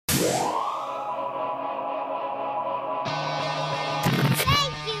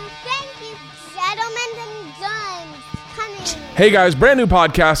Hey guys, brand new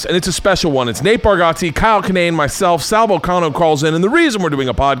podcast, and it's a special one. It's Nate Bargatze, Kyle Kinane, myself, Sal Volcano calls in, and the reason we're doing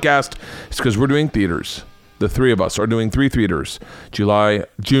a podcast is because we're doing theaters. The three of us are doing 3 theaters, June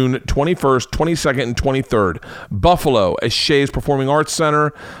 21st, 22nd, and 23rd. Buffalo at Shea's Performing Arts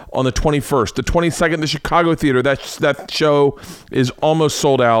Center on the 21st. The 22nd, the Chicago Theater, that show is almost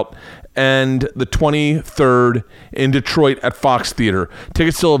sold out. And the 23rd in Detroit at Fox Theater.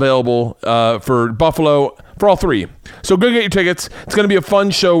 Tickets still available for Buffalo for all 3. So go get your tickets. It's going to be a fun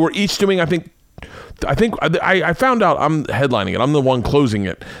show. We're each doing, I found out I'm headlining it. I'm the one closing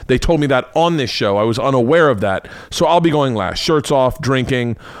it. They told me that on this show. I was unaware of that. So I'll be going last. Shirts off,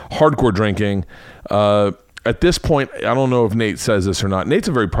 drinking, hardcore drinking. At this point, I don't know if Nate says this or not. Nate's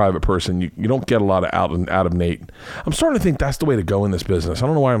a very private person. You don't get a lot of out of Nate. I'm starting to think that's the way to go in this business. I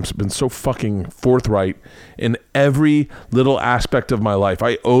don't know why I've been so fucking forthright in every little aspect of my life.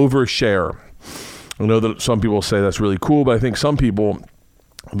 I overshare. I know that some people say that's really cool, but I think some people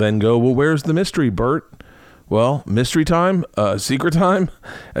then go, well, where's the mystery, Bert? Well, mystery time, secret time.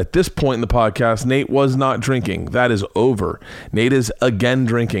 At this point in the podcast, Nate was not drinking. That is over. Nate is again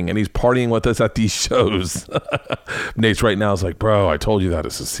drinking, and he's partying with us at these shows. Nate's right now is like, bro, I told you that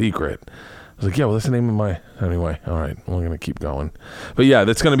it's a secret. I was like, yeah, well, that's the name of my... Anyway, all right, we're going to keep going. But yeah,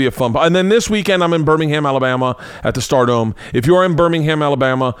 that's going to be a fun... And then this weekend, I'm in Birmingham, Alabama at the Stardome. If you're in Birmingham,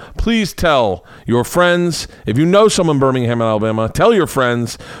 Alabama, please tell your friends. If you know someone in Birmingham, Alabama, tell your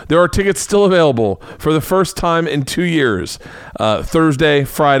friends. There are tickets still available for the first time in 2 years. Thursday,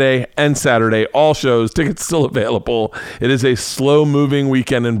 Friday, and Saturday, all shows. Tickets still available. It is a slow-moving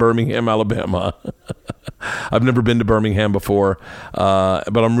weekend in Birmingham, Alabama. I've never been to Birmingham before,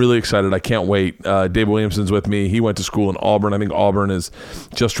 but I'm really excited. I can't wait. Dave Williamson's with me. He went to school in Auburn. I think Auburn is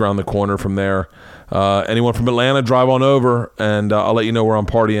just around the corner from there. Anyone from Atlanta, drive on over, and I'll let you know where I'm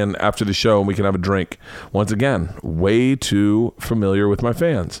partying after the show, and we can have a drink. Once again, way too familiar with my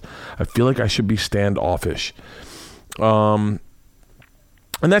fans. I feel like I should be standoffish. And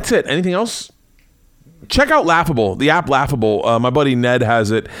that's it. Anything else? Check out Laughable, the app Laughable. My buddy Ned has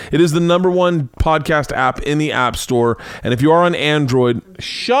it. It is the #1 podcast app in the App Store. And if you are on Android,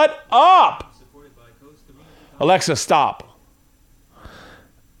 shut up! Alexa, stop.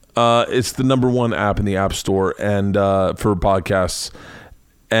 It's the #1 app in the App Store and for podcasts.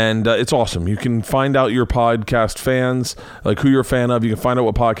 And it's awesome. You can find out your podcast fans, like who you're a fan of. You can find out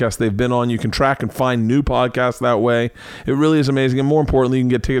what podcast they've been on. You can track and find new podcasts that way. It really is amazing. And more importantly, you can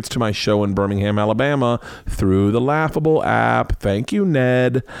get tickets to my show in Birmingham, Alabama through the Laughable app. Thank you,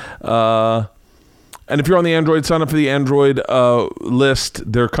 Ned. And if you're on the Android, sign up for the Android list.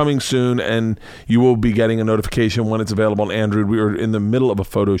 They're coming soon, and you will be getting a notification when it's available on Android. We are in the middle of a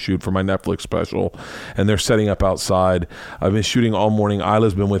photo shoot for my Netflix special, and they're setting up outside. I've been shooting all morning.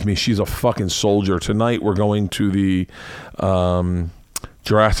 Isla's been with me. She's a fucking soldier. Tonight, we're going to the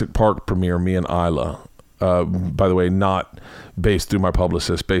Jurassic Park premiere, me and Isla. By the way, not based through my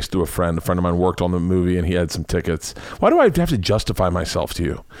publicist, based through a friend. A friend of mine worked on the movie, and he had some tickets. Why do I have to justify myself to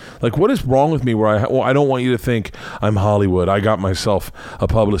you? Like, what is wrong with me where I don't want you to think I'm Hollywood. I got myself a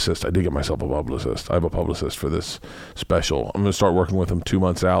publicist. I did get myself a publicist. I have a publicist for this special. I'm going to start working with them 2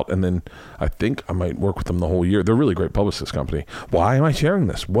 months out, and then I think I might work with them the whole year. They're a really great publicist company. Why am I sharing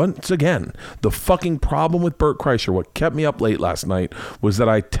this? Once again, the fucking problem with Bert Kreischer, what kept me up late last night, was that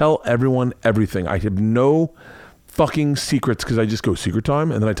I tell everyone everything. I have no fucking secrets because I just go secret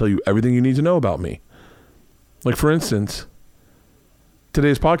time and then I tell you everything you need to know about me. Like, for instance,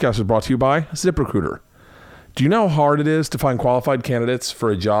 today's podcast is brought to you by ZipRecruiter. Do you know how hard it is to find qualified candidates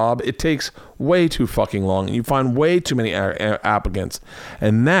for a job? It takes way too fucking long, and you find way too many applicants.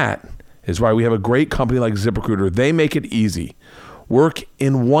 And that is why we have a great company like ZipRecruiter. They make it easy. Work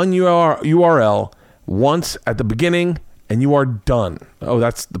in one URL once at the beginning, and you are done. Oh,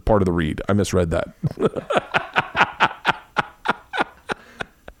 that's the part of the read. I misread that.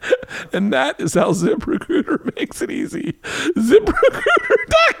 And that is how ZipRecruiter makes it easy.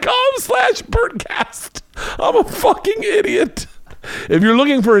 ZipRecruiter.com/Bertcast. I'm a fucking idiot. If you're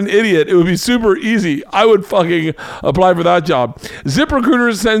looking for an idiot, it would be super easy. I would fucking apply for that job.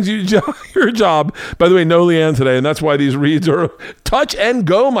 ZipRecruiter sends you your job. By the way, no Leanne today, and that's why these reads are touch and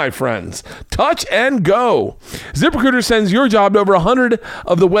go, my friends. Touch and go. ZipRecruiter sends your job to over 100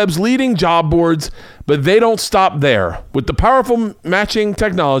 of the web's leading job boards, but they don't stop there. With the powerful matching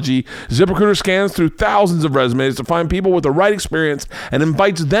technology, ZipRecruiter scans through thousands of resumes to find people with the right experience and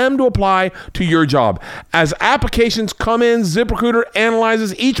invites them to apply to your job. As applications come in, ZipRecruiter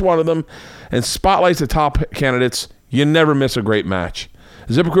analyzes each one of them and spotlights the top candidates. You never miss a great match.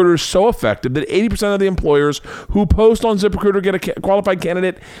 ZipRecruiter is so effective that 80% of the employers who post on ZipRecruiter get a qualified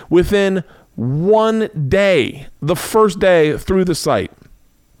candidate within one day, the first day through the site.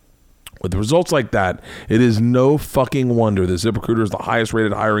 With results like that, it is no fucking wonder that ZipRecruiter is the highest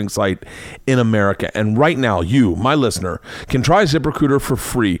rated hiring site in America. And right now, you, my listener, can try ZipRecruiter for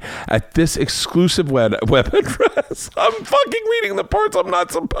free at this exclusive web address. I'm fucking reading the parts I'm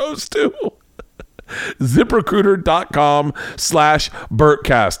not supposed to.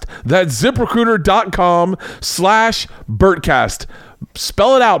 ZipRecruiter.com/Bertcast. That's ZipRecruiter.com/Bertcast.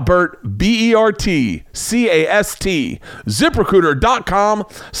 Spell it out, Bert. BERTCAST.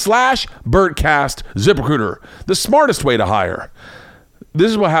 ZipRecruiter.com/Bertcast. ZipRecruiter, the smartest way to hire. This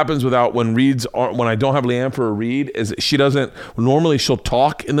is what happens when I don't have Leanne for a read, is she doesn't, normally she'll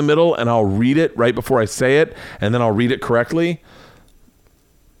talk in the middle and I'll read it right before I say it, and then I'll read it correctly.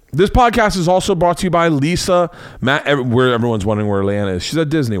 This podcast is also brought to you by Lisa, where everyone's wondering where Leanne is. She's at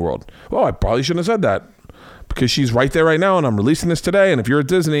Disney World. Oh, I probably shouldn't have said that, because she's right there right now, and I'm releasing this today. And if you're at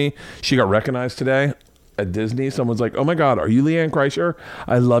Disney, she got recognized today at Disney. Someone's like, oh my God, are you Leanne Kreischer?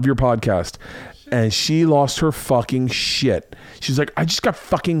 I love your podcast. And she lost her fucking shit. She's like, I just got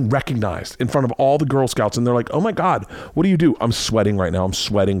fucking recognized in front of all the Girl Scouts. And they're like, oh my God, what do you do? I'm sweating right now. I'm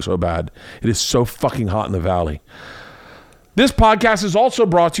sweating so bad. It is so fucking hot in the valley. This podcast is also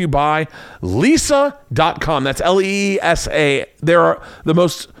brought to you by Leesa.com. That's Leesa. They're the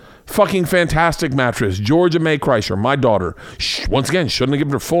most fucking fantastic mattress. Georgia May Kreischer, my daughter. Once again, shouldn't have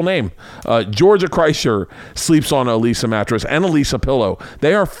given her full name. Georgia Kreischer sleeps on a Leesa mattress and a Leesa pillow.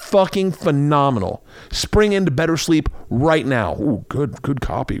 They are fucking phenomenal. Spring into better sleep right now. Ooh, good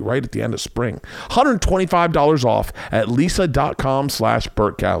copy. Right at the end of spring. $125 off at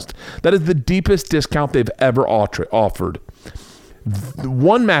Leesa.com/Bertcast. That is the deepest discount they've ever offered.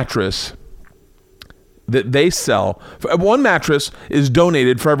 One mattress that they sell, one mattress is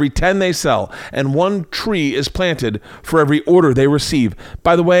donated for every 10 they sell, and one tree is planted for every order they receive.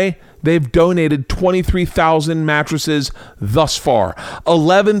 By the way, they've donated 23,000 mattresses thus far,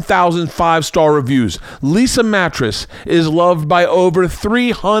 11,000 5-star reviews. Leesa Mattress is loved by over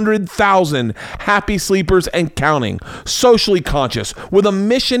 300,000 happy sleepers and counting. Socially conscious, with a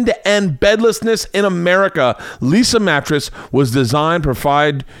mission to end bedlessness in America, Leesa Mattress was designed to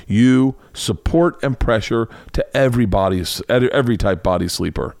provide you support and pressure to every type body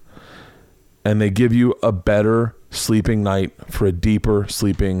sleeper. And they give you a better sleeping night for a deeper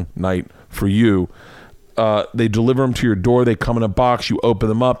sleeping night for you. They deliver them to your door. They come in a box. You open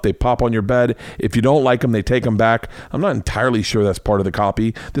them up. They pop on your bed. If you don't like them, they take them back. I'm not entirely sure that's part of the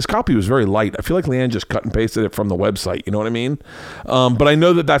copy. This copy was very light. I feel like Leanne just cut and pasted it from the website. You know what I mean? But I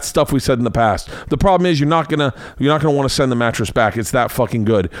know that that's stuff we said in the past. The problem is you're not gonna want to send the mattress back. It's that fucking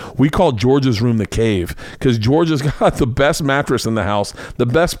good. We call Georgia's room the cave, because Georgia's got the best mattress in the house, the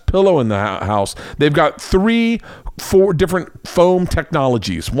best pillow in the house. They've got 4 different foam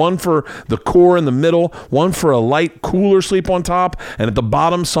technologies. One for the core in the middle, one for a light, cooler sleep on top, and at the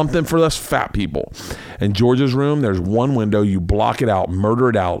bottom, something for us fat people. In Georgia's room, there's one window. You block it out, murder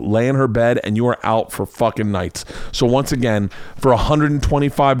it out, lay in her bed, and you are out for fucking nights. So once again, for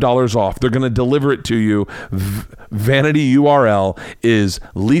 $125 off, they're going to deliver it to you. Vanity URL is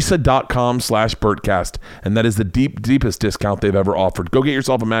Leesa.com/Bertcast, and that is the deepest discount they've ever offered. Go get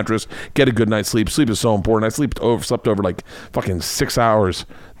yourself a mattress, get a good night's sleep. Sleep is so important. I slept over like fucking 6 hours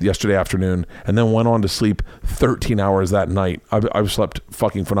yesterday afternoon, and then went on to sleep 13 hours that night. I've slept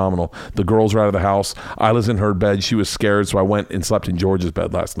fucking phenomenal. The girls are out of the house. I was in her bed. She was scared, so I went and slept in George's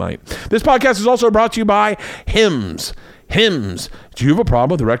bed last night. This podcast is also brought to you by Hims. Hims. Do you have a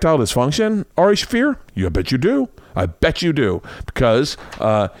problem with erectile dysfunction, Ari Shafir? I bet you do. I bet you do, because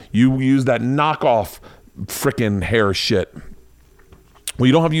you use that knockoff frickin' hair shit. Well,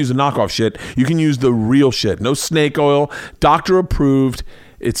 you don't have to use the knockoff shit. You can use the real shit. No snake oil. Doctor approved.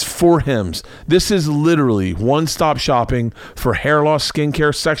 It's for Hims. This is literally one-stop shopping for hair loss,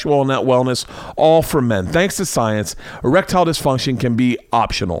 skincare, sexual and wellness, all for men. Thanks to science, erectile dysfunction can be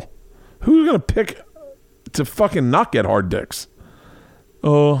optional. Who's going to pick to fucking not get hard dicks?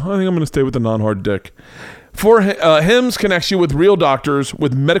 Oh, I think I'm going to stay with the non-hard dick. For Hims connects you with real doctors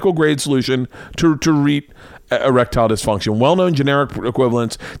with medical-grade solution to treat erectile dysfunction. Well-known generic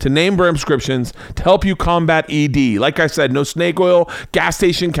equivalents to name brand prescriptions to help you combat ED. Like I said, no snake oil, gas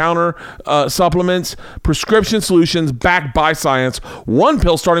station counter supplements, prescription solutions backed by science. One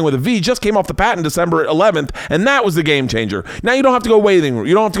pill starting with a V just came off the patent December 11th, and that was the game changer. Now you don't have to go waiting room.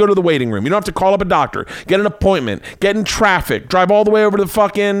 You don't have to go to the waiting room. You don't have to call up a doctor, get an appointment, get in traffic, drive all the way over to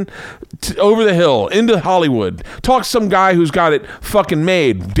over the hill into Hollywood. Talk to some guy who's got it fucking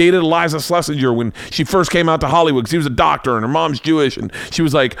made. Dated Eliza Schlesinger when she first came out to Hollywood because he was a doctor and her mom's Jewish, and she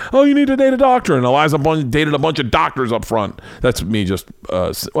was like, "Oh, you need to date a doctor," and Eliza dated a bunch of doctors up front. That's me just,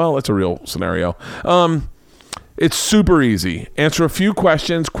 that's a real scenario. It's super easy. Answer a few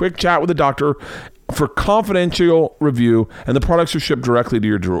questions, quick chat with a doctor for confidential review, and the products are shipped directly to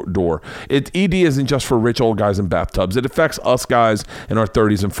your door. ED isn't just for rich old guys in bathtubs. It affects us guys in our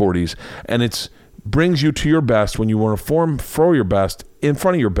 30s and 40s, and it's brings you to your best when you want to throw your best in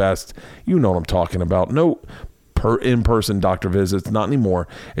front of your best. You know what I'm talking about. No in-person doctor visits, not anymore.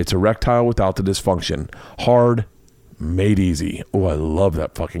 It's erectile without the dysfunction. Hard, made easy. Oh, I love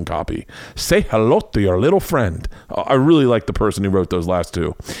that fucking copy. Say hello to your little friend. I really like the person who wrote those last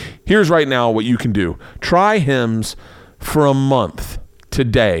two. Here's right now what you can do. Try Hims for a month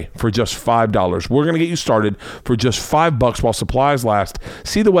today for just $5. We're going to get you started for just $5 while supplies last.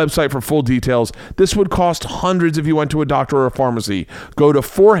 See the website for full details. This would cost hundreds if you went to a doctor or a pharmacy. Go to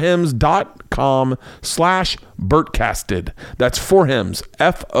forhims.com/Bertcasted. That's forhims,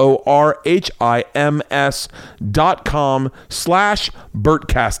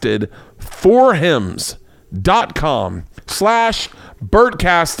 forhims.com/Bertcasted.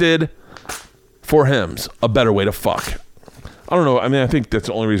 forhims.com/Bertcasted. For Hims, a better way to fuck. I don't know. I mean, I think that's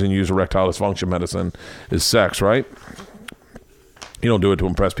the only reason you use erectile dysfunction medicine is sex, right? You don't do it to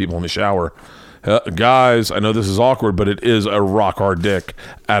impress people in the shower. Guys, I know this is awkward, but it is a rock hard dick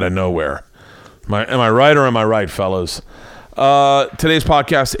out of nowhere. Am I right or am I right, fellas? Today's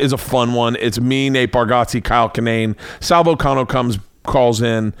podcast is a fun one. It's me, Nate Bargatze, Kyle Kinane. Salvo Cano calls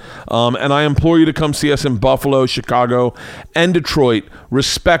in, and I implore you to come see us in Buffalo, Chicago, and Detroit,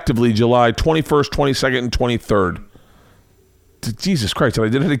 respectively, July 21st, 22nd, and 23rd. Jesus Christ, I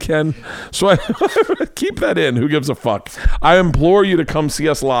did it again. So I keep that in. Who gives a fuck? I implore you to come see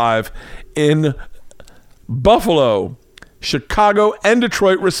us live in Buffalo, Chicago, and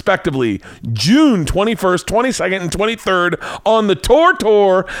Detroit, respectively, June 21st, 22nd, and 23rd on the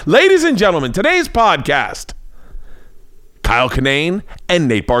tour. Ladies and gentlemen, today's podcast, Kyle Kinane and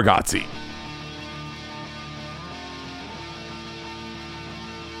Nate Bargatze.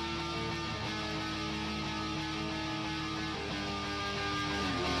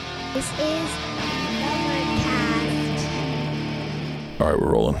 This is the Bargatze. All right,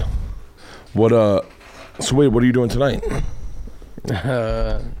 we're rolling. So wait, what are you doing tonight?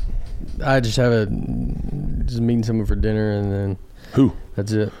 I just meeting someone for dinner, and then Who?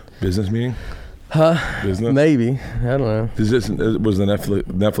 that's it. Business meeting? Business? Maybe. I don't know. Was the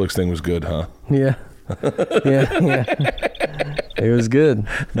Netflix thing was good, huh? Yeah. yeah. It was good.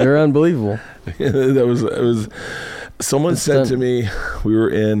 They're unbelievable. It was. Someone said to me, we were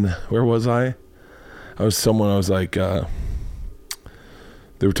in. Where was I? I was like.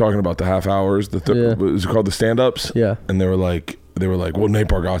 They were talking about the half hours. Was it called the stand-ups? Yeah. And they were like, well, Nate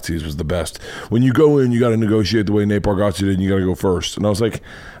Bargatze's was the best. When you go in, you got to negotiate the way Nate Bargatze did, and you got to go first. And I was like,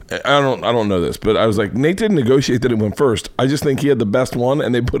 I don't know this, but I was like, Nate didn't negotiate that it went first. I just think he had the best one,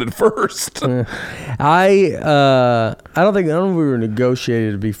 and they put it first. I don't know if we were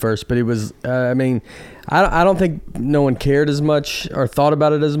negotiated to be first, but it was. I don't think no one cared as much or thought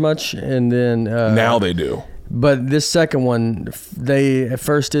about it as much, and then now they do. But this second one, at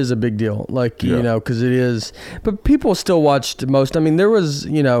first is a big deal, you know, because it is. But people still watched most. I mean, there was,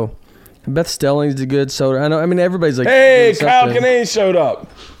 you know, Beth Stelling's did good. So I mean, everybody's like, hey, Kyle Kinane showed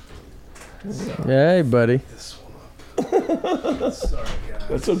up. Yeah, hey, buddy. Sorry, guys.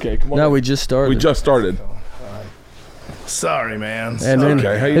 That's okay. Come on. No, we just started. Sorry, man. And then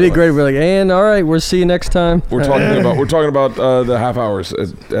okay. How you they did great. We're like, and all right, we'll see you next time. We're talking about the half hours at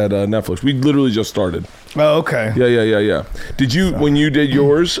Netflix. We literally just started. Oh, okay. Yeah. Did you when you did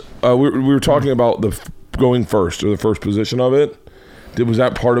yours? We were talking about the going first or the first position of it. Was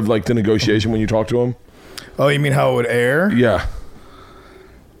that part of like the negotiation when you talked to him? Oh, you mean how it would air? Yeah.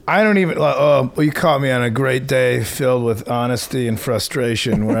 I don't even. Well, you caught me on a great day filled with honesty and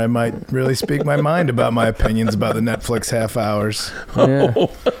frustration, where I might really speak my mind about my opinions about the Netflix half hours. Yeah. Yeah.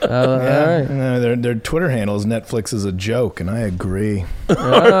 All right. Their Twitter handle is Netflix is a joke, and I agree.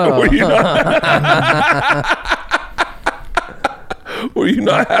 Oh. Were you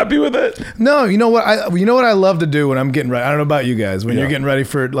not happy with it? No, you know what I love to do when I'm getting ready. I don't know about you guys. When you're getting ready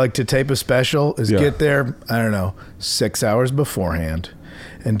for to tape a special, is get there. I don't know, 6 hours beforehand.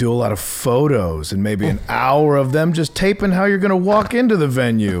 And do a lot of photos and maybe an hour of them just taping how you're going to walk into the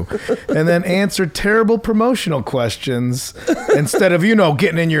venue, and then answer terrible promotional questions instead of,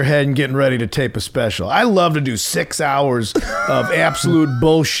 getting in your head and getting ready to tape a special. I love to do 6 hours of absolute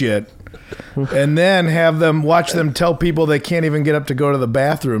bullshit and then watch them tell people they can't even get up to go to the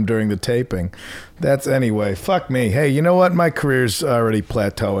bathroom during the taping. That's anyway. Fuck me. Hey, you know what? My career's already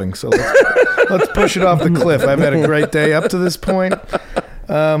plateauing, so let's push it off the cliff. I've had a great day up to this point.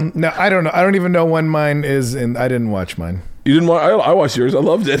 No, I don't know. I don't even know when mine is, and I didn't watch mine. You didn't watch? I watched yours. I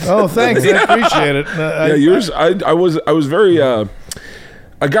loved it. Oh, thanks. I appreciate it. Yours. I was very.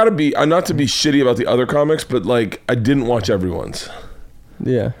 I gotta be. Not to be shitty about the other comics, but like I didn't watch everyone's.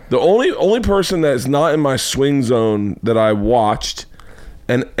 Yeah. The only person that's not in my swing zone that I watched,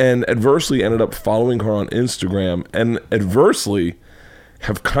 and adversely ended up following her on Instagram, and adversely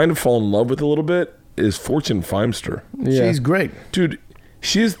have kind of fallen in love with a little bit, is Fortune Feimster. Yeah. She's great, dude.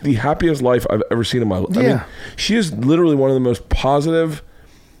 She is the happiest life I've ever seen in my life. Yeah. I mean, she is literally one of the most positive.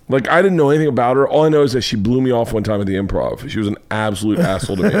 Like, I didn't know anything about her. All I know is that she blew me off one time at the Improv. She was an absolute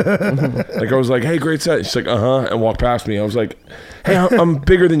asshole to me. Like, I was like, hey, great set. She's like, and walked past me. I was like, hey, I'm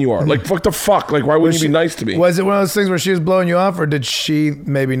bigger than you are. Like, what the fuck? Like, why wouldn't you be nice to me? Was it one of those things where she was blowing you off, or did she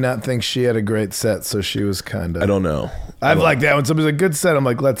maybe not think she had a great set, so she was kind of... I don't know. I've like that. When somebody's a good set, I'm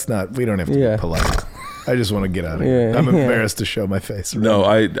like, we don't have to be polite. I just want to get out of here. I'm embarrassed to show my face. Right? No,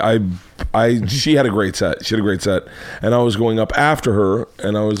 she had a great set. She had a great set. And I was going up after her,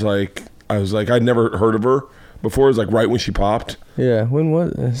 and I was like, I'd never heard of her before. It was like right when she popped. Yeah. When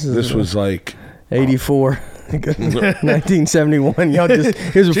was this? Was like 84. 1971. Y'all just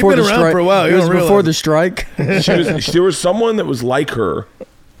it was before She'd been the around strike. for a while. It was before the strike. There was someone that was like her.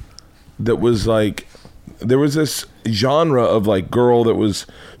 That was like, there was this genre of like girl that was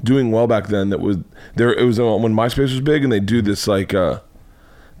doing well back then. That was there. It was when MySpace was big, and they do this like their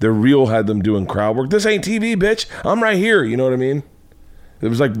reel had them doing crowd work. This ain't TV, bitch. I'm right here. You know what I mean? It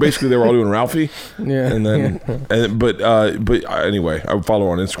was like basically they were all doing Ralphie. Yeah. And then, but anyway, I would follow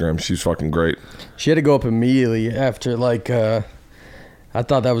her on Instagram. She's fucking great. She had to go up immediately after like. I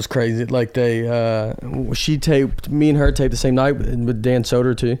thought that was crazy. Like she taped, me and her taped the same night with Dan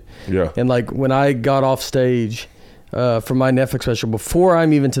Soder too. Yeah. And like when I got off stage for my Netflix special, before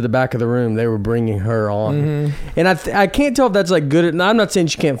I'm even to the back of the room, they were bringing her on. Mm-hmm. And I can't tell if that's like good. And I'm not saying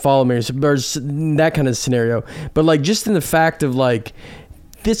she can't follow me or that kind of scenario, but like just in the fact of like,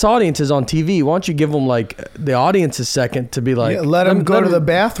 this audience is on TV. Why don't you give them like the audience a second to be like, let them go to the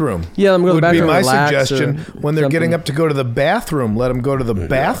bathroom. Yeah, let them go to the bathroom. Would be my suggestion when they're getting up to go to the bathroom. Let them go to the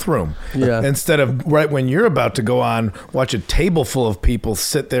bathroom. Yeah. Instead of right when you're about to go on, watch a table full of people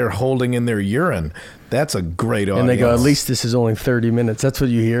sit there holding in their urine. That's a great audience. And they go, at least this is only 30 minutes. That's what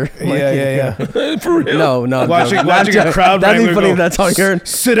you hear. Yeah. For real? No. Watching a crowd. That'd be funny if that's all you heard.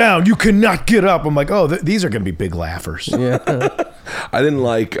 Sit down. You cannot get up. I'm like, these are going to be big laughers. Yeah. I didn't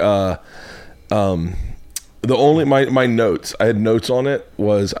like the only my notes. I had notes on it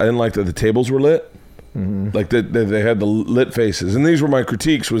was I didn't like that the tables were lit. Mm-hmm. Like they had the lit faces, and these were my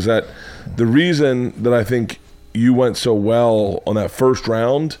critiques. Was that the reason that I think you went so well on that first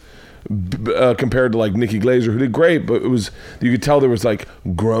round? Compared to like Nikki Glaser, who did great, but it was, you could tell there was like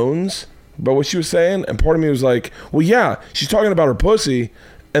groans about what she was saying, and part of me was like, well, yeah, she's talking about her pussy,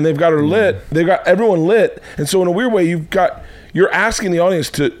 and they've got her lit, they've got everyone lit, and so in a weird way, you're asking the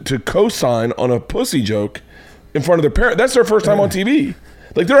audience to co-sign on a pussy joke in front of their parent. That's their first time on TV.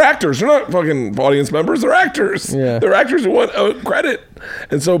 Like, they're actors, they're not fucking audience members, they're actors. Yeah. They're actors who want credit,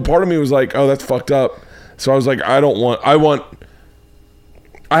 and so part of me was like, oh, that's fucked up. So I was like,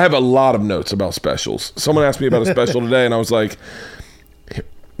 I have a lot of notes about specials. Someone asked me about a special today, and I was like,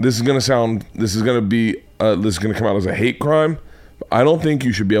 this is going to come out as a hate crime. I don't think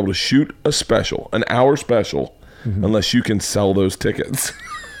you should be able to shoot a special, an hour special, unless you can sell those tickets.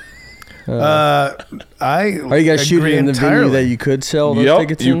 Are you guys shooting in the venue that you could sell those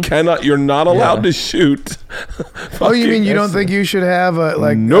tickets in? You cannot. You're not allowed to shoot. Oh, you mean you don't think you should have a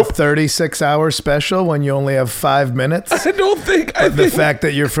 36-hour special when you only have 5 minutes? I don't think. The fact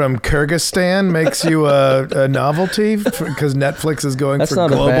that you're from Kyrgyzstan makes you a novelty because Netflix is going for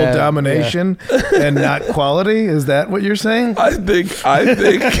global domination and not quality. Is that what you're saying? I think. Is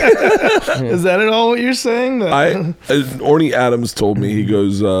that at all what you're saying? Orny Adams told me, he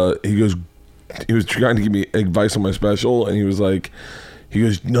goes, he was trying to give me advice on my special, and he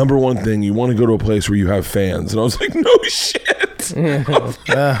goes, number one thing, you want to go to a place where you have fans. And I was like, no shit. I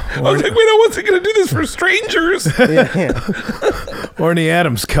was like, wait, I wasn't going to do this for strangers. Orny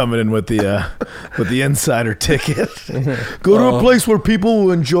Adams coming in with the insider ticket. Go to a place where people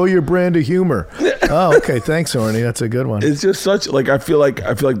will enjoy your brand of humor. Oh, okay. Thanks, Orny. That's a good one. It's just such, like, I feel like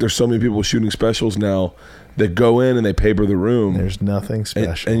there's so many people shooting specials now that go in and they paper the room. There's nothing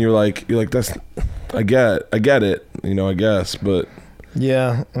special. And you're like, that's, I get it, I guess, but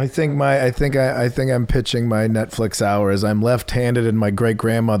Yeah, I think I'm pitching my Netflix hour as I'm left-handed, and my great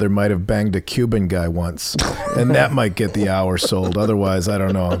grandmother might have banged a Cuban guy once, and that might get the hour sold. Otherwise, I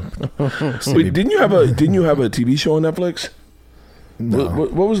don't know. Wait, didn't you have a TV show on Netflix? No.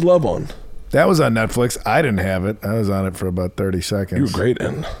 What was Love on? That was on Netflix. I didn't have it. I was on it for about 30 seconds. You were great,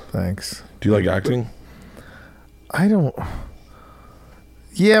 in. Thanks. Do you like acting? I don't.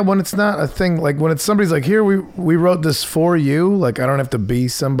 Yeah, when it's not a thing, like when it's somebody's like, here, we wrote this for you. Like, I don't have to be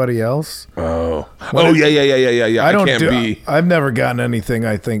somebody else. Oh. Yeah. I can't be. I've never gotten anything,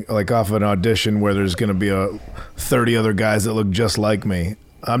 I think, like off an audition where there's going to be 30 other guys that look just like me.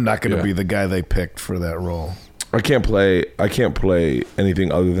 I'm not going to be the guy they picked for that role. I can't play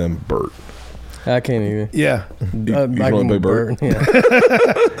anything other than Bert. I can't even. Yeah. You can play Bert? Yeah.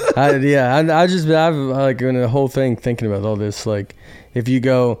 I've like in the whole thing thinking about all this. Like, if you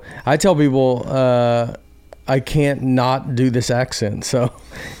go, I tell people, I can't not do this accent. So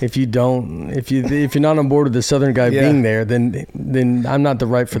if you're not on board with the Southern guy being there, then I'm not the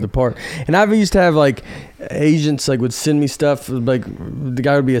right for the part. And I've used to have like agents like would send me stuff like the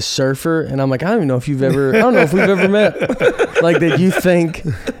guy would be a surfer, and I'm like, I don't know if we've ever met. Like that you think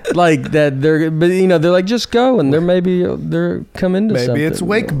like that but they're like, just go, and they're come into something. Maybe it's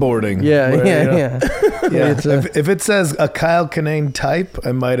wakeboarding. Yeah. If it says a Kyle Kinane type,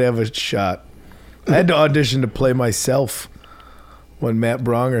 I might have a shot. I had to audition to play myself when Matt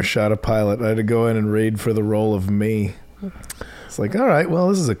Bronger shot a pilot. I had to go in and read for the role of me. It's like, all right, well,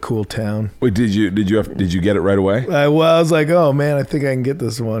 this is a cool town. Wait, did you get it right away? I was like, oh man, I think I can get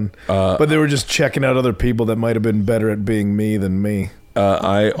this one. But they were just checking out other people that might have been better at being me than me.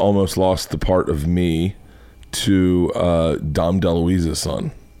 I almost lost the part of me to Dom DeLuise's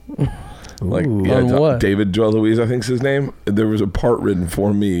son. Like, what? David DeLuise, I think's his name. There was a part written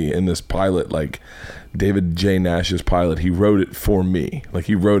for me in this pilot, like David J. Nash's pilot. He wrote it for me. Like,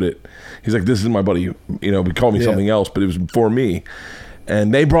 he wrote it. He's like, this is my buddy. He called me something else, but it was for me.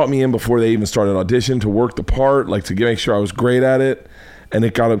 And they brought me in before they even started audition to work the part, like to make sure I was great at it. And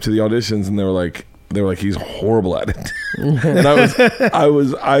it got up to the auditions, and they were like, he's horrible at it. And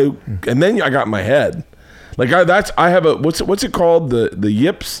and then I got in my head. Like, I have a, what's it called? The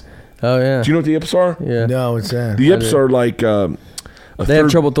yips. Oh yeah. Do you know what the yips are? Yeah. No, it's that. The yips are like they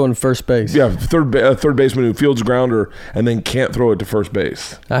have trouble throwing first base. Yeah, third baseman who fields a grounder and then can't throw it to first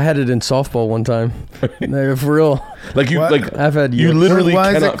base. I had it in softball one time. No, for real. Like I've had you literally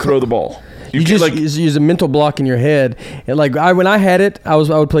cannot throw the ball. You just use a mental block in your head. And like when I had it, I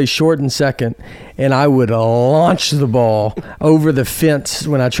would play short and second, and I would launch the ball over the fence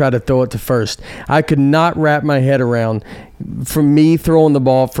when I tried to throw it to first. I could not wrap my head around from me throwing the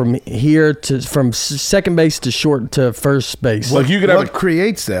ball from second base to short to first base. Like what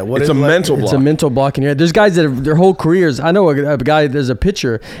creates that? It's a mental block. It's a mental block in your head. There's guys that have their whole careers. I know a guy. There's a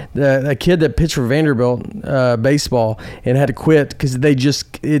pitcher, a kid that pitched for Vanderbilt baseball and had to quit because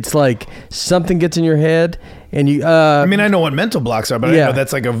it's like something gets in your head. And you, I mean, I know what mental blocks are, but I know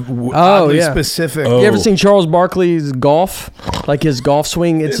that's like a oddly specific. You ever seen Charles Barkley's golf? Like his golf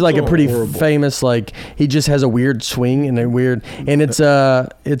swing, it's like a pretty famous. Like he just has a weird swing and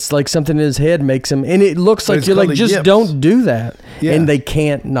it's like something in his head makes him, and it looks like you're like just don't do that, and they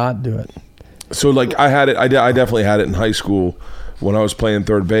can't not do it. So like I had it, I definitely had it in high school when I was playing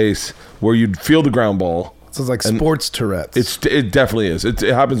third base, where you'd feel the ground ball. So it's like sports Tourette's. It definitely is. It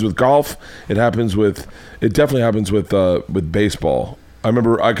happens with golf. It definitely happens with baseball. I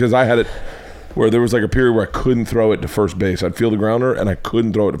remember because I had it where there was like a period where I couldn't throw it to first base. I'd feel the grounder and I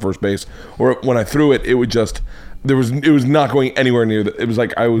couldn't throw it to first base. Or when I threw it, it would just it was not going anywhere near. It was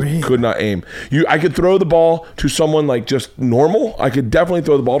like could not aim. I could throw the ball to someone like just normal. I could definitely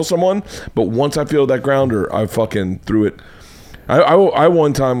throw the ball to someone, but once I feel that grounder, I fucking threw it. I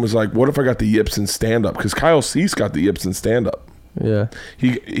one time was like, what if I got the yips in stand up? Because Kyle Cease got the yips in stand up. Yeah.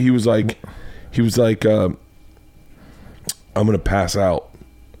 He was like, I'm gonna pass out.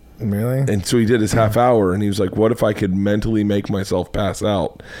 Really? And so he did his half hour, and he was like, what if I could mentally make myself pass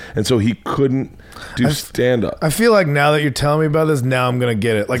out? And so he couldn't do stand up. I feel like now that you're telling me about this, now I'm gonna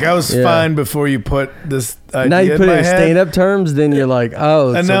get it. Like I was fine before you put this idea now you put in it in stand up terms, then you're like,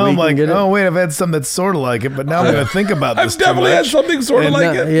 oh, and now I'm like, oh wait, I've had something that's sort of like it, but now I'm gonna think about this. I've definitely had something sort of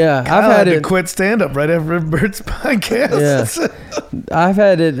like it. Yeah, Kyle I've had to quit stand up right after Bert's podcast. Yeah. I've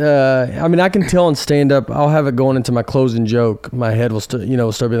had it. I mean, I can tell in stand up, I'll have it going into my closing joke. My head will start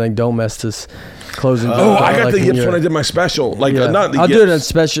being like, don't mess this closing joke. Oh, I got the yips when I did my special. Like not the I'll yips. do it on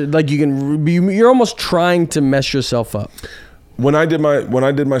special. Like you're almost trying to mess yourself up. When I did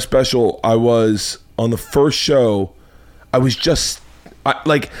my special, I was on the first show. I was just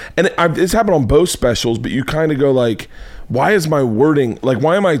it's happened on both specials, but you kind of go like, why is my wording, like,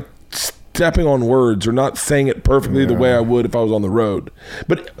 why am I stepping on words or not saying it perfectly the way I would if I was on the road?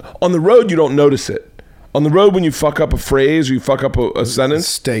 But on the road, you don't notice it. On the road, when you fuck up a phrase or you fuck up a sentence,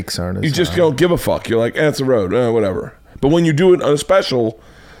 stakes aren't as you just high. don't give a fuck. You're like, it's the road, whatever. But when you do it on a special,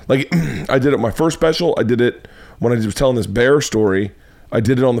 like I did it my first special, I did it when I was telling this bear story. I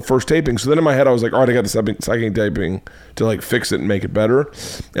did it on the first taping. So then in my head, I was like, all right, I got the second taping to like fix it and make it better.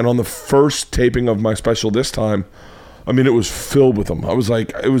 And on the first taping of my special this time, I mean, it was filled with them. I was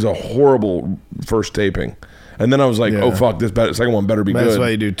like, it was a horrible first taping. And then I was like, oh, fuck, this second one better be good. That's why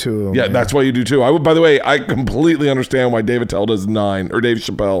you do 2 of them. Yeah, that's why you do 2. By the way, I completely understand why Dave Attell does 9, or Dave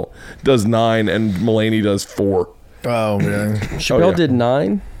Chappelle does 9, and Mulaney does 4. Oh, really? Chappelle did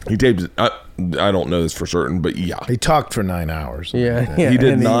 9? He taped, I don't know this for certain, but yeah. He talked for 9 hours. Yeah. He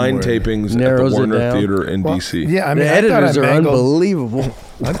did And 9 tapings at the narrows it Warner down. Theater in D.C. Yeah, I The mean, editors are unbelievable.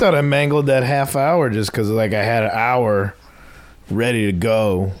 I thought I mangled that half hour just because, like, I had an hour ready to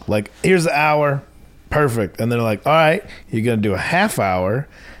go. Like, here's the hour, perfect. And they're like, all right, you're gonna do a half hour,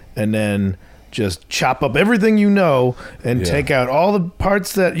 and then just chop up everything you know and take out all the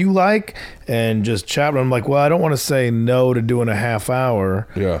parts that you like and just chop it. I'm like, well, I don't want to say no to doing a half hour.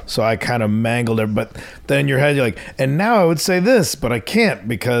 Yeah. So I kind of mangled it. But then in your head, you're like, and now I would say this, but I can't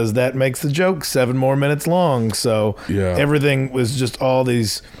because that makes the joke 7 more minutes long. So everything was just all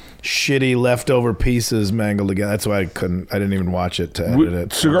these shitty leftover pieces mangled together. That's why I didn't even watch it to edit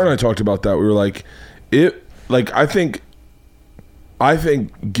it. Cigar and I talked about that. We were like, I think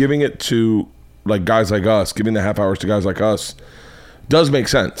giving it to like guys like us, giving the half hours to guys like us does make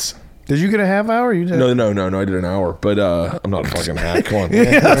sense. Did you get a half hour? You did? No, I did an hour, but I'm not a fucking hack. Come on.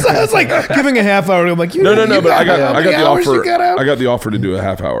 I was like giving a half hour. I'm like, no, but I got the offer. I got the offer to do a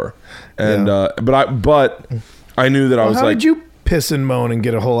half hour, and but I knew that I was how like, did you piss and moan and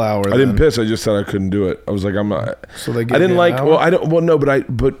get a whole hour? I didn't piss. I just said I couldn't do it. I was like, I'm not. So they I didn't like. Well, I don't. Well, no,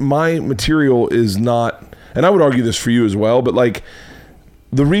 but my material is not. And I would argue this for you as well. But like,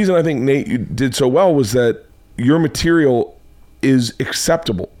 the reason I think Nate, you did so well was that your material is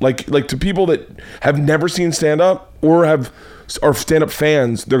acceptable. Like to people that have never seen stand up or are stand up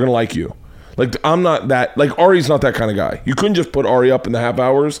fans, they're gonna like you. Like I'm not that. Like Ari's not that kind of guy. You couldn't just put Ari up in the half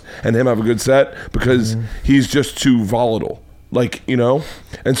hours and him have a good set because he's just too volatile. Like, you know?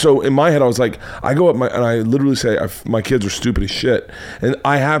 And so in my head, I was like, I go up and I literally say, my kids are stupid as shit. And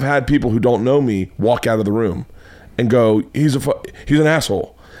I have had people who don't know me walk out of the room and go, he's an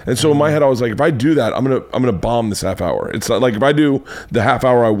asshole. And so in my head, I was like, if I do that, I'm gonna bomb this half hour. It's not like if I do the half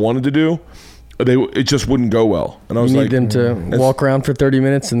hour I wanted to do, it just wouldn't go well. And I was like, them to walk around for 30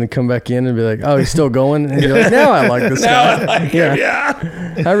 minutes and then come back in and be like, oh, he's still going. And you're like, now I like this guy.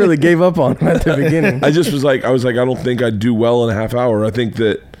 Yeah. I really gave up on him at the beginning. I don't think I'd do well in a half hour. I think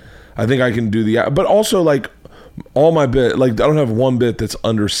I can do but also like all my bit, like I don't have one bit that's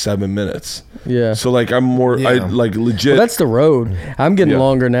under 7 minutes. Yeah. So like I'm more, I like legit. Well, that's the road. I'm getting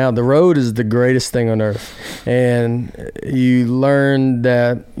longer now. The road is the greatest thing on earth, and you learn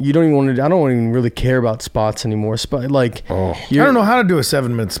that you don't even want to. I don't even really care about spots anymore. I don't know how to do a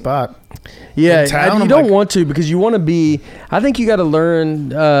 7-minute spot. Yeah, you don't want to because you want to be. I think you got to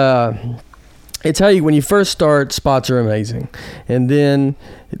learn. It's how when you first start, spots are amazing, and then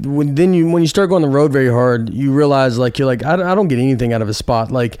when you start going the road very hard, you realize like you're like I don't get anything out of a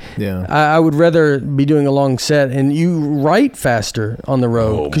spot. Like I would rather be doing a long set, and you write faster on the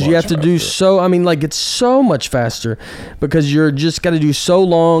road because you have to do so. I mean, like it's so much faster because you're just got to do so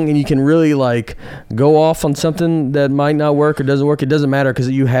long, and you can really like go off on something that might not work or doesn't work. It doesn't matter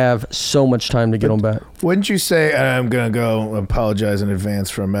because you have so much time to get on back. Wouldn't you say, I'm going to go apologize in advance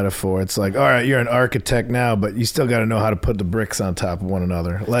for a metaphor. It's like, all right, you're an architect now, but you still got to know how to put the bricks on top of one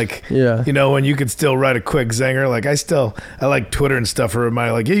another. Like, you know, when you could still write a quick zinger, like I like Twitter and stuff for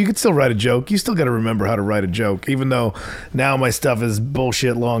reminder, like, yeah, you could still write a joke. You still got to remember how to write a joke, even though now my stuff is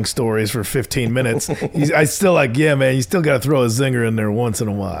bullshit long stories for 15 minutes. I still like, yeah, man, you still got to throw a zinger in there once in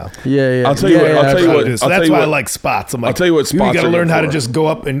a while. Yeah. I'll tell you what. That's why I like spots. I'm like, I'll tell you what spots you got to learn how to just go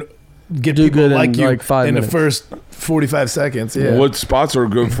up and get do people good like you like 5 in minutes. the first 45 seconds. Yeah. What spots are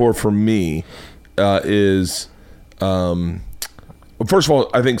good for me is first of all,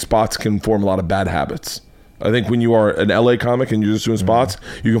 I think spots can form a lot of bad habits. I think when you are an LA comic and you're just doing spots,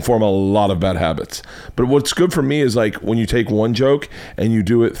 you can form a lot of bad habits. But what's good for me is like when you take one joke and you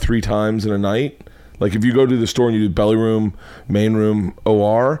do it 3 times in a night. Like if you go to the store and you do belly room, main room,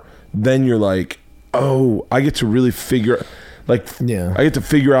 OR, then you're like, oh, I get to really figure. Like, I get to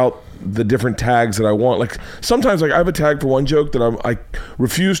figure out the different tags that I want. Like sometimes, like I have a tag for one joke that I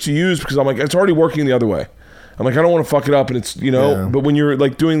refuse to use because I'm like, it's already working the other way. I'm like, I don't want to fuck it up, and it's Yeah. But when you're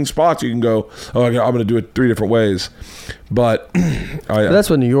like doing spots, you can go, oh, I'm going to do it 3 different ways. But That's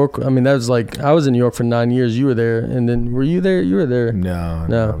what New York. I mean, that was like I was in New York for 9 years. You were there, and then were you there? You were there. No,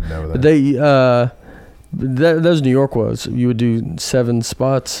 No. never But that. those New York was. You would do 7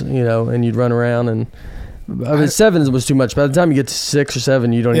 spots, and you'd run around and. I mean, 7 was too much. By the time you get to 6 or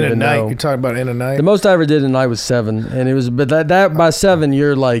 7, you don't In a even night, know. you're talking about in a night. The most I ever did in a night was 7, and it was. But that by 7,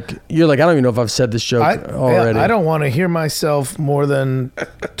 you're like I don't even know if I've said this joke already. I don't want to hear myself more than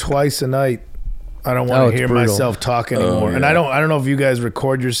twice a night. I don't want to it's hear brutal. myself talk anymore. yeah. And I don't know if you guys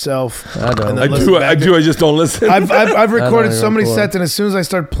record yourself. I don't. and then I listen do. back I to- do. I just don't listen. I've recorded even so many record. sets, and as soon as I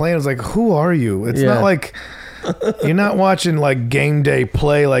start playing, it's like, who are you? It's Yeah. not like you're not watching like game day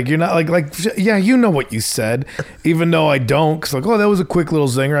play. Like you're not like yeah, you know what you said, even though I don't. Cause like, oh, that was a quick little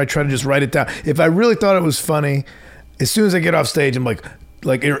zinger. I try to just write it down. If I really thought it was funny, as soon as I get off stage, I'm like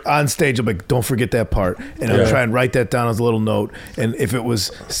on stage, I'm like, don't forget that part, and I'll try and write that down as a little note. And if it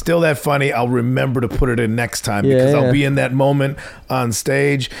was still that funny, I'll remember to put it in next time because I'll be in that moment on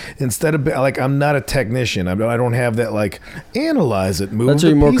stage instead of like I'm not a technician. I don't have that like analyze it, move. That's the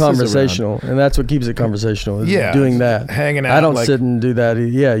really more pieces around. conversational, and that's what keeps it conversational. Is Yeah, doing that, hanging out, I don't like- sit and do that.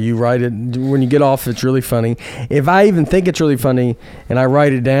 Yeah, you write it when you get off. It's really funny. If I even think it's really funny and I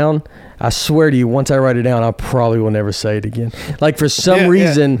write it down, I swear to you, once I write it down, I probably will never say it again. Like for some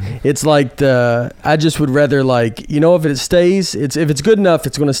reason, it's like I just would rather like if it stays, if it's good enough,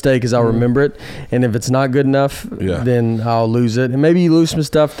 it's going to stay because I'll remember it, and if it's not good enough, then I'll lose it. And maybe you lose some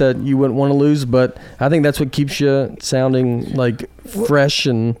stuff that you wouldn't want to lose, but I think that's what keeps you sounding like fresh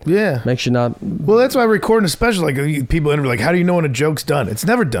and makes you not. Well, that's why recording a special, like people interview, like, how do you know when a joke's done? It's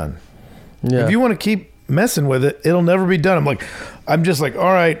never done. Yeah. If you want to keep messing with it, it'll never be done. I'm just like,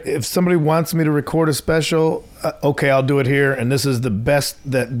 all right, if somebody wants me to record a special, okay, I'll do it here. And this is the best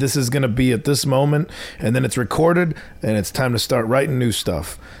that this is going to be at this moment. And then it's recorded and it's time to start writing new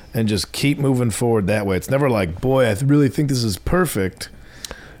stuff and just keep moving forward that way. It's never like, boy, I really think this is perfect.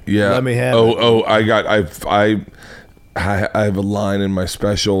 Yeah. Let me have it. I have a line in my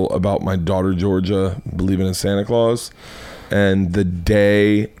special about my daughter Georgia believing in Santa Claus, and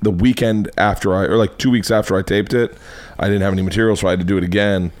the weekend after or like 2 weeks after I taped it, I didn't have any material, so I had to do it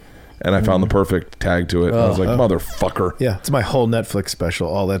again, and I found the perfect tag to it. And I was like, motherfucker. Yeah, it's my whole Netflix special.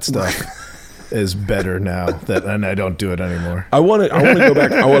 All that stuff is better now and I don't do it anymore. I want to go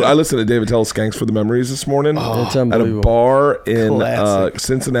back. I listened to David Tell Skanks for the Memories this morning It's at a unbelievable. bar in Classic.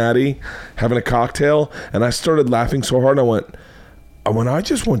 Cincinnati, having a cocktail, and I started laughing so hard. And I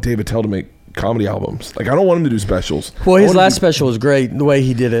just want David Tell to make comedy albums. Like, I don't want him to do specials. Well, his last special was great. The way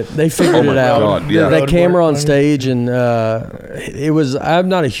he did it, they figured it out. God, yeah. That camera on stage, and it was. I'm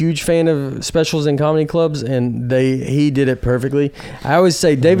not a huge fan of specials in comedy clubs, and he did it perfectly. I always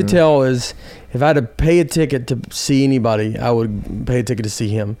say David Tell is. If I had to pay a ticket to see anybody, I would pay a ticket to see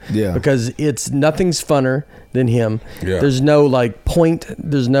him. Yeah. Because nothing's funner than him. Yeah. There's no like point.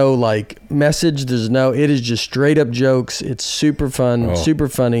 There's no like message. It is just straight up jokes. It's super fun, super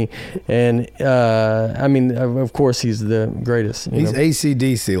funny. And I mean, of course, he's the greatest. He's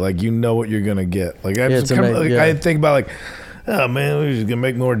AC/DC. Like, you know what you're going to get. Like, I think about like, oh man, we're just gonna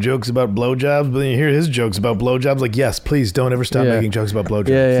make more jokes about blowjobs, but then you hear his jokes about blowjobs. Like, yes, please don't ever stop making jokes about blowjobs.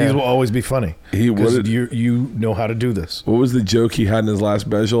 Yeah. These will always be funny. Because you know how to do this. What was the joke he had in his last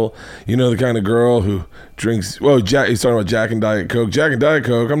special? You know, the kind of girl who drinks. Well, he's talking about Jack and Diet Coke. Jack and Diet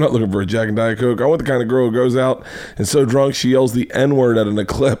Coke. I'm not looking for a Jack and Diet Coke. I want the kind of girl who goes out and so drunk she yells the N-word at an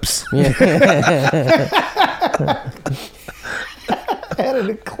eclipse. At an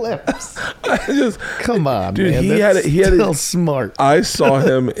eclipse. Just Come on, dude, man. he had still smart. I saw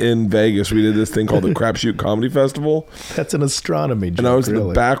him in Vegas. We did this thing called the Crapshoot Comedy Festival, That's an astronomy joke. and I was in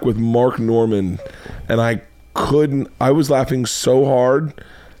the back with Mark Norman, and I was laughing so hard.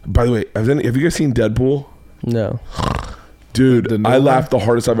 By the way, have you guys seen Deadpool? No. Dude, The new I one? laughed the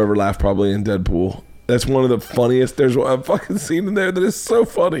hardest I've ever laughed probably in Deadpool. That's one of the funniest. There's a fucking scene in there that is so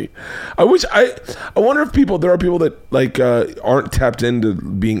funny. I wonder if there are people that like aren't tapped into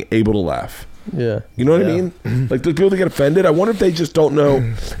being able to laugh. Yeah. You know what I mean? Like, the people that get offended, I wonder if they just don't know,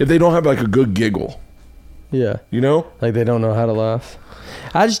 if they don't have like a good giggle. Yeah. You know? Like they don't know how to laugh.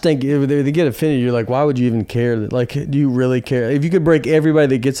 I just think if they get offended, you're like, why would you even care? Like, do you really care? If you could break everybody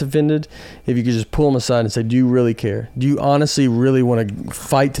that gets offended, if you could just pull them aside and say, do you really care? Do you honestly really want to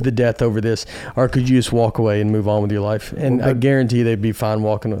fight to the death over this? Or could you just walk away and move on with your life? And I guarantee they'd be fine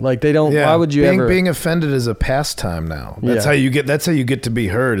walking away. Like, they don't, why would you ever? Being offended is a pastime now. That's how you get to be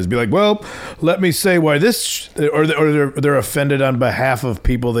heard, is be like, well, let me say why this, or they're offended on behalf of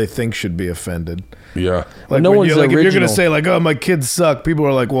people they think should be offended. Yeah. Like, no when one's if you're original. gonna say like, oh, my kids suck, people people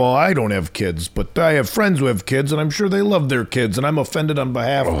are like, well, I don't have kids, but I have friends who have kids, and I'm sure they love their kids, and I'm offended on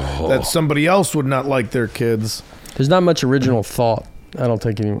behalf that somebody else would not like their kids. There's not much original thought. I don't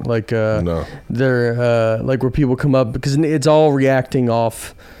think any No. they're like where people come up because it's all reacting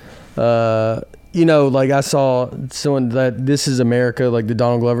off. Like I saw someone that This Is America, like the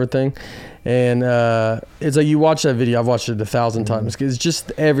Donald Glover thing, and it's like you watch that video. I've watched it 1,000 times. It's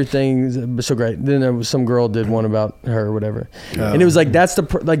just everything so great. Then there was some girl did one about her or whatever, and it was like that's the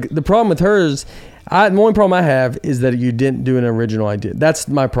problem with her is. The only problem I have is that you didn't do an original idea. That's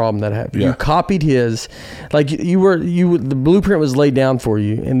my problem that I have. Yeah. You copied his, like the blueprint was laid down for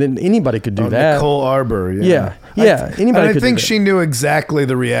you, and then anybody could do that. Nicole Arbor. Yeah. Anybody could. I think she knew exactly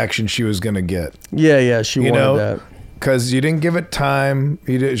the reaction she was going to get. Yeah. She wanted that. Because you didn't give it time.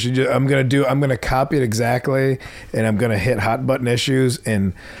 I'm gonna copy it exactly, and I'm gonna hit hot button issues.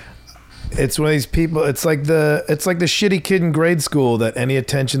 And it's one of these people. It's like the shitty kid in grade school that any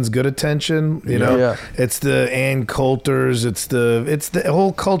attention's good attention. You know, It's the Ann Coulters. It's the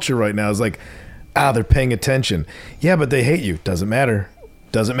whole culture right now is like, they're paying attention. Yeah, but they hate you. Doesn't matter.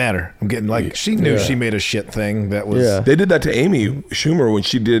 I'm getting like she knew she made a shit thing that was. Yeah. They did that to Amy Schumer when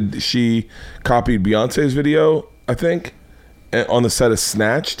she copied Beyonce's video, I think, on the set of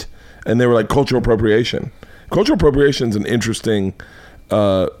Snatched, and they were like cultural appropriation. Cultural appropriation is an interesting.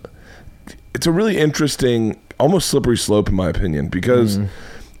 It's a really interesting, almost slippery slope in my opinion, because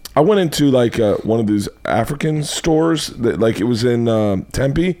I went into like one of these African stores that like it was in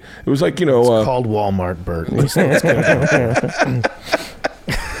Tempe. It was like, it's called Walmart, Bert.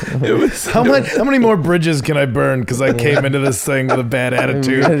 It was how many more bridges can I burn because I came into this thing with a bad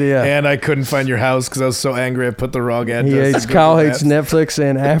attitude and I couldn't find your house because I was so angry I put the wrong address. Kyle hates Netflix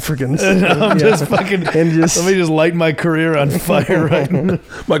and Africans. And I'm just fucking let me just light my career on fire right now.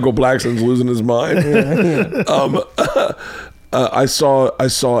 Michael Blackson's losing his mind. I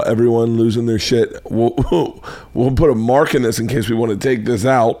saw everyone losing their shit. We'll put a mark in this in case we want to take this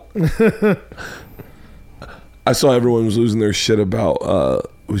out. I saw everyone was losing their shit about.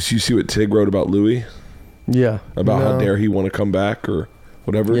 You see what Tig wrote about Louis? Yeah. About how dare he want to come back or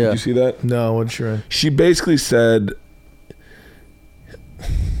whatever. Yeah. Did you see that? No, what's your? She basically said,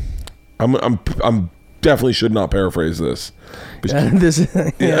 I'm definitely should not paraphrase this. This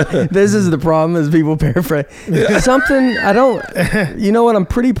is the problem is people paraphrase something. I don't. You know what? I'm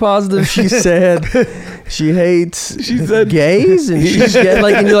pretty positive she said she hates. She said gays, and she's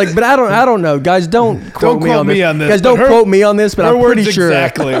like, and you're like, but I don't know, guys. Don't quote me on this. Guys, don't quote me on this. But I'm pretty sure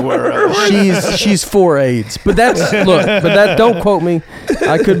exactly where she's for AIDS. But don't quote me.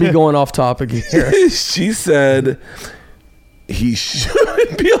 I could be going off topic here. She said he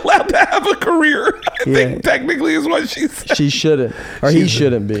shouldn't be allowed to have a career. I think technically is what she said. She shouldn't, or he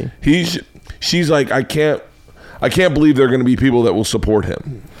shouldn't be. She's like, I can't believe there are going to be people that will support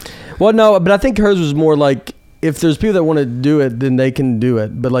him. Well, no, but I think hers was more like if there's people that want to do it, then they can do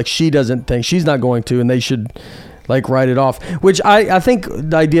it. But like she doesn't think she's not going to, and they should like write it off. Which I think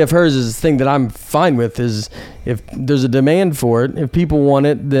the idea of hers is the thing that I'm fine with is if there's a demand for it, if people want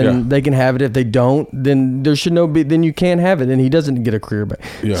it, then they can have it. If they don't, then there should then you can't have it, and he doesn't get a career back.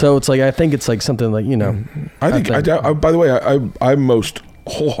 Yeah. So it's like I think it's like something like I think by the way, I most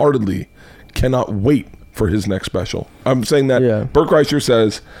wholeheartedly cannot wait for his next special. I'm saying that Bert Kreischer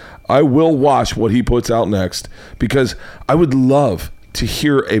says I will watch what he puts out next because I would love to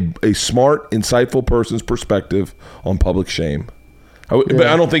hear a smart, insightful person's perspective on public shame. But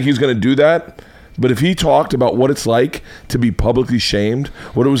I don't think he's going to do that. But if he talked about what it's like to be publicly shamed,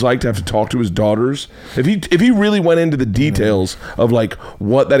 what it was like to have to talk to his daughters, if he really went into the details of like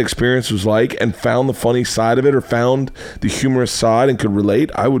what that experience was like and found the funny side of it or found the humorous side and could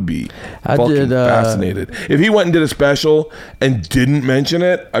relate, I would be fucking fascinated. If he went and did a special and didn't mention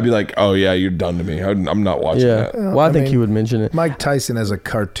it, I'd be like, oh yeah, you're done to me. I'm not watching that. Well, I think he would mention it. Mike Tyson has a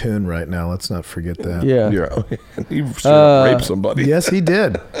cartoon right now. Let's not forget that. Yeah. He raped somebody. Yes, he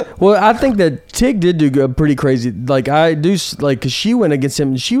did. Well, I think that Tig did do pretty crazy. Like I do, like cause she went against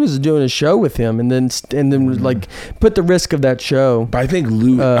him. She was doing a show with him, and then like put the risk of that show. But I think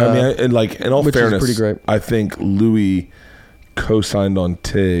Louis. In all fairness, pretty great. I think Louis co-signed on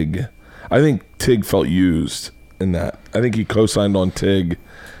Tig. I think Tig felt used in that. I think he co-signed on Tig,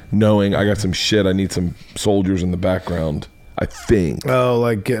 knowing I got some shit. I need some soldiers in the background. I think. Oh,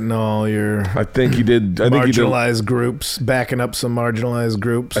 like getting all your. I think he did. Marginalized groups, backing up some marginalized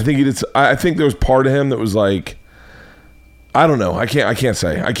groups. I think he did. I think there was part of him that was like, I don't know. I can't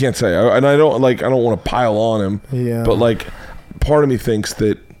say. And I don't want to pile on him. Yeah. But like, part of me thinks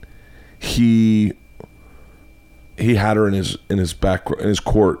that he had her in his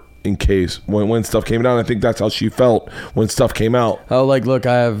court in case when stuff came down. I think that's how she felt when stuff came out. Oh, like, look,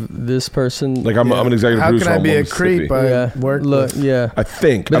 I have this person. Like I'm an executive producer. How can I be on a creep? I work. Look, yeah. I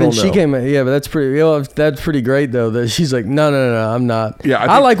think. But I don't know. she came. Yeah, but that's pretty. That's pretty great though. That she's like, no, I'm not. Yeah,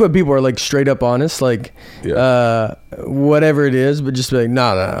 I like when people are like straight up honest, like, whatever it is, but just be like, no,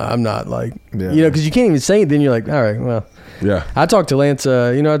 I'm not. Like, because you can't even say it. Then you're like, all right, well. Yeah. I talked to Lance.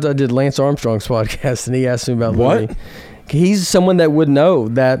 I did Lance Armstrong's podcast, and he asked me about what. Louis. He's someone that would know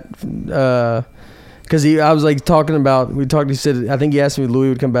that, because I was like talking about. He said, I think he asked me if Louis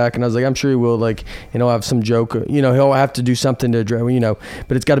would come back, and I was like, I'm sure he will. Like, he'll have some joke. He'll have to do something to address.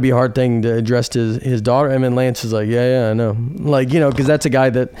 But it's got to be a hard thing to address his daughter. And then Lance is like, yeah, I know. Like, because that's a guy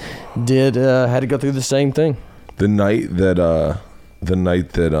that had to go through the same thing. The night that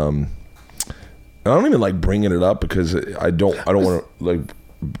I don't even like bringing it up because I don't want to like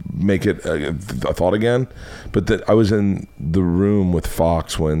make it a thought again. But that I was in the room with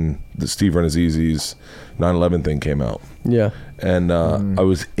Fox when the Steve Renazizi's 9/11 thing came out. Yeah. And I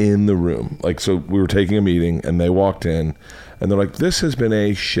was in the room. Like, so we were taking a meeting and they walked in and they're like, this has been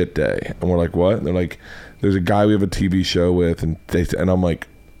a shit day. And we're like, what? And they're like, there's a guy we have a TV show with, and I'm like,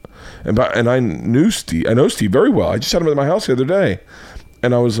 and I knew Steve. I know Steve very well. I just had him at my house the other day.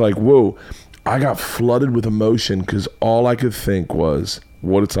 And I was like, whoa. I got flooded with emotion because all I could think was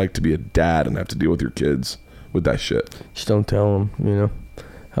what it's like to be a dad and have to deal with your kids with that shit. Just don't tell them,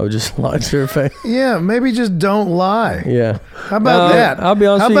 I would just lie to her face. Yeah, maybe just don't lie. Yeah. How about that? I'll be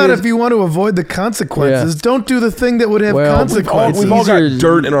honest How with about you, if you want to avoid the consequences, don't do the thing that would have consequences. We've all got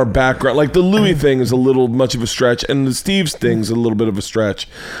dirt in our background. Like the Louis thing is a little much of a stretch, and the Steve's thing's a little bit of a stretch.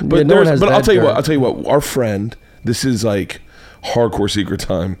 But I'll tell you what. Our friend, this is like hardcore secret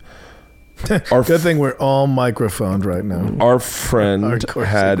time. Good thing we're all microphoned right now. Our friend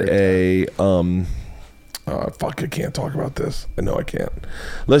had a fuck, I can't talk about this. I know I can't.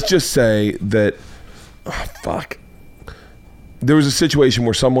 Let's just say that there was a situation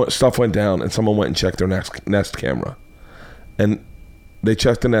where stuff went down and someone went and checked their Nest camera. And they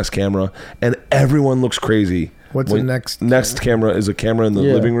checked the Nest camera and everyone looks crazy. What's the Nest? Nest camera is a camera in the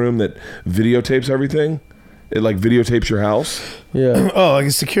living room that videotapes everything. It like videotapes your house. Yeah. Oh, like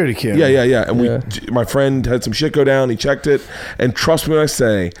a security camera. Yeah. And my friend had some shit go down. He checked it, and trust me when I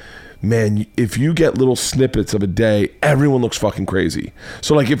say, man, if you get little snippets of a day, everyone looks fucking crazy.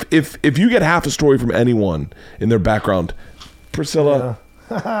 So like, if you get half a story from anyone in their background, Priscilla.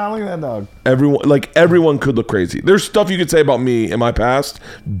 Look at that dog. Everyone could look crazy. There's stuff you could say about me in my past,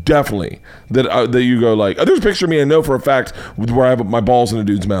 definitely, that you go like, there's a picture of me I know for a fact where I have my balls in a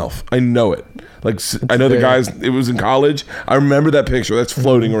dude's mouth. I know it. Like, I know the guys, it was in college. I remember that picture. That's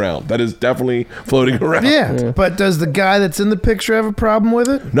floating around. That is definitely floating around. Yeah. But does the guy that's in the picture have a problem with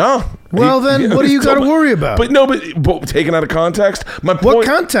it? No. Well, then what do you got to worry about? But taken out of context, my point. What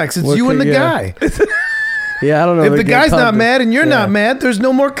context? It's you and the guy. Yeah, I don't know. If the guy's not mad and you're not mad, there's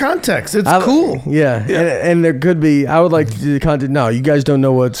no more context. It's cool. Yeah. And there could be, I would like to do the content. No, you guys don't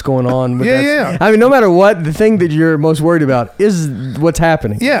know what's going on. With that. Yeah. I mean, no matter what, the thing that you're most worried about is what's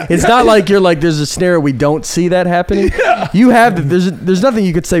happening. Yeah. It's not like you're like, there's a scenario we don't see that happening. Yeah. You have, there's nothing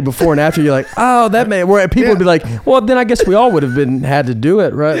you could say before and after. You're like, oh, that may, where people would be like, well, then I guess we all would have had to do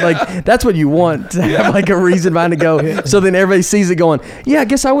it, right? Yeah. Like, that's what you want, to have like a reason behind to go. Yeah. So then everybody sees it going, yeah, I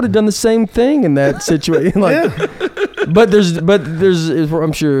guess I would have done the same thing in that situation. Like, But there's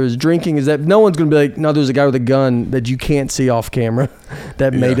I'm sure is drinking is that no one's gonna be like, no, there's a guy with a gun that you can't see off camera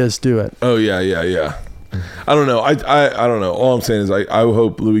that made us do it. Oh yeah. I don't know. I don't know. All I'm saying is I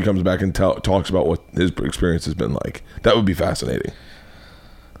hope Louis comes back and talks about what his experience has been like. That would be fascinating.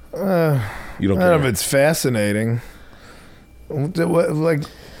 You don't I don't care. know if it's fascinating. Like,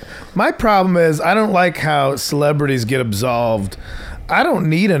 my problem is I don't like how celebrities get absolved. I don't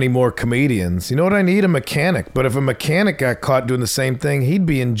need any more comedians. You know what I need? A mechanic. But if a mechanic got caught doing the same thing, he'd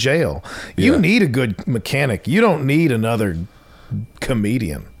be in jail. You need a good mechanic. You don't need another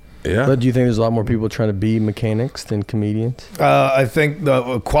comedian. Yeah. But do you think there's a lot more people trying to be mechanics than comedians? I think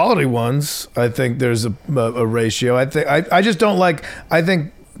the quality ones, I think there's a ratio. I just don't like, I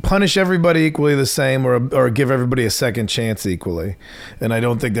think punish everybody equally the same or give everybody a second chance equally. And I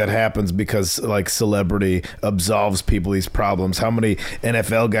don't think that happens because like celebrity absolves people these problems. How many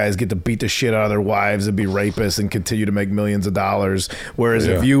NFL guys get to beat the shit out of their wives and be rapists and continue to make millions of dollars? Whereas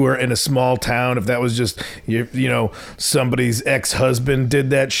if you were in a small town, if that was just, you know, somebody's ex-husband did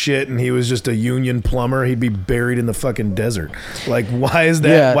that shit and he was just a union plumber, he'd be buried in the fucking desert. Like, why is that?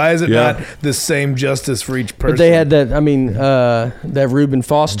 Yeah. Why is it not the same justice for each person? But they had that, I mean, that Reuben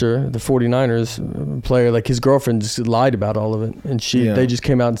Foster, the 49ers player, like his girlfriend just lied about all of it. And they just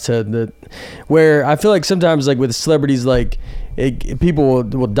came out and said that, where I feel like sometimes like with celebrities, like people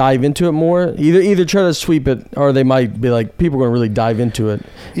will dive into it more. Either try to sweep it, or they might be like, people are going to really dive into it.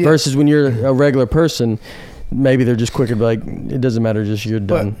 Yeah. Versus when you're a regular person, maybe they're just quicker to be like, it doesn't matter, just you're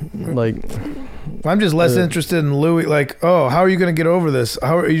done. I'm just less interested in Louis. Like, oh, how are you going to get over this?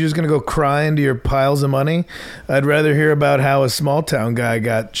 How are you just going to go cry into your piles of money? I'd rather hear about how a small town guy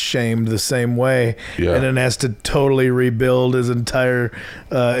got shamed the same way and then has to totally rebuild his entire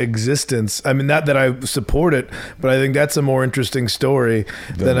existence. I mean, not that I support it, but I think that's a more interesting story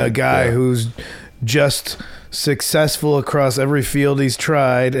than a guy who's just successful across every field he's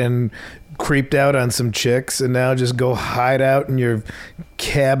tried and creeped out on some chicks and now just go hide out in your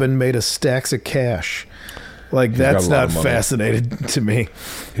cabin made of stacks of cash. Like, that's not fascinating to me.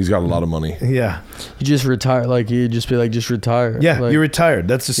 He's got a lot of money. Yeah. You just retire. Like, you just be like, just retire. Yeah, like, you're retired.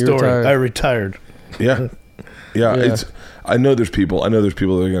 That's the story. Retired. I retired. Yeah. It's. I know there's people that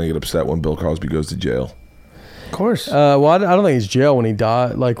are going to get upset when Bill Cosby goes to jail. Of course. Well, I don't think he's jail when he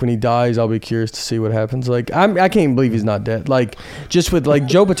dies. Like, when he dies, I'll be curious to see what happens. Like, I can't even believe he's not dead. Like, just with like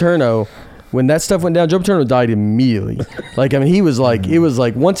Joe Paterno. When that stuff went down, Joe Paterno died immediately. Like, I mean, he was like, it was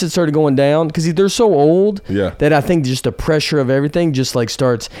like once it started going down, because they're so old that I think just the pressure of everything just like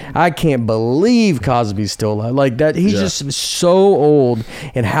starts. I can't believe Cosby's still alive. Like that, he's just so old,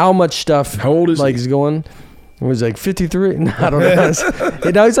 and how much stuff. How old is like he? Is going. It was like 53. I don't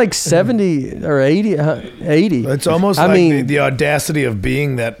know. Now he's like 70 or 80. It's almost the audacity of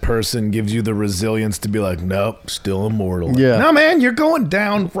being that person gives you the resilience to be like, nope, still immortal. Yeah. No, man, you're going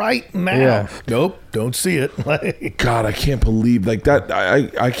down right now. Yeah. Nope, don't see it. Like, God, I can't believe like that.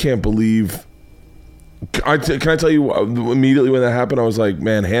 I can't believe. Can I tell you immediately when that happened? I was like,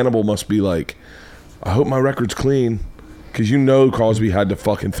 man, Hannibal must be like, I hope my record's clean. Because Cosby had to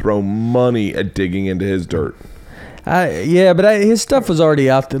fucking throw money at digging into his dirt. His stuff was already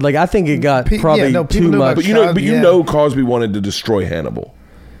out there. Like, I think it got probably too much. But you know Cosby wanted to destroy Hannibal.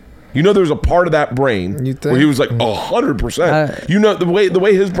 You know, there's a part of that brain where he was like 100%. You know, the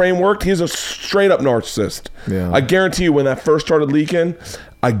way his brain worked, he's a straight up narcissist. Yeah. I guarantee you, when that first started leaking,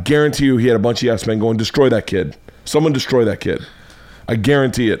 I guarantee you he had a bunch of yes men going, destroy that kid. Someone destroy that kid. I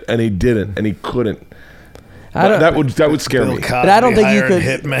guarantee it, and he didn't, and he couldn't. That would scare me. But I don't think you could.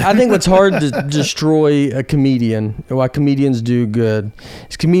 Hitman. I think what's hard to destroy a comedian, why comedians do good,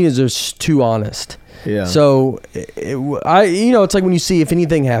 is comedians are too honest. Yeah. So, it's like when you see if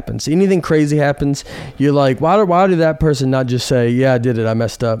anything happens, anything crazy happens, you're like, why did that person not just say, yeah, I did it, I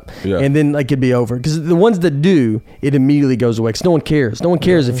messed up, and then like it'd be over? Because the ones that do, it immediately goes away. Because no one cares. No one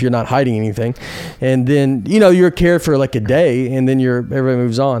cares if you're not hiding anything, and then you're cared for like a day, and then everybody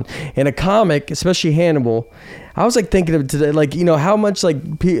moves on. And a comic, especially Hannibal, I was like thinking of it today, like how much like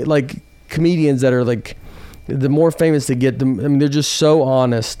comedians that are like the more famous they get, I mean, they're just so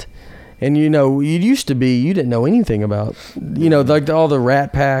honest. And you used to be, you didn't know anything about, like all the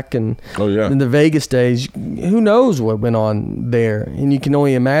Rat Pack and in the Vegas days, who knows what went on there, and you can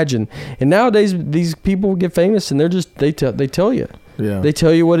only imagine. And nowadays, these people get famous, and they're just they tell you, they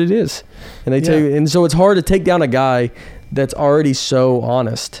tell you what it is, and they tell you, and so it's hard to take down a guy that's already so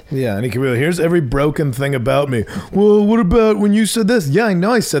honest. Yeah, and he can really, here's every broken thing about me. Well, what about when you said this? Yeah, I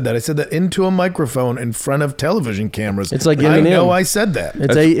know I said that. I said that into a microphone in front of television cameras. It's like Eminem. I know I said that.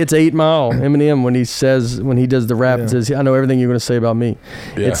 It's 8 Mile, Eminem, when he does the rap and says, I know everything you're going to say about me.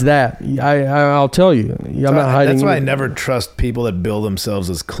 Yeah. It's that. I'll tell you. I'm not hiding. That's why I never trust people that bill themselves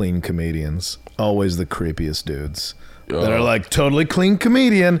as clean comedians. Always the creepiest dudes. That are like totally clean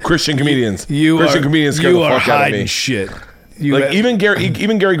comedian. Christian comedians. Christian comedians scare the fuck out of me. Shit. Even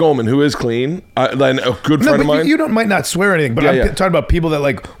Gary Goldman, who is clean, a good friend of mine. You might not swear anything, but I'm talking about people that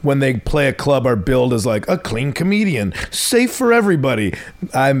like when they play a club are billed as like a clean comedian, safe for everybody.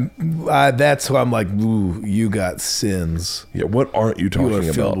 That's who I'm like. Ooh, you got sins. Yeah, what aren't you talking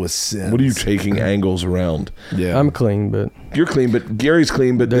about? Filled with sins. What are you taking angles around? Yeah, I'm clean, but you're clean, but Gary's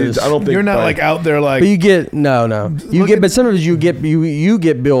clean, but I don't think you're not like out there like. But you get but sometimes you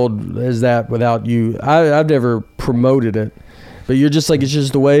get billed as that without you. I've never promoted it. But you're just like, it's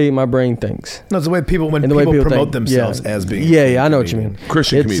just the way my brain thinks. No, it's the way people promote themselves as being. Yeah, I know what you mean.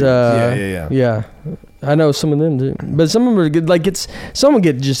 Christian comedians. Yeah. I know some of them do, but some of them are good. Like someone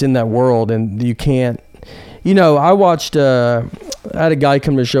get just in that world, and you can't. I watched. I had a guy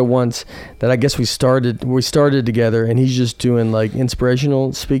come to the show once that I guess we started together, and he's just doing like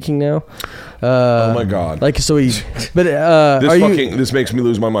inspirational speaking now. Oh my God! Like so this makes me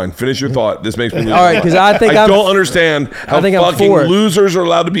lose my mind. Finish your thought. This makes me lose. All right, because I don't understand how fucking losers are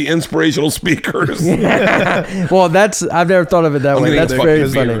allowed to be inspirational speakers. Well, I've never thought of it that way. That's very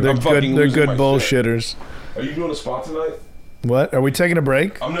funny. They're good bullshitters. Are you doing a spot tonight? What? Are we taking a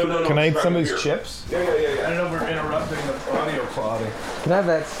break? No. Can I eat some of these chips? Yeah. I don't know if we're interrupting the audio. funny. Can I have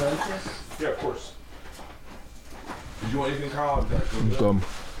that Sunkist? Yeah, of course. Did you want anything, Kyle?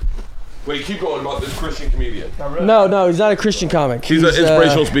 Wait, keep going about this Christian comedian. No, he's not a Christian comic. He's an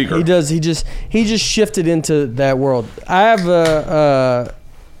inspirational speaker. He just shifted into that world. I have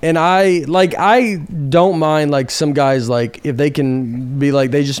and I don't mind like some guys, like if they can be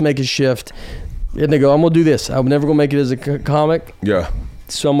like, they just make a shift and they go, I'm gonna do this. I'm never gonna make it as a comic. Yeah.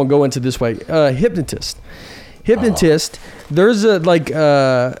 So I'm gonna go into this way. Hypnotist. There's a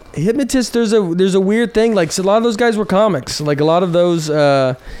hypnotist. There's a weird thing. Like, so a lot of those guys were comics. Like a lot of those,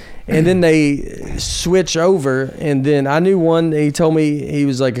 and then they switch over. And then I knew one. He told me he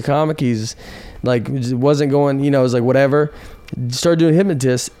was like a comic. He's like wasn't going. It was like whatever. Started doing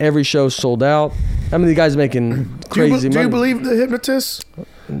hypnotist. Every show sold out. I mean, the guy's making crazy money. Do you believe the hypnotist?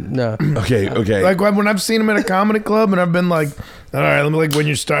 No. Okay. Like when I've seen him at a comedy club, and I've been like, all right, let me, like when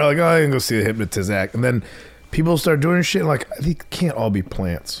you start, like, oh, I can go see a hypnotist act, and then people start doing shit like, they can't all be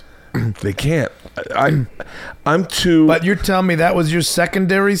plants. They can't. I'm too. But you're telling me that was your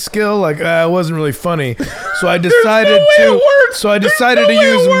secondary skill? Like, it wasn't really funny, so I decided to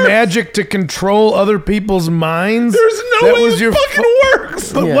use magic to control other people's minds. There's no way it fucking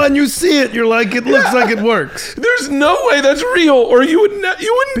works. But when you see it, you're like, it looks like it works. There's no way that's real, or you wouldn't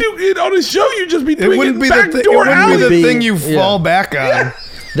do it on a show. You'd just be doing it backdoor alley. It wouldn't be the thing you fall back on. Yeah.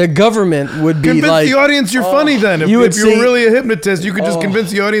 The government would be convince like... the audience you're funny then. If you're really a hypnotist, you could just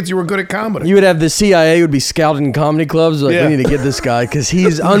convince the audience you were good at comedy. You would have the CIA would be scouting comedy clubs. Like, we need to get this guy because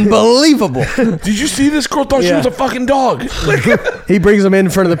he's unbelievable. Did you see this girl thought she was a fucking dog? Like, he brings him in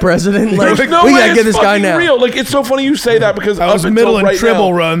front of the president. Like, no we way got to get this guy now. Real. Like, it's so funny you say that because I was middle and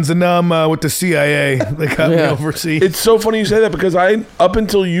triple runs, and now I'm with the CIA. They got me overseas. It's so funny you say that because up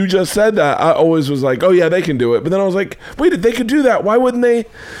until you just said that, I always was like, oh yeah, they can do it. But then I was like, wait, if they could do that, why wouldn't they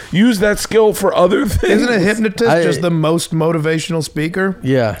use that skill for other things? Isn't a hypnotist just the most motivational speaper?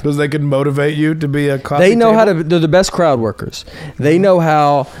 Yeah, because they can motivate you to be a coffee They know table? how to. They're the best crowd workers. They know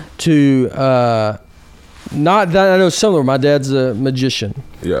how to. Not that I know some of them. My dad's a magician.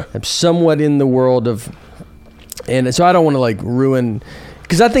 Yeah, I'm somewhat in the world of, and so I don't want to like ruin.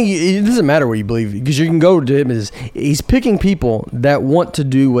 Because I think it doesn't matter what you believe, because you can go to him as he's picking people that want to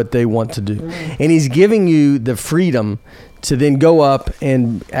do what they want to do, and he's giving you the freedom to then go up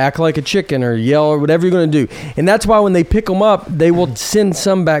and act like a chicken or yell or whatever you're going to do. And that's why when they pick them up, they will send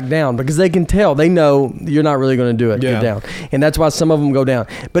some back down because they can tell. They know you're not really going to do it. Get down. And that's why some of them go down.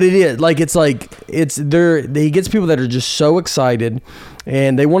 But it is like he gets people that are just so excited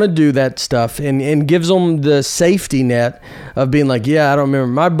and they want to do that stuff and gives them the safety net of being like, yeah, I don't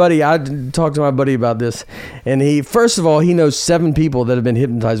remember. My buddy, I talked to my buddy about this, and first of all, he knows 7 people that have been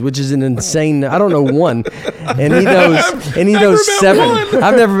hypnotized, which is an insane, I don't know one. And he knows 7.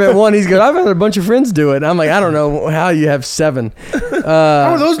 I've never met one. He's good. I've had a bunch of friends do it. And I'm like, I don't know how you have 7.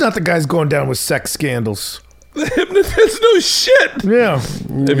 How are those not the guys going down with sex scandals? The hypnotist knows shit. Yeah.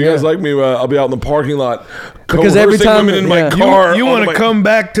 If you guys like me, I'll be out in the parking lot because every time women in my car, you want to come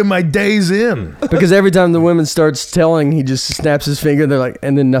back to my days in. Because every time the woman starts telling, he just snaps his finger. They're like,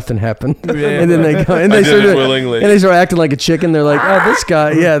 and then nothing happened. Yeah. And then they go and they start acting like a chicken. They're like, oh, this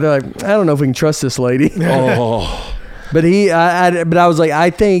guy. Yeah. They're like, I don't know if we can trust this lady. Oh. But I was like, I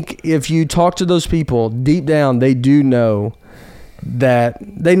think if you talk to those people deep down, they do know that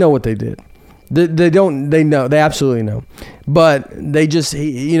they know what they did. They know, they absolutely know, but they just,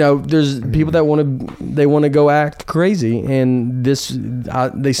 there's people that want to go act crazy, and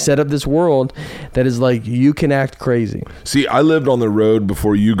they set up this world that is like, you can act crazy. See, I lived on the road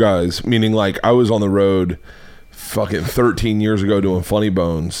before you guys, meaning like I was on the road fucking 13 years ago doing Funny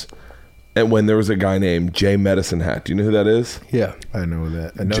Bones. And when there was a guy named Jay Medicine Hat. Do you know who that is? Yeah. I know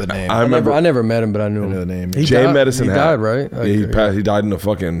that. I know the name. I never met him, but I knew him. I know the name. Jay Medicine Hat. He died, right? Yeah, he died in a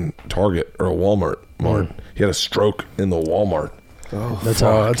fucking Target or a Walmart. He had a stroke in the Walmart. Oh, that's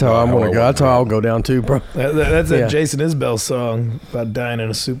how I'm gonna go. That's how I'll go down too, bro. That's a Jason Isbell song about dying in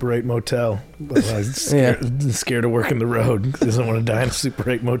a Super 8 motel. Scared of working the road because he doesn't want to die in a Super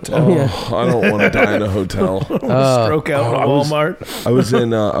 8 motel. Oh, I don't want to die in a hotel. Stroke out in a Walmart. I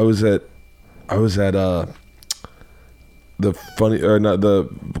was at the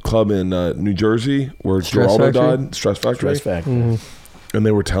club in New Jersey where Geraldo died, Stress Factory. Mm-hmm. And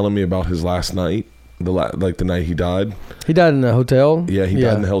they were telling me about his last night, the night he died. He died in a hotel? Yeah, he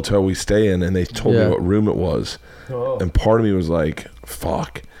died in the hotel we stay in, and they told me what room it was. Oh. And part of me was like,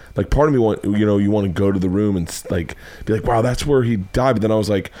 fuck. Like, part of me you want to go to the room and like be like, wow, that's where he died. But then I was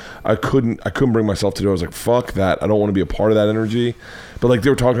like, I couldn't bring myself to do it. I was like, fuck that. I don't want to be a part of that energy. But like, they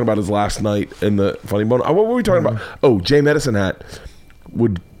were talking about his last night in the Funny Bone. What were we talking about? Oh, Jay Medicine Hat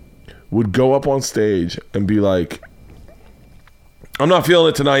would go up on stage and be like, I'm not feeling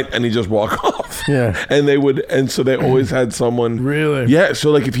it tonight, and he just walk off. Yeah. And so they always had someone. Really? Yeah.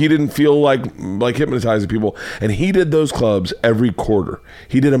 So like if he didn't feel like hypnotizing people, and he did those clubs every quarter.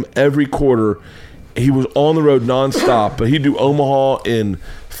 He did them every quarter. He was on the road nonstop, but he'd do Omaha in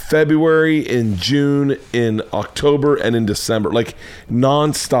February, in June, in October, and in December, like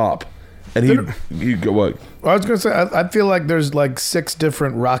nonstop. And he'd go what? I was gonna say I feel like there's like 6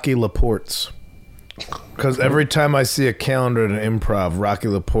 different Rocky Laportes. Because every time I see a calendar at an improv, Rocky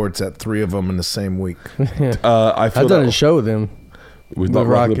Laporte's at 3 of them in the same week. I've done a show with him. With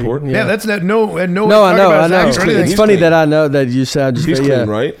Rocky Laporte? Yeah, that's not no. I know. It's funny that I know that you said. He's clean,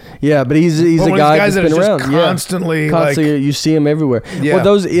 right? Yeah, but he's a guy that's been around. Constantly, you see him everywhere. Yeah.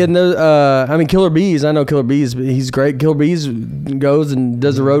 Well, I mean, Killer Bees. I know Killer Bees. He's great. Killer Bees goes and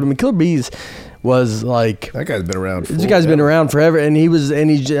does the road. I mean, Killer Bees was like, that guy's been around. This guy's been around forever, and he's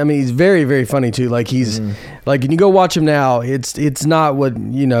very, very funny too. Like he's like, when you go watch him now, it's not what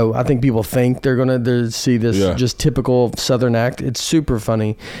I think people think they're gonna see this just typical Southern act. It's super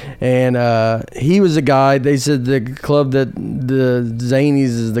funny, and he was a guy. They said the club that the Zanies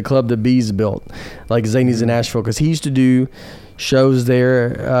is the club that Bees built, like Zanies in Nashville, because he used to do shows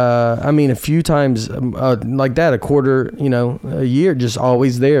there. A few times like that, a quarter, a year, just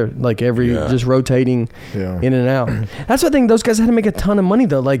always there, like just rotating in and out. That's what I think. Those guys had to make a ton of money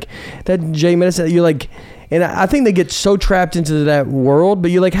though. Like that Jay Medicine, you're like, and I think they get so trapped into that world.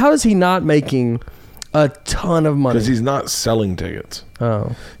 But you're like, how is he not making a ton of money? Because he's not selling tickets.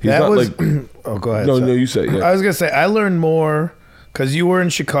 Oh, oh, go ahead. No, you say. Yeah. I was gonna say I learned more. Because you were in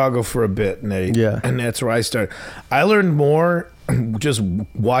Chicago for a bit, Nate. Yeah. And that's where I started. I learned more just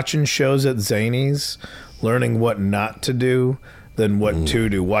watching shows at Zanies, learning what not to do than what to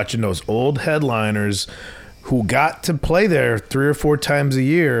do. Watching those old headliners who got to play there 3 or 4 times a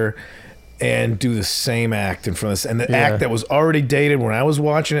year and do the same act in front of us. And the act that was already dated when I was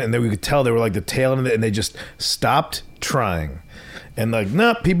watching it, and then we could tell they were like the tail end of it, and they just stopped trying. And like,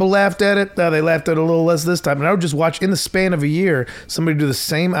 no, people laughed at it. They laughed at it a little less this time. And I would just watch in the span of a year, somebody do the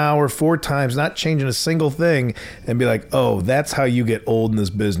same hour 4 times, not changing a single thing, and be like, oh, that's how you get old in this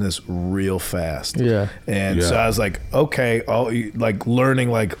business real fast. Yeah. And so I was like, okay, like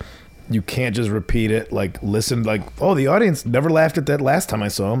learning, like you can't just repeat it. Like listen, like, oh, the audience never laughed at that last time I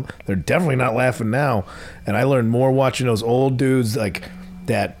saw them. They're definitely not laughing now. And I learned more watching those old dudes like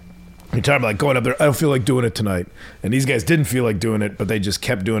that. You're talking about like going up there, I don't feel like doing it tonight. And these guys didn't feel like doing it, but they just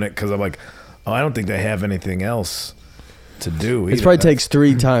kept doing it because I'm like, oh, I don't think they have anything else to do. It probably takes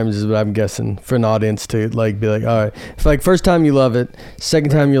 3 times is what I'm guessing for an audience to like be like, all right. If like first time you love it,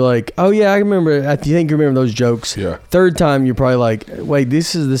 second time you're like, oh yeah, I remember. I think you remember those jokes. Yeah. Third time you're probably like, wait,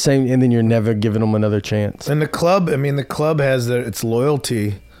 this is the same, and then you're never giving them another chance. And the club has its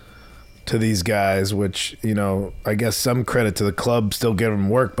loyalty to these guys, which, I guess some credit to the club still giving them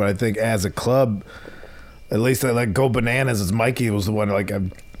work, but I think as a club, at least I like go bananas as Mikey was the one, like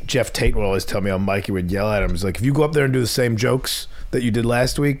Jeff Tate would always tell me how Mikey would yell at him. He's like, if you go up there and do the same jokes that you did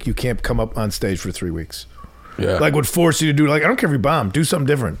last week, you can't come up on stage for 3 weeks. Yeah. Like would force you to do, like, I don't care if you bomb, do something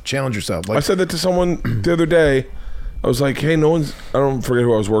different, challenge yourself. Like, I said that to someone the other day. I was like, hey, I don't forget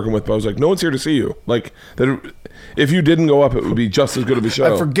who I was working with, but I was like, no one's here to see you. Like, if you didn't go up, it would be just as good of a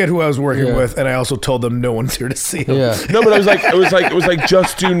show. I forget who I was working with, and I also told them no one's here to see them. Yeah. No, but it was like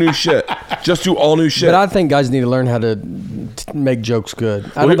just do new shit. Just do all new shit. But I think guys need to learn how to make jokes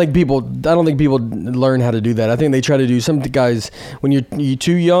good. I don't think people learn how to do that. I think they try to do, some guys, when you're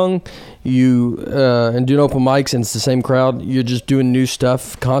too young, and doing open mics and it's the same crowd, you're just doing new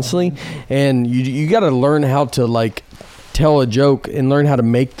stuff constantly, and you got to learn how to like tell a joke and learn how to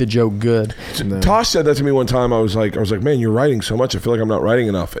make the joke good. Tosh said that to me one time. I was like, man, you're writing so much. I feel like I'm not writing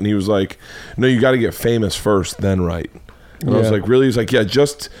enough. And he was like, no, you got to get famous first, then write. And I was like, really? He's like, yeah,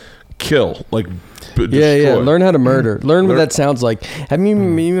 just kill, like. Yeah. Learn how to murder. Learn what that sounds like. Have you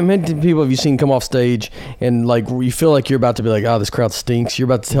met people? Have you seen come off stage and like you feel like you're about to be like, oh, this crowd stinks. You're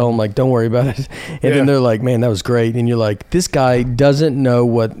about to tell them like, don't worry about it, and then they're like, man, that was great, and you're like, this guy doesn't know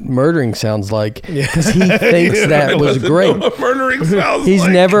what murdering sounds like because he thinks that was great. What murdering sounds He's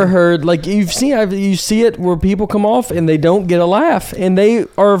never heard, like you see it where people come off and they don't get a laugh and they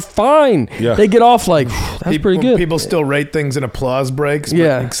are fine. Yeah. They get off like, that's pretty good. People still rate things in applause breaks.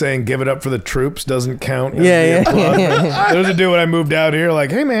 But like saying give it up for the troops doesn't count. There's a dude when I moved out here like,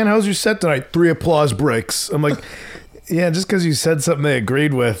 hey man, how's your set tonight? 3 applause breaks. I'm like, yeah, just because you said something they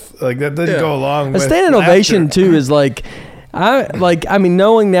agreed with, like that doesn't go along with a standing ovation too is like,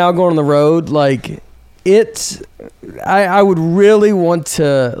 knowing now going on the road, like I would really want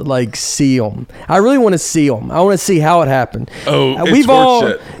to like see them. I really want to see them. I want to see how it happened. Oh, it's we've all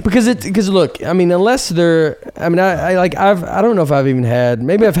horseshit. because look, I mean, unless they're, I mean, I don't know if I've even had.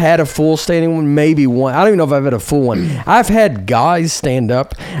 Maybe I've had a full standing one, maybe one. I don't even know if I've had a full one. I've had guys stand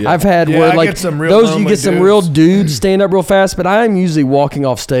up. Yeah. I've had Yeah, where I like get some real those you lonely get some dudes. real dudes stand up real fast, but I'm usually walking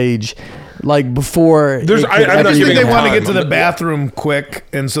off stage like before. I'm not I just giving think they him want to time. get to the bathroom quick,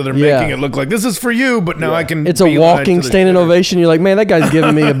 and so they're Yeah. making it look like this is for you, but now I can. It's a beeline walking to the standing shitter. ovation. You're like, man, that guy's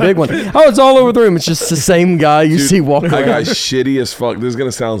giving me a big one. Oh, it's all over the room. It's just the same guy you see walking That around. guy's shitty as fuck. This is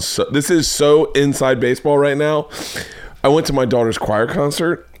gonna sound so. This is so inside baseball right now. I went to my daughter's choir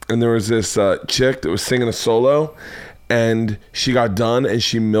concert, and there was this chick that was singing a solo, and she got done, and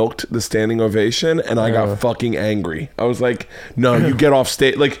she milked the standing ovation, and I got fucking angry. I was like, "No, you get off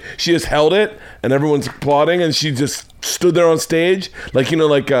stage!" Like she just held it, and everyone's applauding, and she just stood there on stage, like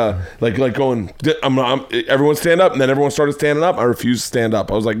like going, everyone stand up, and then everyone started standing up. I refused to stand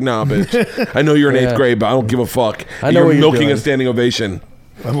up. I was like, "Nah, bitch. I know you're in Yeah. eighth grade, but I don't give a fuck. I know You're what you're milking doing. a standing ovation."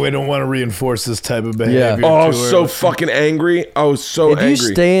 We don't want to reinforce this type of behavior. Oh, I was too so early. fucking angry. I was so If angry. you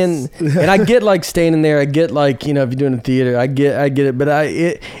stand, and I get like standing there, I get like, you know, if you're doing a theater, I get it, but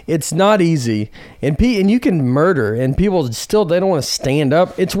it's not easy, and you can murder, and people still they don't want to stand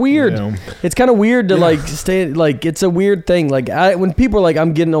up. It's weird. Yeah. It's kind of weird to like stand. Like it's a weird thing. Like when people are like,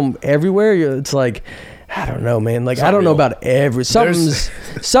 I'm getting them everywhere. It's like, I don't know, man. Like I don't know about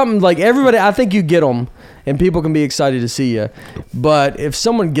something like everybody. I think you get them. And people can be excited to see you, but if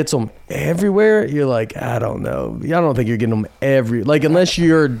someone gets them everywhere, you're like, I don't know. I don't think you're getting them unless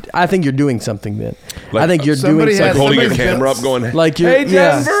you're. I think you're doing something then. Like, I think you're doing somebody has- like something. holding your somebody's camera got- up, going, Like you're, "Hey,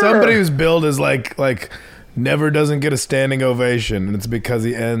 yeah. Denver!" Somebody who's billed as like never doesn't get a standing ovation, and it's because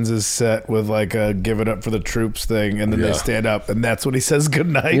he ends his set with like a give it up for the troops thing, and then Yeah. they stand up, and that's when he says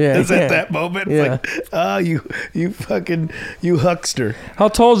goodnight. Yeah, is yeah. at that moment. Yeah. It's like, you huckster. How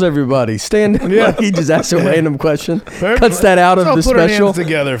tall's everybody? Stand. Yeah. Like he just asks a random question. Cuts that out of Let's all the put our special. hands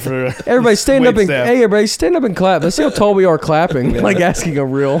together for Everybody stand up and waitstaff. hey, everybody stand up and clap. Let's see how tall we are clapping. Like asking a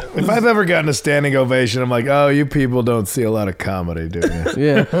real. If I've ever gotten a standing ovation, I'm like, oh, you people don't see a lot of comedy, do you?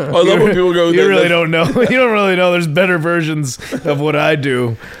 Yeah. I love when people go, You really don't know. You don't really know. There's better versions of what I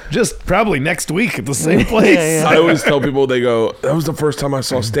do. Just probably next week at the same place. Yeah. I always tell people, they go, that was the first time I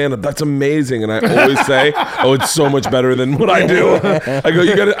saw stand up. That's amazing. And I always say, oh, it's so much better than what I do.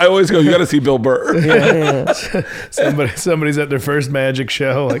 I always go, you got to see Bill Burr. Somebody's at their first magic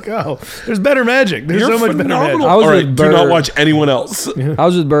show. Like, oh, there's better magic. There's You're so much better phenomenal. magic. I was All right, with do not Burr. watch anyone else. I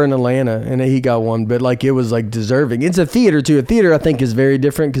was with Burr in Atlanta, and he got one, but like it was like deserving. It's a theater too. A theater, I think, is very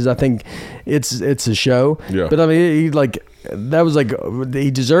different because I think it's a show. Yeah. But I mean, he like that was like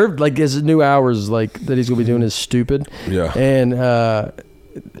he deserved like his new hours like that he's gonna be doing is stupid. Yeah. And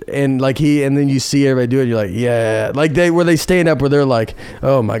like and then you see everybody do it. You're like, yeah, like they stand up where they're like,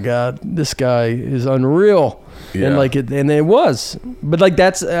 oh my god, this guy is unreal. Yeah. And like and it was, but like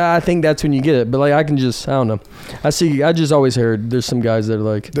I think that's when you get it. But like I don't know. I just always heard there's some guys that are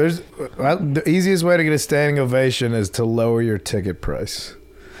like, The easiest way to get a standing ovation is to lower your ticket price.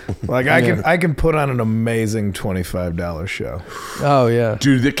 Like I can put on an amazing $25 show. oh yeah,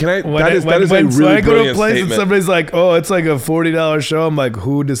 Dude, that is a when really I go to a brilliant place and statement. somebody's like, "Oh, it's like a $40 show," I'm like,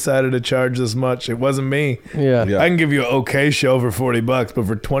 "Who decided to charge this much? It wasn't me." yeah. Yeah. I can give you an okay show for $40, but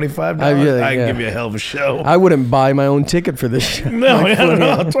for $25, I can yeah. give you a hell of a show. I wouldn't buy my own ticket for this show. No, I don't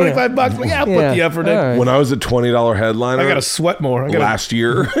know. $25. Like, yeah, I'll put Yeah. the effort All in. right. When I was a $20 headliner I gotta sweat more. last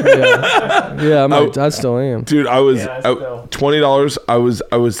year, Yeah, I still am. dude, I was still. $20.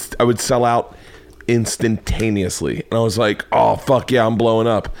 I would sell out instantaneously, and I was like, oh fuck yeah, I'm blowing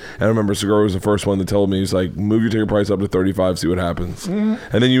up. And I remember Segura was the first one that told me, he's like, move your ticket price up to 35, see what happens. And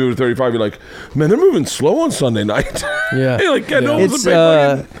then you move to 35, you're like, man, they're moving slow on Sunday night. Yeah. Hey, like, no one's It's a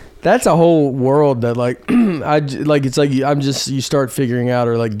big fucking- that's a whole world that like it's like you start figuring out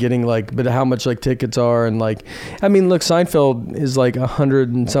or like getting like but how much like tickets are and like I mean look, Seinfeld is like $100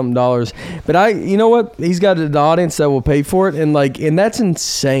 and something, but you know what, he's got an audience that will pay for it, and that's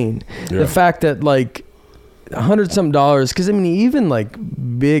insane. Yeah. The fact that like $100 something, because I mean even like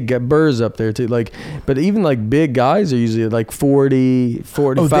big Burr's up there too, like, but even like big guys are usually like 40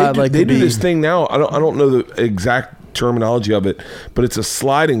 45. They do this thing now. I don't know the exact terminology of it, but it's a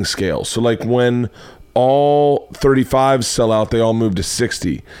sliding scale. So like when all 35s sell out, they all move to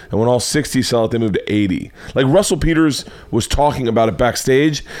 60. And when all 60 sell out, they move to 80. Like Russell Peters was talking about it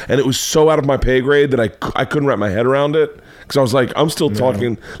backstage, and it was so out of my pay grade that I couldn't wrap my head around it. Because I was like, I'm still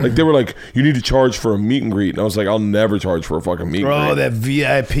talking. Like they were like, you need to charge for a meet and greet. And I was like, I'll never charge for a fucking meet and greet. Oh, that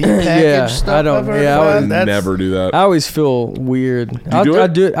VIP package stuff. I don't. I would never do that. I always feel weird. I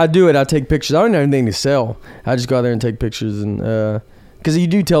do it. I take pictures. I don't have anything to sell. I just go out there and take pictures and. Because you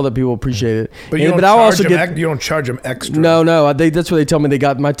do tell that people appreciate it. But you don't charge them extra. No. That's what they tell me. They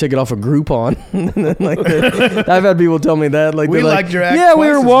got my ticket off of Groupon. I've had people tell me that. Like, we liked your act. Yeah, we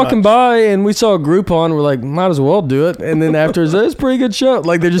were walking by and we saw a Groupon. We're like, might as well do it. And then after, it's a pretty good show.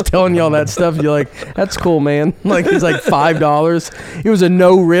 Like, they're just telling you all that stuff. You're like, that's cool, man. Like, it's like $5. It was a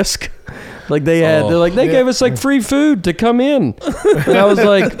no risk. Like they gave us like free food to come in, and I was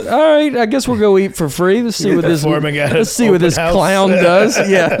like, all right, I guess we'll go eat for free. Let's see what this clown does.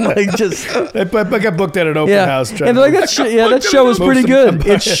 Yeah, like just. I got booked at an open house. And like that show was pretty good.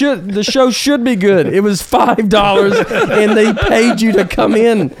 The show should be good. It was $5, and they paid you to come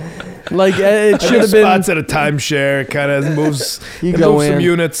in. Like it should have been spots at a timeshare. Kind of moves. You go move in. Some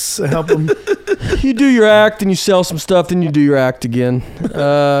units, help them. You do your act and you sell some stuff, then you do your act again.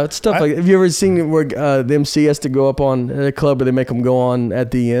 Stuff like. Have you ever seen where the MC has to go up on at a club where they make them go on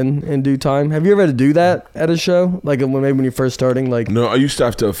at the end in due time? Have you ever had to do that at a show? Like maybe when you're first starting? Like no, I used to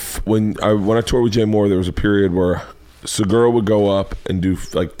have to when I toured with Jay Moore. There was a period where Segura would go up and do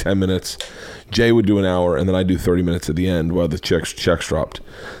like 10 minutes. Jay would do an hour, and then I'd do 30 minutes at the end while the checks dropped.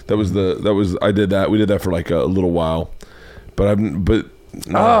 I did that. We did that for like a little while, but I've never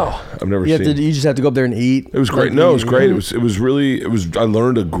seen. You just have to go up there and eat. It was great. No, it was great. It was. I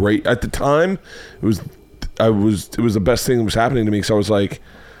learned a great. At the time, it was the best thing that was happening to me. So I was like,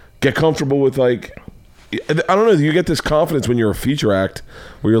 get comfortable with like. I don't know. You get this confidence when you're a feature act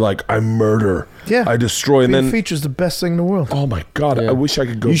where you're like, I murder, I destroy, and then feature's the best thing in the world. Oh my god, I wish I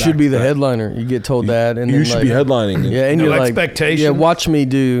could go. You back should be to the that. headliner. You get told that, and you then should be headlining. Yeah, and you're like, expectation. Yeah, watch me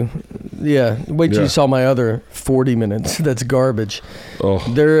do. Yeah, wait till you saw my other 40 minutes. That's garbage. Oh,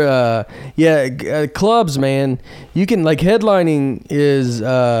 they're clubs, man. You can like headlining is.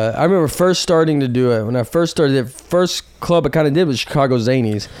 I remember first starting to do it when I first started. The first club I kind of did was Chicago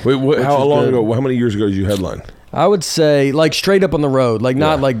Zanies. Wait, how long ago? How many years ago did you headline? I would say like straight up on the road, like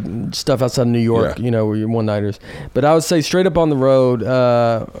not like stuff outside of New York, where you're one-nighters. But I would say straight up on the road.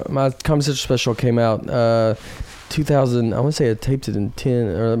 My Comedy Central special came out 2000. I want to say I taped it in 10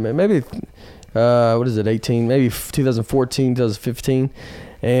 or maybe 18? Maybe 2014, 2015.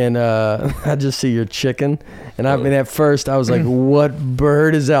 And I just see your chicken. And I mean, at first I was like, what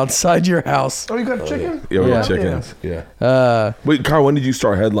bird is outside your house? Oh, you got chicken? Yeah, we got chickens. Yeah. Wait, Kyle, when did you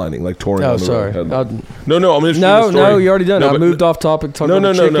start headlining? Like touring on the road? No, I'm just No, you already done it. I moved off topic talking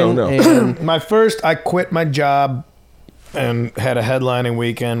about chicken. No. And I quit my job and had a headlining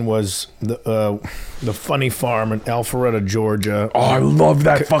weekend was the Funny Farm in Alpharetta, Georgia. Oh, I love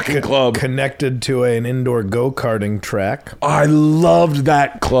that fucking club. Connected to an indoor go-karting track. I loved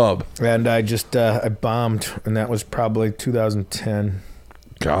that club. And I just I bombed, and that was probably 2010.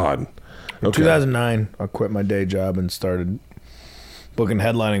 God. Okay. 2009, I quit my day job and started booking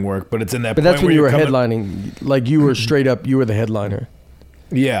headlining work. But it's in that. But that's when you were headlining. Like you were straight up. You were the headliner.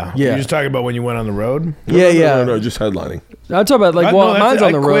 Yeah. You're just talking about when you went on the road? No, just headlining. I'm talking about like mine's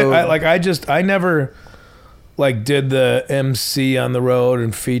on the road. I never like did the MC on the road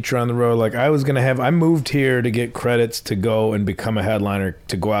and feature on the road. Like I moved here to get credits to go and become a headliner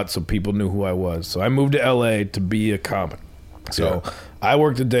to go out so people knew who I was. So I moved to LA to be a comic. So I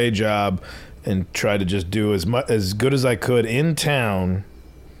worked a day job and tried to just do as good as I could in town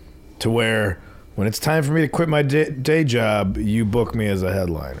to where when it's time for me to quit my day job, you book me as a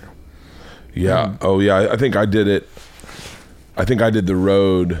headliner. Yeah. Oh, yeah. I think I did it. I think I did the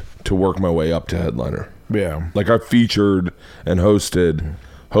road to work my way up to headliner. Yeah. Like I featured and hosted,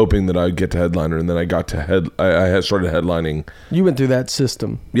 hoping that I'd get to headliner, and then I got to I had started headlining. You went through that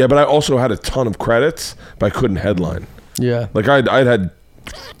system. Yeah, but I also had a ton of credits, but I couldn't headline. Yeah. Like I'd had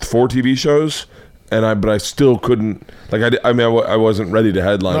 4 TV shows. But I still couldn't. Like I wasn't ready to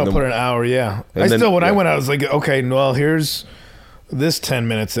headline. No, put an hour. Yeah. When I went out, I was like, okay, well, here's this 10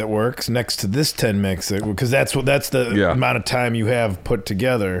 minutes that works next to this 10 minutes because that's the amount of time you have put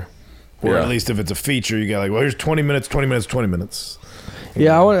together. Or at least if it's a feature, you got like, well, here's 20 minutes, 20 minutes, 20 minutes.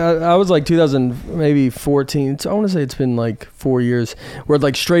 Yeah, I was like 2000, maybe 14. I want to say it's been like 4 years where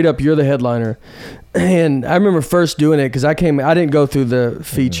like straight up you're the headliner. And I remember first doing it because I didn't go through the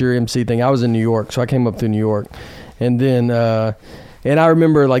feature MC thing. I was in New York, so I came up through New York. And then And I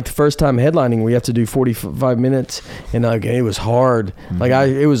remember like the first time headlining, we have to do 45 minutes, and like it was hard. Like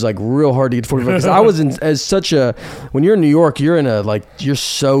it was like real hard to get 45 because I was when you're in New York, you're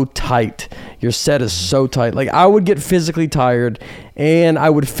so tight. Your set is so tight. Like I would get physically tired, and I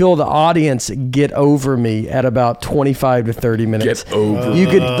would feel the audience get over me at about 25 to 30 minutes. Get over. You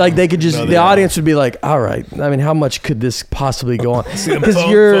could the audience would be like, all right. I mean, how much could this possibly go on? Because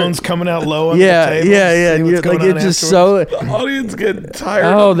phone's coming out low on the table. Yeah. And you're, like it's just so. The audience get tired.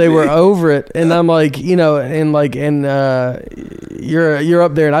 Oh, they were over it, and I'm like, you're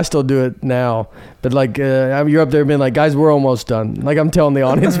up there, and I still do it now. But like you're up there being like, guys, we're almost done. Like I'm telling the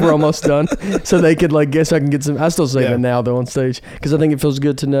audience we're almost done, so they could like guess I can get some. I still say that now though on stage because I think it feels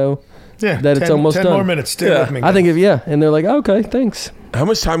good to know that it's almost 10 done. 10 more minutes. Stay with me. I think and they're like, okay, thanks. How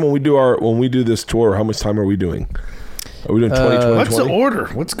much time when we do this tour? How much time are we doing? Are we doing 20? What's the order?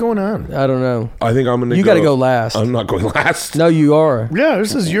 What's going on? I don't know. I think I'm gonna. You got to go last. I'm not going last. No, you are. Yeah,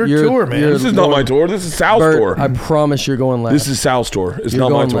 this is your tour, man. This is not my tour. This is Sal's Bert, tour. I promise you're going last. This is Sal's tour. It's You're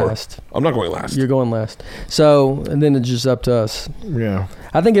not my going tour. last. I'm not going last. You're going last. So, and then it's just up to us. Yeah.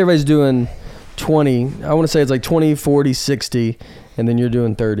 I think everybody's doing 20. I want to say it's like 20, 40, 60, and then you're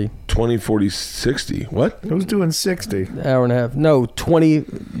doing 30. 20, 40, 60. What? Who's doing 60? Hour and a half. No, 20.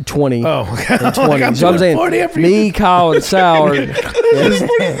 Oh, okay. And 20. So I'm saying me, Kyle, and Sal are. This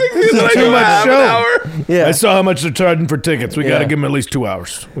is too much show. Yeah. I saw how much they're charging for tickets. We got to give them at least 2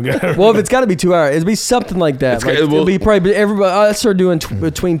 hours. Well, if it's got to be 2 hours, it'll be something like that. It'll be probably everybody. I start doing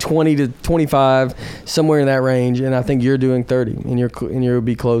between 20 to 25, somewhere in that range, and I think you're doing 30, and you'll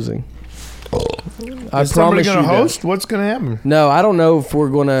be closing. I Is somebody promise you going to that. host? What's going to happen? No, I don't know if we're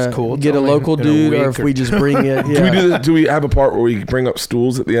going to get a local in a dude or week if we just bring it. Yeah. Do we have a part where we bring up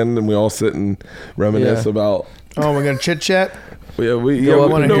stools at the end and we all sit and reminisce about? Oh, we're going to chit chat? We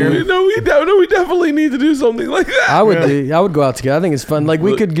definitely need to do something like that. I would go out together. I think it's fun. Like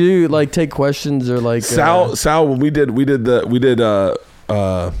we could do like take questions or like Sal when we did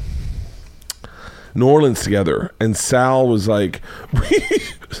New Orleans together, and Sal was like,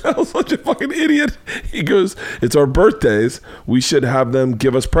 Sal's such a fucking idiot. He goes, it's our birthdays. We should have them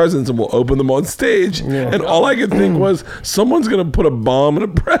give us presents and we'll open them on stage. Yeah. And all I could think was, someone's going to put a bomb in a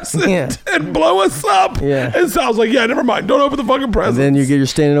present and blow us up. Yeah. And Sal's like, yeah, never mind. Don't open the fucking present. And then you get your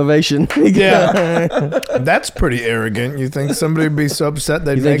standing ovation. Yeah. That's pretty arrogant. You think somebody would be so upset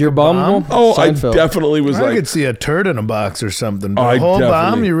they'd make a bomb? Oh, Seinfeld. I definitely was I could see a turd in a box or something. But a whole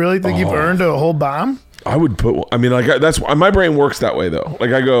bomb? You really think you've earned a whole bomb? I would put. I mean, like that's my brain works that way though. Like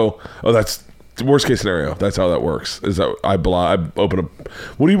I go, oh, that's the worst case scenario. That's how that works. Is that I open up.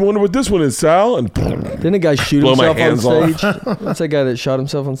 What do you wonder what this one is, Sal? And didn't a guy shoot himself on stage? That's that guy that shot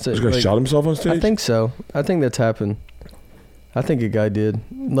himself on stage. This guy shot himself on stage. I think so. I think that's happened. I think a guy did.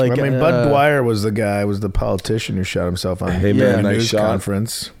 Like I mean, Bud Dwyer was the politician who shot himself on. Hey man, nice shot.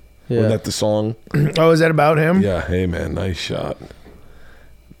 Conference. Yeah. Wasn't that the song? Oh, is that about him? Yeah. Hey man, nice shot.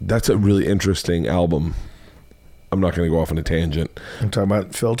 That's a really interesting album. I'm not going to go off on a tangent. I'm talking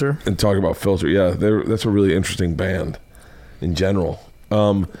about Filter? And talk about Filter. Yeah, that's a really interesting band in general.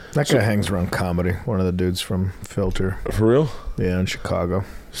 That guy hangs around comedy. One of the dudes from Filter. For real? Yeah, in Chicago.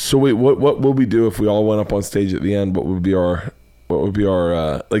 So wait, what would we do if we all went up on stage at the end? What would be our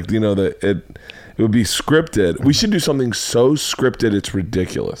like, you know, that it would be scripted. We should do something so scripted it's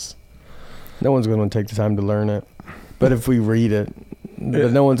ridiculous. No one's going to take the time to learn it. But if we read it,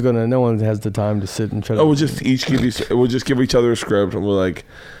 but no one has the time to sit and try to. We'll just give each other a script, and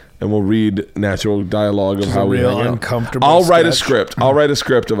we'll read natural dialogue of how we hang uncomfortable. I'll write a script. I'll write a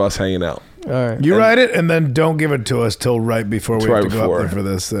script of us hanging out. All right. You write it and then don't give it to us till right before we have to go up there for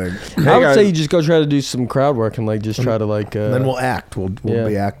this thing. I would say you just go try to do some crowd work and like just try to like. Then we'll act. We'll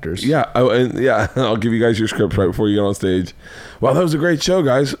be actors. Yeah. I'll give you guys your script right before you get on stage. Wow, that was a great show,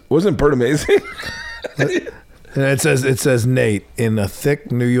 guys. Wasn't Bert amazing? And it says Nate in a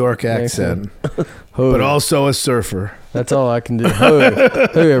thick New York accent, but also a surfer. That's all I can do.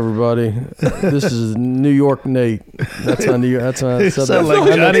 Hey everybody, this is New York Nate. That's how New York. That's how I said that.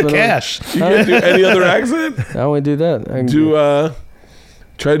 Like Johnny Cash. You can't do any other accent. I only do that.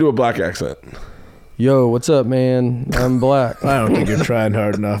 Try to do a black accent. Yo, what's up, man? I'm black. I don't think you're trying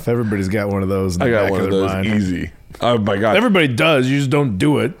hard enough. Everybody's got one of those. I got one of those mind. easy. Oh my god. Everybody does. You just don't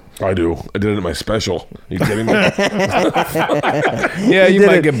do it. I do. I did it in my special. Are you kidding me? Yeah, you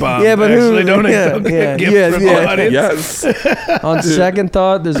might get bombed. Yeah, but actually, don't get gift from the audience. Yes. On second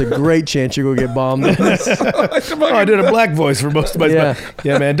thought, there's a great chance you're gonna get bombed. I did a black voice for most of my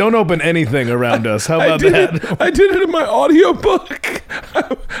Yeah, man, don't open anything around us. How about that? I did it in my audiobook.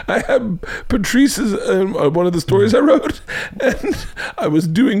 I had Patrice's one of the stories I wrote, and I was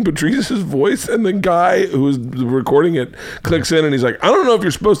doing Patrice's voice, and the guy who was recording it clicks in, and he's like, I don't know if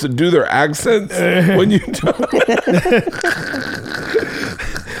you're supposed to do their accents when you don't.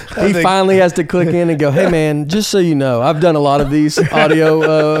 He finally has to click in and go, hey, man, just so you know, I've done a lot of these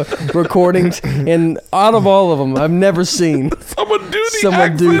audio recordings, and out of all of them, I've never seen someone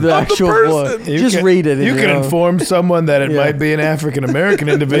do the actual voice. Just read it. You can inform someone that it might be an African-American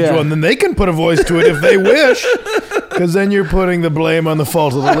individual, and then they can put a voice to it if they wish, because then you're putting the blame on the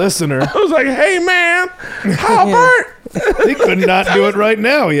fault of the listener. I was like, hey, man, Albert. He could not do it right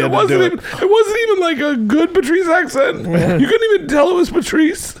now. He had to do it. It wasn't even like a good Patrice accent. You couldn't even tell it was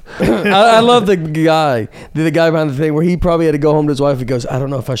Patrice. I love the guy behind the thing where he probably had to go home to his wife. He goes, I don't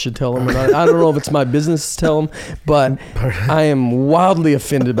know if I should tell him or not. I don't know if it's my business to tell him, but I am wildly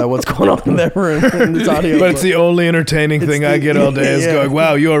offended by what's going on in that room in this audio. But it's the only entertaining thing I get all day is going,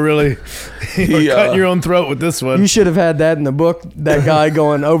 wow, you are really cutting your own throat with this one. You should have had that in the book, that guy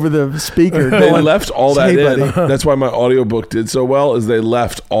going over the speaker. They left all that in. Buddy. That's why my audiobook did so well, is they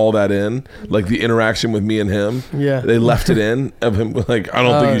left all that in, like the interaction with me and him. Yeah. They left it in of him like, I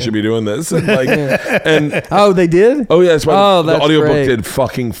don't think you should be doing this. And like, and oh, they did? Oh yeah, that's why the audiobook great. did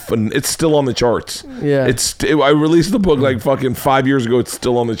fucking fun. It's still on the charts. Yeah. I released the book like fucking 5 years ago. It's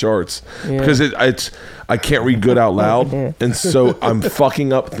still on the charts because I can't read good out loud, and so I'm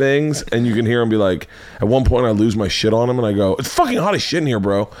fucking up things, and you can hear him be like, at one point I lose my shit on him, and I go, it's fucking hot as shit in here,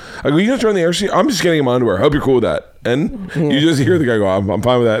 bro. I go, you gonna turn the air sheet? I'm just getting in my underwear. Hope you're cool with that. And you just hear the guy go, I'm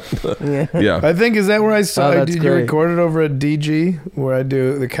fine with that. Yeah. I think, is that where I saw that's you great. record it over at DG where I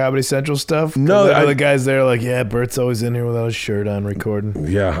do the Comedy Central stuff? No, the guys there like, yeah, Bert's always in here without his shirt on recording.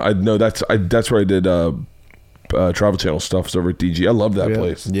 Yeah, I know that's where I did Travel Channel stuff. It's over at DG. I love that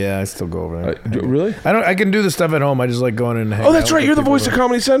place. Yeah, I still go over there. Really? I can do the stuff at home. I just like going in and hanging Oh, that's out right. with You're the people voice of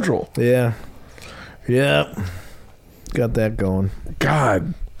Comedy Central. Yeah. Got that going.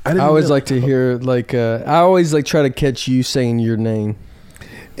 God. I always like to hear, like, I always like try to catch you saying your name.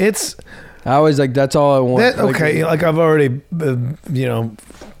 I always like, that's all I want. Like I've already,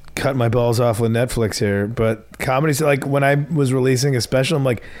 cut my balls off with Netflix here, but comedy, like when I was releasing a special, I'm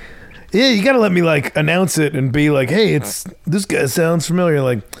like, yeah, you got to let me like announce it and be like, hey, this guy sounds familiar.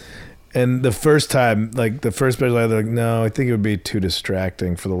 Like, and the first time, like the first special, I was like, no, I think it would be too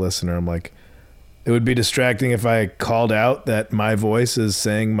distracting for the listener. I'm like, it would be distracting if I called out that my voice is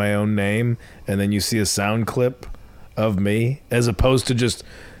saying my own name and then you see a sound clip of me, as opposed to just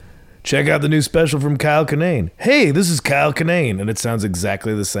check out the new special from Kyle Kinane. Hey, this is Kyle Kinane. And it sounds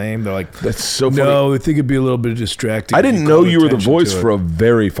exactly the same. They're like, that's so funny. No, I think it'd be a little bit distracting. I didn't know you were the voice for a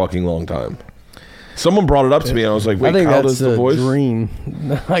very fucking long time. Someone brought it up to me, and I was like, wait, Kyle does the voice? Dream.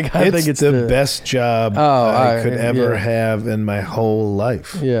 Like, I think it's the best job I could ever have in my whole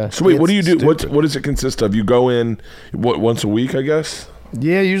life. Yeah. So wait, what do you do? What does it consist of? You go in, once a week, I guess?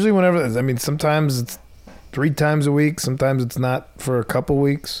 Yeah, usually whenever. I mean, sometimes it's 3 times a week. Sometimes it's not for a couple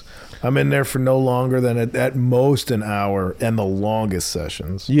weeks. I'm in there for no longer than at most an hour, and the longest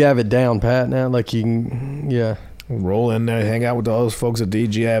sessions. You have it down pat now? Like you can, yeah. Roll in there, hang out with all those folks at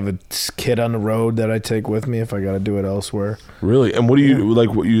DG. I have a kid on the road that I take with me if I got to do it elsewhere. Really? And what do you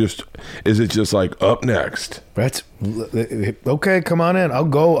like? What you just is it just like up next? That's okay. Come on in. I'll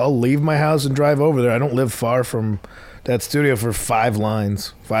go. I'll leave my house and drive over there. I don't live far from that studio for 5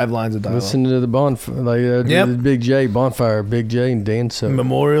 lines. 5 lines of dialogue. Listen to the bonfire, like Big J bonfire, Big J and Dan. So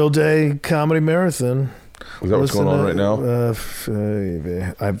Memorial Day comedy marathon. Is that what's going on right now?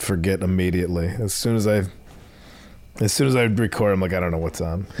 I forget immediately as soon as I record, I'm like, I don't know what's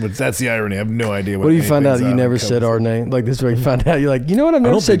on. But that's the irony. I have no idea what. What do you find out that you never said our name? Like this is where you find out. You're like, you know what? I've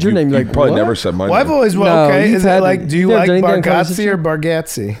never said your name. You're like, probably what? never said my name. Well, I've always okay. Is it like? Do you like Bargatze or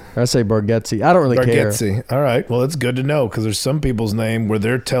Bargatze? I say Bargatze. I don't really care. Bargatze. All right. Well, it's good to know because there's some people's name where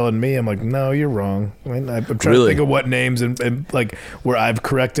they're telling me, I'm like, no, you're wrong. I'm trying to think of what names and like where I've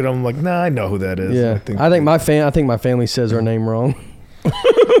corrected them. I'm like, nah, I know who that is. Yeah. I think my family says our name wrong.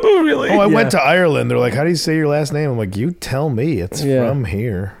 Really? Oh, I went to Ireland. They're like, how do you say your last name? I'm like, you tell me. It's from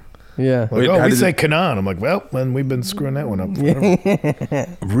here. Yeah. Like, we say Kinane. I'm like, well, then we've been screwing that one up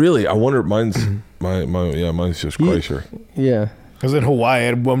forever. Really? I wonder. Mine's mine's just Kreischer. Yeah. I was in Hawaii. I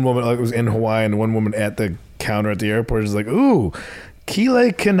had one woman, like, it was in Hawaii, and one woman at the counter at the airport was like, ooh,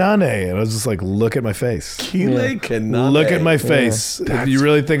 Kile Kinane. And I was just like, look at my face. Kile Kinane. Look at my face. Yeah. You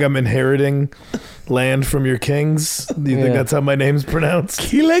really think I'm inheriting land from your kings? Do you think that's how my name's pronounced?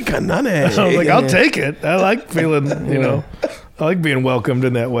 Kile Kinane. I was like, I'll take it. I like feeling, I like being welcomed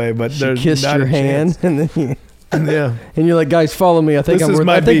in that way. But she there's kissed not your a hand chance. and then Yeah. And you're like, guys, follow me. I think This is we're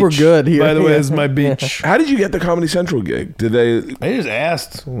my beach. we're good here. By the way, Yeah. this is my beach. How did you get the Comedy Central gig? Did they? I just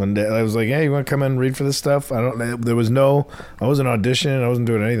asked one day. I was like, "Hey, you want to come in and read for this stuff?" I wasn't auditioning. I wasn't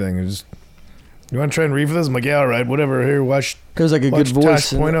doing anything. It just, you want to try and read for this? I'm like, yeah, all right, whatever. Here, watch. There's like a good watch voice.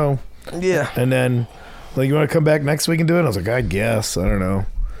 Tosh Point Yeah. And then, like, you want to come back next week and do it? I was like, I guess. I don't know.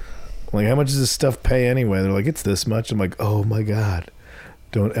 Like, how much does this stuff pay anyway? They're like, it's this much. I'm like, oh my God.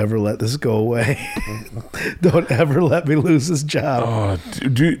 Don't ever let this go away. Don't ever let me lose this job. Oh,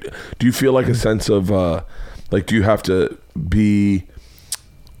 do you feel like a sense of like, do you have to be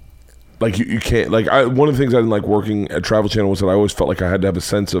like, you can't, like, one of the things I didn't like working at Travel Channel was that I always felt like I had to have a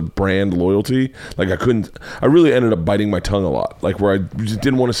sense of brand loyalty. Like, I really ended up biting my tongue a lot, like, where I just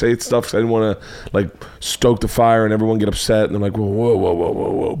didn't want to say stuff because I didn't want to, like, stoke the fire and everyone get upset and I'm like,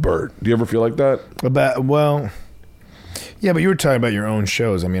 whoa, Bert. Do you ever feel like that? Yeah, but you were talking about your own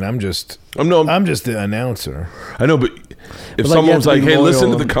shows. I mean, I'm just the announcer. I know, but if like, someone was you have like, to be "Hey, listen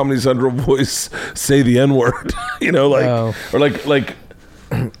to loyal. the Comedy Central voice say the N-word," you know, like, or like,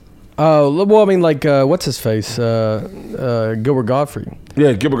 Oh, well, I mean, like, what's his face? Gilbert Gottfried.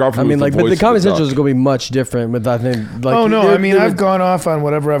 yeah, Gilbert Gottfried. I mean, was like, the but the voice Comedy of the Central is doc. going to be much different. But I think, like, Oh no, I mean, there I've was- gone off on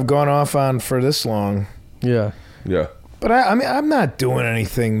whatever I've gone off on for this long. Yeah, Yeah. But I mean, I'm not doing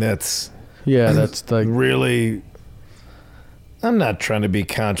anything that's yeah, that's like, really. I'm not trying to be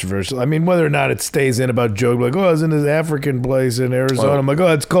controversial. I mean, whether or not it stays in about joke, like, oh, I was in this African place in Arizona. Well, I'm like,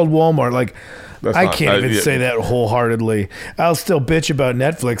 oh, it's called Walmart. Like, That's I not- can't even yeah. say that wholeheartedly. I'll still bitch about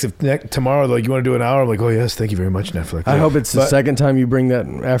Netflix if tomorrow, like, you want to do an hour. I'm like, oh yes, thank you very much, Netflix. I hope it's the But- second time you bring that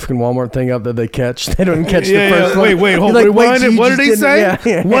African Walmart thing up that they catch. They don't catch Yeah, the first yeah. one. Wait, hold, You're like, rewind so it. you What just did he didn't- say? yeah,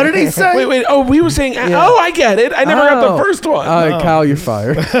 yeah. What did he say? Wait. Oh, we were saying. Yeah. Oh, I get it. I never got the first one. All right, Kyle, you're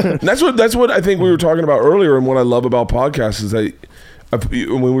fired. That's what I think we were talking about earlier, and what I love about podcasts is that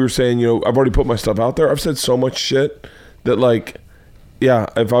when we were saying, you know, I've already put my stuff out there. I've said so much shit that, like, yeah,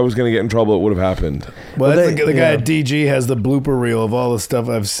 if I was gonna get in trouble, it would have happened. Well, Well, the guy yeah. at DG has the blooper reel of all the stuff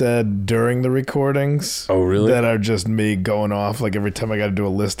I've said during the recordings. Oh, really? That are just me going off. Like, every time I got to do a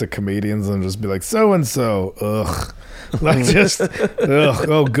list of comedians and just be like, so and so, ugh. Like, just, ugh.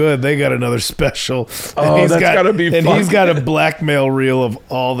 Oh, good, they got another special. Oh, that's gotta be And fun. he's got a blackmail reel of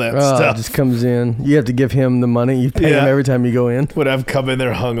all that It stuff. just comes in. You have to give him the money. You pay him Yeah. every time you go in. Would I've come in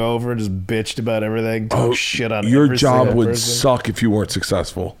there hungover and just bitched about everything, talk shit on Your every job single would person. suck if you weren't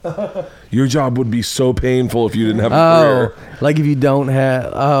successful. Your job would be so painful if you didn't have a Oh, career. like if you don't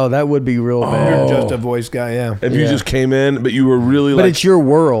have. Oh, that would be real bad. You're just a voice guy, yeah. If you Yeah. just came in, but you were really But like, it's your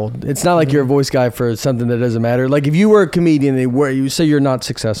world. It's not like you're a voice guy for something that doesn't matter. Like if you were a comedian and you say you're not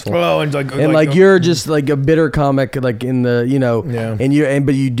successful. Oh, and like You're just like a bitter comic, like in the Yeah.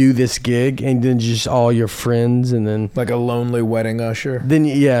 but you do this gig and then just all your friends and then like a lonely wedding usher. and then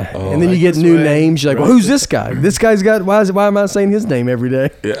you Right get this new way, names. You're like, right well, who's this guy? This guy's got why am I saying his name every day?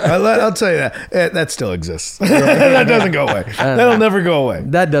 I'll tell you that still exists. That doesn't go away. That'll never go away.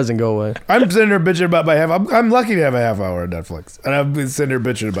 That doesn't go away. I'm sitting there bitching about my half. I'm lucky to have a half hour on Netflix, and I've been sitting there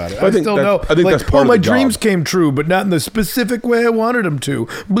bitching about it. I think still that- know. I think like, that's part of my the job. dreams came true, but not in the specific way I wanted them to.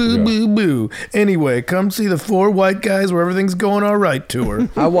 Boo, boo, boo. Anyway, come see the 4 white guys where everything's going all right tour.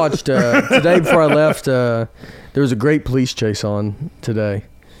 I watched today before I left. There was a great police chase on today.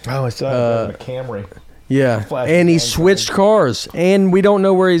 Oh, I saw it. A Camry. Yeah, Flashing and he lights. switched cars, and we don't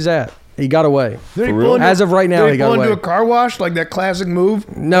know where he's at. He got away. Did he real? pull into- As of right now, did he got pull into away. a car wash like that classic move.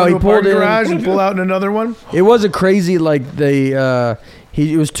 No, Go he to a pulled parking in- garage and pull out in another one. It was a crazy like they.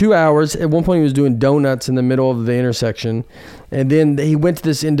 It was 2 hours. At one point, he was doing donuts in the middle of the intersection, and then he went to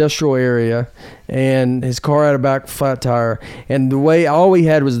this industrial area, and his car had a back flat tire. And the way all we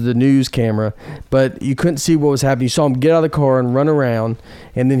had was the news camera, but you couldn't see what was happening. You saw him get out of the car and run around,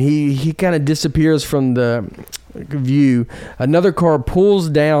 and then he kind of disappears from the view. Another car pulls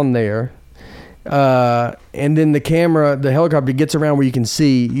down there. And then the helicopter gets around where you can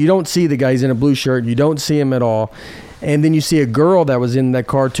see. You don't see the guy. He's in a blue shirt. You don't see him at all. And then you see a girl that was in that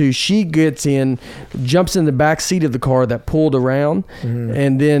car too. She gets in, jumps in the back seat of the car that pulled around,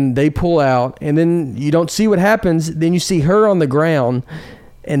 and then they pull out. And then you don't see what happens. Then you see her on the ground,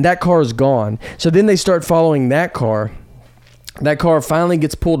 and that car is gone. So then they start following that car. That car finally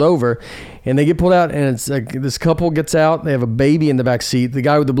gets pulled over, and they get pulled out, and it's like this couple gets out. They have a baby in the back seat. The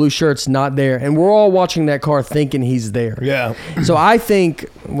guy with the blue shirt's not there, and we're all watching that car thinking he's there. Yeah. So I think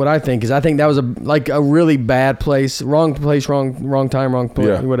that was a really bad place, wrong time, wrong place,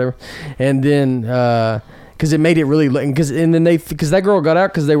 Yeah. whatever. And then because it made it really, because that girl got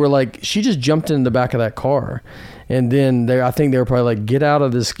out because they were like, she just jumped in the back of that car. And then I think they were probably like, get out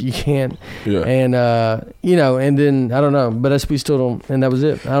of this. You can't. Yeah. And, and then I don't know. But we still don't. And that was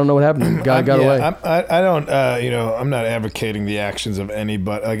it. I don't know what happened. Guy got away. I don't, I'm not advocating the actions of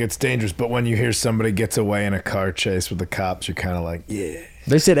anybody. Like, it's dangerous. But when you hear somebody gets away in a car chase with the cops, you're kind of like, yeah.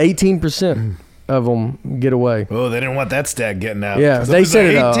 They said 18% of them get away. Oh, they didn't want that stat getting out. Yeah, they said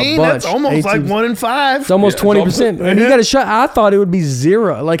it 18. bunch. That's almost 18. like 1 in 5. It's almost 20%. And you got to shut. I thought it would be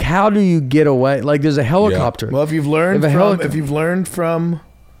 0. Like, how do you get away? Like, there's a helicopter. Well, if you've learned from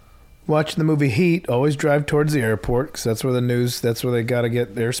watching the movie Heat, always drive towards the airport because that's where they got to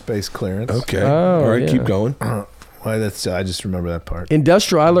get their space clearance. Okay. All right, keep going. Well, I just remember that part.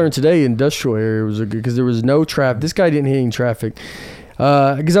 I learned today industrial area was because there was no traffic. This guy didn't hit any traffic.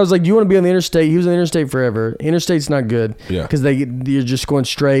 Because I was like, do you want to be on the interstate? He was on the interstate forever. Interstate's not good. Yeah. Because you're just going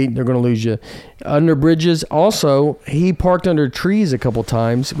straight. They're going to lose you. Under bridges, also, he parked under trees a couple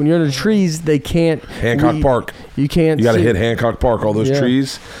times. When you're under trees, they can't. Hancock Park. You can't. You got to hit Hancock Park. All those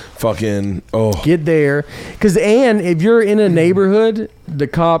trees. Fucking, Get there. And if you're in a neighborhood, the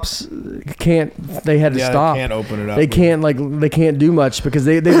cops can't. They had to stop. They can't open it up. They can't, they can't do much because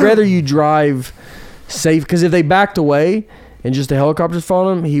they'd rather you drive safe. Because if they backed away and just the helicopters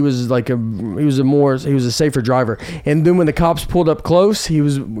followed him, he was a safer driver. And then when the cops pulled up close, he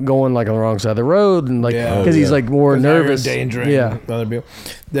was going like on the wrong side of the road and because he's like more nervous. Endangering other people.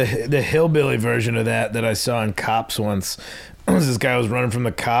 The hillbilly version of that I saw in Cops once was this guy was running from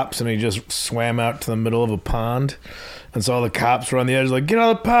the cops and he just swam out to the middle of a pond. And so all the cops were on the edge, like, get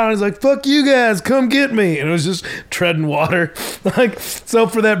out of the pond. He's like, fuck you guys, come get me. And it was just treading water. Like, so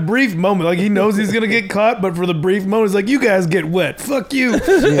for that brief moment, like, he knows he's going to get caught, but for the brief moment, he's like, you guys get wet, fuck you. And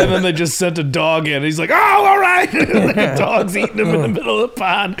then they just sent a dog in. He's like, oh, all right. The dog's eating him in the middle of the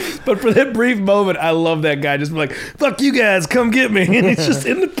pond. But for that brief moment, I love that guy. Just like, fuck you guys, come get me. And he's just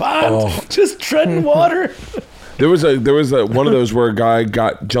in the pond, just treading water. There was a one of those where a guy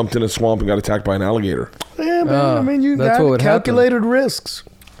jumped in a swamp and got attacked by an alligator. Yeah, man. I mean, you got calculated risks.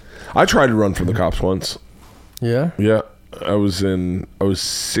 I tried to run from the cops once. Yeah. Yeah. I was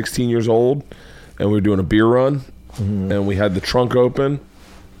 16 years old, and we were doing a beer run, and we had the trunk open,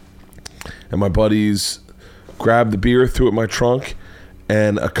 and my buddies grabbed the beer, threw it in my trunk,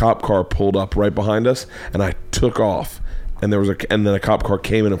 and a cop car pulled up right behind us, and I took off. And then a cop car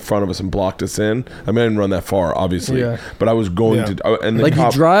came in front of us and blocked us in. I mean, I didn't run that far, obviously, but I was going to. And the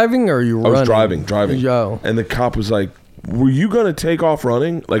cop, you driving or you running? I was driving. Yo. And the cop was like, "Were you gonna take off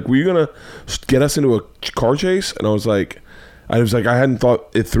running? Like, were you gonna get us into a car chase?" And I was like, I hadn't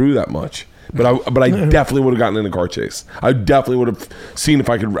thought it through that much. But I definitely would have gotten in a car chase. I definitely would have seen if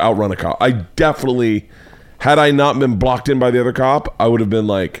I could outrun a cop. I definitely, had I not been blocked in by the other cop, I would have been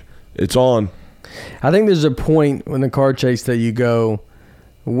like, it's on. I think there's a point when the car chase that you go,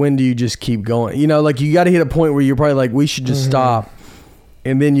 when do you just keep going? You know, like you got to hit a point where you're probably like, we should just stop.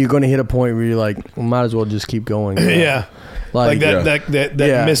 And then you're going to hit a point where you're like, well, might as well just keep going. Yeah. Like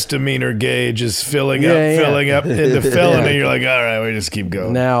that misdemeanor gauge is filling up into felony. You're like, all right, we just keep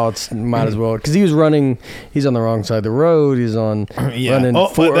going. Now it's might as well, because he was running. He's on the wrong side of the road. He's on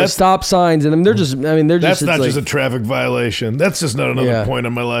running stop signs, and they're just. I mean, that's not just a traffic violation. That's just not another point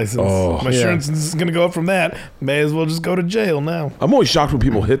on my license. My insurance is going to go up from that. May as well just go to jail now. I'm always shocked when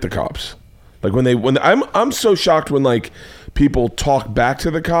people hit the cops. Like I'm so shocked when like people talk back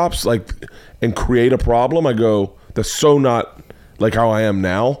to the cops and create a problem. I go, that's so not like how I am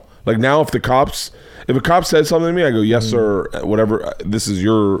now. Like now, if a cop says something to me, I go, yes, sir, whatever. This is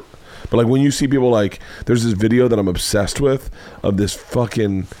your. But like when you see people like, there's this video that I'm obsessed with of this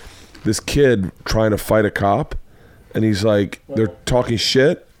kid trying to fight a cop, and he's like, they're talking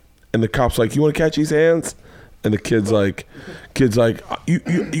shit, and the cop's like, you want to catch these hands? And the kid's like, you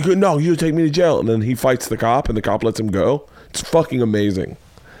take me to jail. And then he fights the cop, and the cop lets him go. It's fucking amazing.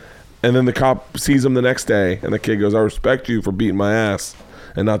 And then the cop sees him the next day, and the kid goes, I respect you for beating my ass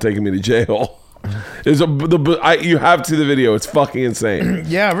and not taking me to jail. You have to see the video. It's fucking insane.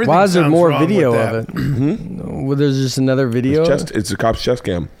 Yeah, everything. Why is there more video of it? Well, there's just another video. It's a cop's chest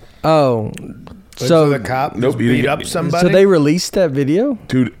cam. Oh, so the cop beat up somebody. So they released that video,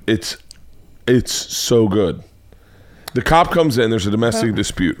 dude. It's so good. The cop comes in. There's a domestic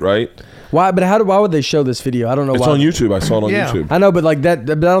dispute, right? Why? But why would they show this video? I don't know. It's why. on YouTube. I saw it on YouTube. I know, but like that.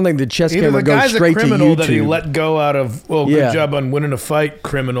 But I don't think the chest camera goes straight to YouTube. Either the guy's a criminal that he let go out of. Well, good job on winning a fight,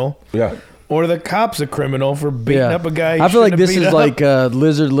 criminal. Yeah. Or the cop's a criminal for beating up a guy. I feel like this is like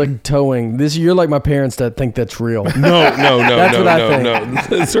lizard lick towing. You're like my parents that think that's real. No. That's what I think.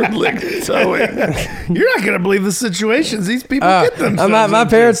 Lizard lick towing. You're not gonna believe the situations these people get themselves. My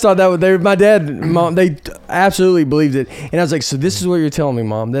parents thought that. My dad, mom, they absolutely believed it. And I was like, so this is what you're telling me,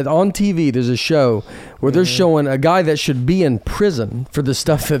 Mom, that on TV there's a show where they're showing a guy that should be in prison for the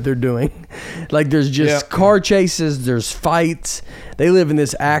stuff that they're doing. Like there's just car chases, there's fights. They live in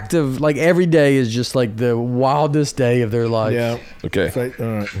this active, like every day is just like the wildest day of their life. Yeah. Okay. All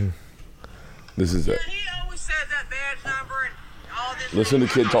right. This is it. He always says that badge number and all this. Listen to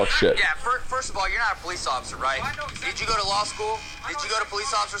kid talk shit. Yeah, first of all, you're not a police officer, right? Did you go to law school? Did you go to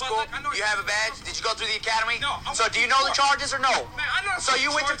police officer school? You have a badge? Did you go through the academy? No. So do you know the charges or no? So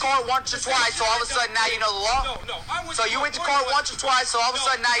you went to court once or twice, so all of a sudden now you know the law? No. So you went to court once or twice, so all of a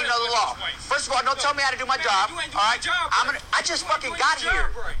sudden now you know the law. First of all, don't tell me how to do my job. All right? I just fucking got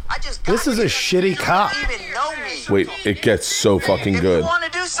here. This is a shitty cop. You don't even know me. Wait, it gets so fucking If good. you want to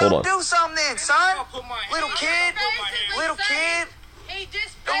do Hold something, on. do something then, son. Little kid. He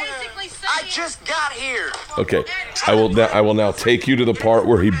just basically said I just got here. Okay, I will now take you to the part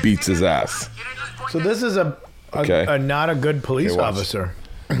where he beats his ass. So this is a not a good police Okay, watch. officer.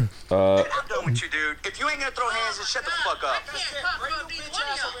 I'm done with you, dude. If you ain't gonna throw hands, just shut the fuck up.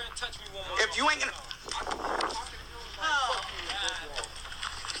 If you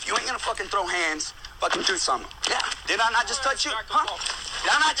ain't gonna fucking throw hands, fucking do something. Yeah. Did I not just touch you? Huh?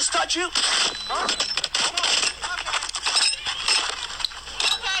 Did I not just touch you?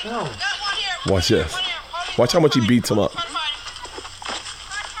 Huh? Watch this. Watch how much he beats him up.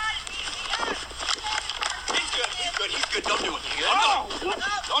 He's good. Don't do it.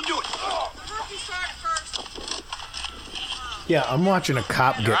 Don't do it. Yeah, I'm watching a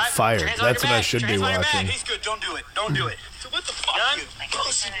cop get fired. Hands on That's your what I back. should be Hands on your watching. back. He's good. Don't do it. Don't do it. So what the fuck? Done?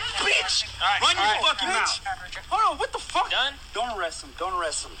 Bitch! Run your fucking mouth. Hold on. What the fuck? Done? Don't arrest him. Don't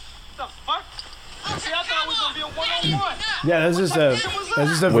arrest him. What the fuck? See, I thought it was gonna be a one-on-one. Yeah, this is a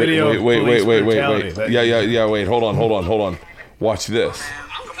Wait, video. of police brutality. wait. Yeah. Wait, hold on. Watch this.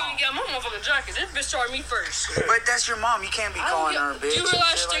 I'm gonna get my motherfucking jacket. This bitch charged me first. But that's your mom. You can't be calling her a bitch. Do you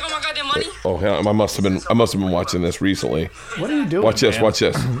realize she take all my goddamn money? Oh, hell, I must have been watching this recently. What are you doing? Watch this. man? Watch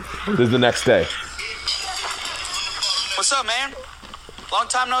this. This is the next day. What's up, man? Long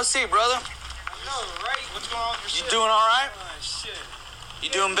time no see, brother. No, right? What's going on with You doing all right? shit? You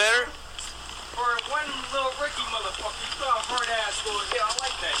doing better? For one little Ricky motherfucker, you throw a hard ass for it. Yeah, I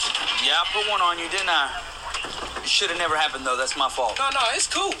like that shit. Yeah, I put one on you, didn't I? It should have never happened, though. That's my fault. No, it's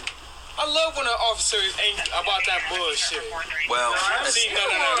cool. I love when an officer ain't about that bullshit. Well, See, no,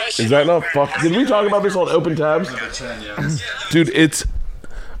 that shit. Is that not fuck? Did we talk about this on Open Tabs? Dude,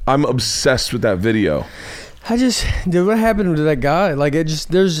 I'm obsessed with that video. Dude, what happened to that guy? Like, I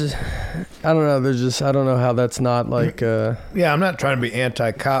don't know how that's not like, Yeah, I'm not trying to be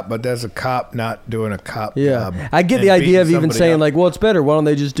anti-cop, but that's a cop not doing a cop yeah. job. I get and the idea of beating even somebody saying up. like, well, it's better. Why don't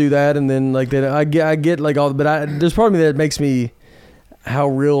they just do that? And then like, I get like all, but there's part of me that makes me, how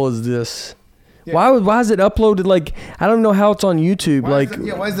real is this? Yeah. Why is it uploaded? Like, I don't know how it's on YouTube. Why Like,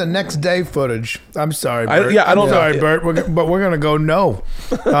 why is the next day footage? I'm sorry, I- Bert. yeah, I don't I'm sorry, know. Bert. But we're gonna go no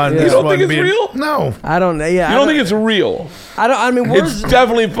on this don't one. think it's real? No. I don't. Yeah, You don't think it's real? I mean, It's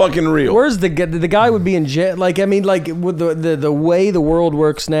definitely fucking real. where's the guy would be in jail? Like, I mean, like with the way the world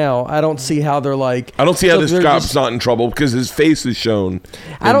works now, I don't see how they're like. I don't see how so this they're cop's just- not in trouble because his face is shown.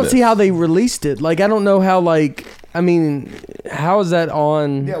 I don't see how they released it. Like, I don't know how. Like, I mean, how is that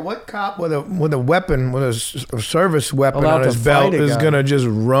on? Yeah, what cop with a weapon, with a service weapon Allowed on his to belt fight a is guy? gonna just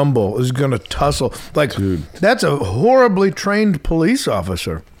rumble? Is gonna tussle? Like, Dude. that's a horribly trained police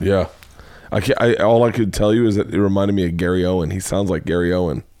officer. Yeah. All I could tell you is that it reminded me of Gary Owen. He sounds like Gary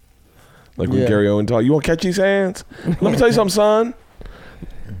Owen. Like when Yeah. Gary Owen talk, you want to catch these hands? Let me tell you something, son.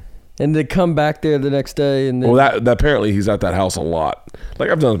 And they come back there the next day, and then, Well, that apparently he's at that house a lot. Like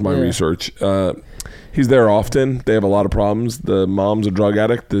I've done my Yeah. research. He's there often. They have a lot of problems. The mom's a drug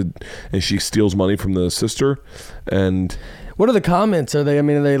addict, and she steals money from the sister. And what are the comments? Are they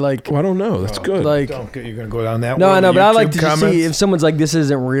like? I don't know. That's good. Like, You're gonna go down that. no, road I know, with but I like YouTube to just comments? see if someone's like, this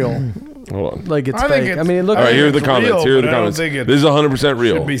isn't real. Hold on. Like, it's I think fake. it's- I mean, it looks. All right, here are the it's comments. real, Here are the but I don't comments. think it This is 100% should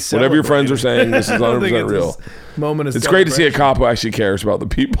real. be Whatever your friends are celebrated. saying, this is I don't think 100% it's real. a moment of It's great to see a celebration. cop who actually cares about the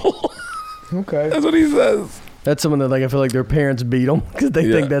people. Okay. That's what he says. That's someone that like I feel like their parents beat them because they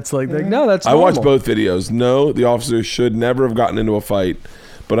Yeah. think that's like no, that's. I watched normal. both videos. No, the officer should never have gotten into a fight,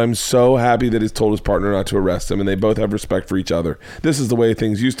 but I'm so happy that he's told his partner not to arrest him, and they both have respect for each other. This is the way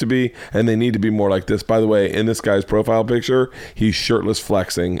things used to be, and they need to be more like this. By the way, in this guy's profile picture, he's shirtless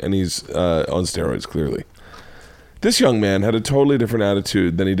flexing, and he's on steroids, clearly. This young man had a totally different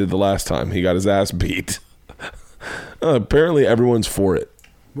attitude than he did the last time. He got his ass beat. Apparently, everyone's for it.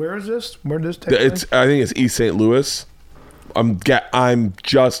 Where is this? Where did this take place? I think it's East St. Louis. I'm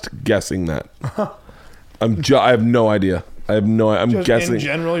just guessing that. I have no idea. I'm Just guessing. in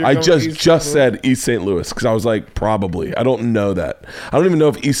general, you're I going just East St. Louis? said East St. Louis because I was like, probably. I don't know that. I don't even know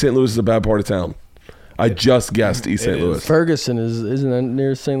if East St. Louis is a bad part of town. I just guessed East St. is. Louis. Ferguson isn't that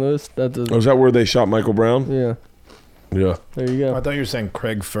near St. Louis? That's Oh, is that where they shot Michael Brown? yeah. Yeah. There you go. I thought you were saying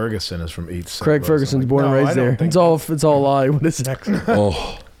Craig Ferguson is from East St. Craig Louis. Ferguson's I'm born and no, I raised don't there. think It's all a lie. What is that?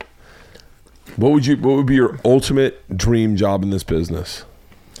 Oh. What would be your ultimate dream job in this business?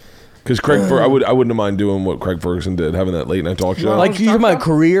 Because I wouldn't have mind doing what Craig Ferguson did, having that late night talk show. Like you my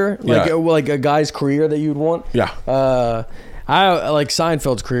career, Yeah. like a guy's career that you'd want. Yeah. I like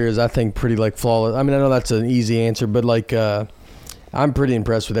Seinfeld's career is I think pretty like flawless. I mean I know that's an easy answer, but like I'm pretty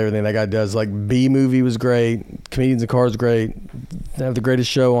impressed with everything that guy does. Like B Movie was great, Comedians in Cars great. They have the greatest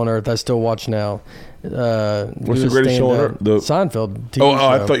show on earth. I still watch now. What's the greatest show on earth? The Seinfeld. TV Oh, show.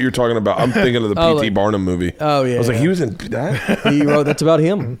 I thought you were talking about. I'm thinking of the P.T. like- Barnum movie. Oh yeah. I was like, he was in that. he wrote that's about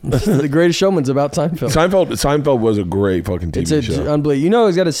him. The Greatest Showman's about Seinfeld. Seinfeld was a great fucking TV It's show. unbelievable. You know,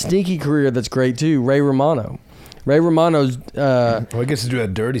 he's got a sneaky career that's great too. Ray Romano. Ray Romano's. Well, he gets to do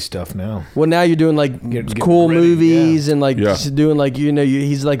that dirty stuff now. Well, now you're doing like Get cool ready, movies and like Yeah. just doing like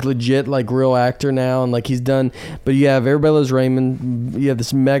he's like legit like real actor now and like he's done. But you have Everybody Loves Raymond. You have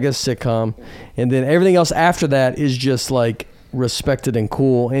this mega sitcom, and then everything else after that is just like respected and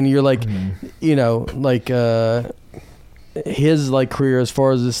cool. And you're like, you know, like his like career as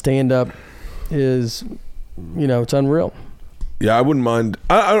far as the stand up is, you know, it's unreal. Yeah, I wouldn't mind.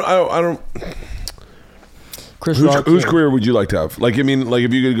 I don't. Chris Rock, Whose career would you like to have? Like, I mean, like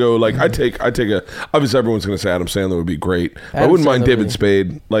if you could go, like I take a. Obviously, everyone's going to say Adam Sandler would be great. But I Adam wouldn't mind Sandler David would be-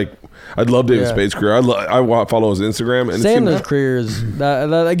 Spade. Like, I'd love David Yeah. Spade's career. I follow his Instagram and it Sandler's seems- career is that,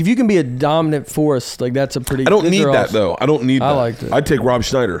 like if you can be a dominant force, like that's a pretty. I don't these need are that awesome. though. I don't need I that. liked it. I'd take Rob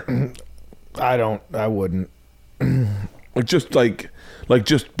Schneider. I wouldn't. Like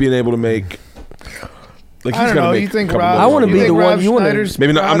just being able to make. Like I don't gotta know. make You think a couple Rob? more I wanna movies. be you think the one- Rob you wanna- Schneider's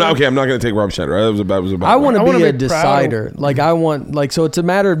Maybe not. I'm proud not of- okay. I'm not going to take Rob Schneider. That was about. I want to wanna be a be proud of- decider. Like I want, like so. It's a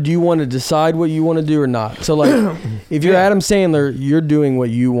matter of do you want to decide what you want to do or not. So like, if you're Adam Sandler, you're doing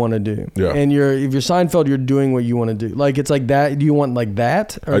what you want to do. Yeah. And if you're Seinfeld, you're doing what you want to do. Like it's like that. Do you want like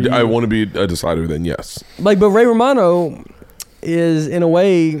that? Or do I you- want to be a decider. Then yes. like, but Ray Romano is in a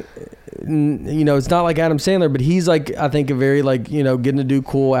way. You know, it's not like Adam Sandler, but he's like, I think a very like, you know, getting to do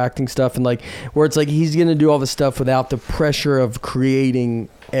cool acting stuff and like where it's like he's going to do all the stuff without the pressure of creating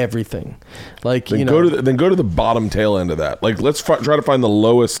everything. Like, Then you know, go to the bottom tail end of that. Like let's try to find the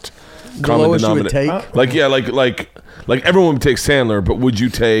lowest common lowest you would denominator. take? Like yeah, like everyone would take Sandler, but would you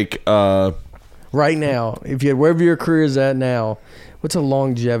take? Right now, if you had wherever your career is at now, what's a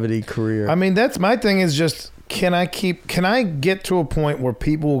longevity career? I mean, that's my thing. Is just can I get to a point where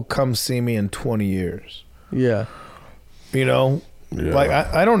people will come see me in 20 years? yeah. You know, Yeah. like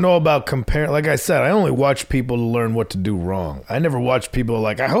I don't know about comparing. Like I said, I only watch people to learn what to do wrong. I never watch people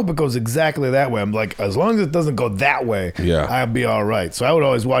like I hope it goes exactly that way. I'm like, as long as it doesn't go that way, Yeah. I'll be all right. So I would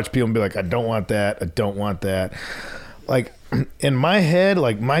always watch people and be like, I don't want that. I don't want that. Like in my head,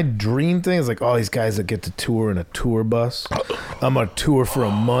 like my dream thing is like all these guys that get to tour in a tour bus. I'm gonna tour for a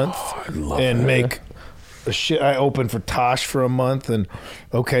month and make a shit. I opened for Tosh for a month and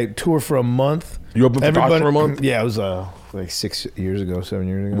tour for a month. You opened for Tosh for a month? Yeah, it was like 7 years ago.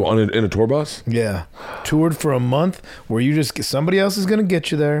 Well, in a tour bus? Yeah, toured for a month where you just somebody else is gonna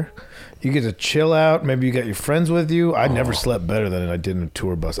get you there. You get to chill out. Maybe you got your friends with you. I never slept better than I did in a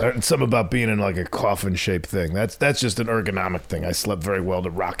tour bus. It's something about being in like a coffin-shaped thing. That's just an ergonomic thing. I slept very well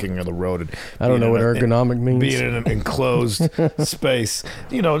to rocking on the road. And I don't know what ergonomic means. Being in an enclosed space,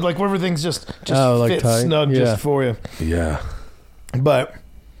 you know, like where everything's just like fits tight. snug Yeah. just for you. Yeah. But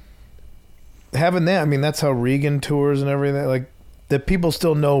having that, I mean, that's how Regan tours and everything. Like that, people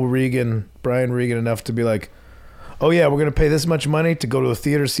still know Brian Regan enough to be like, oh yeah, we're gonna pay this much money to go to a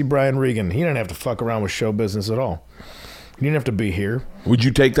theater to see Brian Regan. He didn't have to fuck around with show business at all. He didn't have to be here. Would you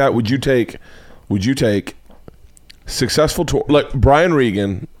take that? Would you take successful tour like Brian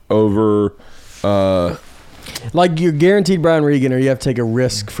Regan over? Like you're guaranteed Brian Regan, or you have to take a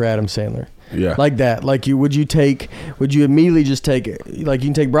risk for Adam Sandler. Yeah. Like that. Like would you immediately just take like you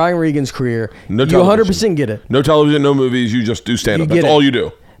can take Brian Regan's career. No you television. 100% get it. No television, no movies. You just do stand up. You That's get it. all you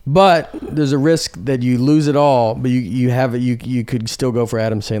do. But there's a risk that you lose it all, but you have it. You could still go for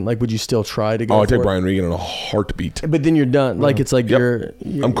Adam Sandler. Like, would you still try to go? Oh, I for take it? Brian Regan in a heartbeat. But then you're done. Like it's like Yep. you're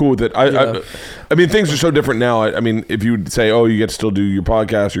I'm cool with it. I mean, things are so different now. I mean, if you would say, oh, you get to still do your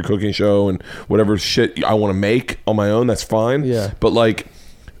podcast, your cooking show, and whatever shit I want to make on my own, that's fine. Yeah. But like,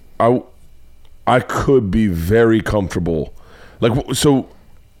 I could be very comfortable. Like, so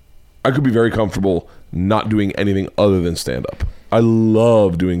I could be very comfortable not doing anything other than stand up. I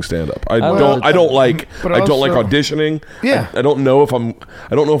love doing stand up. I don't like auditioning. Yeah. I don't know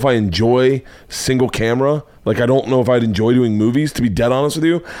if I enjoy single camera. Like I don't know if I'd enjoy doing movies, to be dead honest with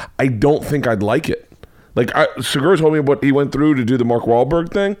you. I don't think I'd like it. Like Segura told me what he went through to do the Mark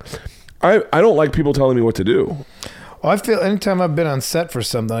Wahlberg thing. I don't like people telling me what to do. Well, I feel anytime I've been on set for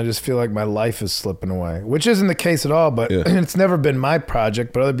something, I just feel like my life is slipping away, which isn't the case at all, but it's never been my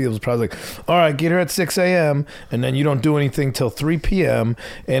project, but other people's project. Like, all right, get here at 6 a.m., and then you don't do anything till 3 p.m.,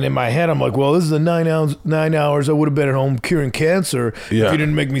 and in my head, I'm like, well, this is the 9 hours I would have been at home curing cancer if you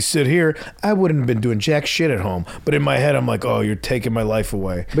didn't make me sit here. I wouldn't have been doing jack shit at home, but in my head, I'm like, oh, you're taking my life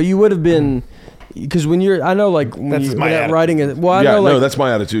away. But you would have been... Because when you're, I know, like when you're writing it. Well, I know, like, no, that's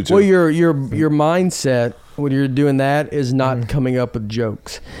my attitude too. Well, your mindset when you're doing that is not coming up with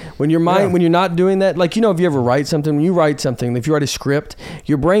jokes. When your mind, when you're not doing that, like, you know, if you ever write something, when you write something, if you write a script,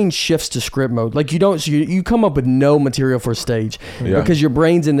 your brain shifts to script mode. Like you come up with no material for stage because your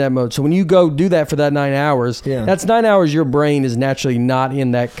brain's in that mode. So when you go do that for that 9 hours, that's 9 hours your brain is naturally not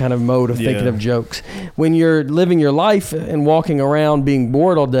in that kind of mode of thinking of jokes. When you're living your life and walking around being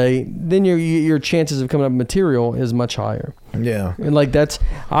bored all day, then your chances of coming up with material is much higher. Yeah. And like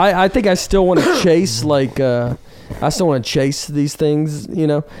I think I still want to chase I still want to chase these things, you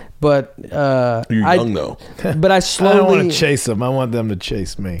know, but you're young though. But I slowly I don't want to chase them. I want them to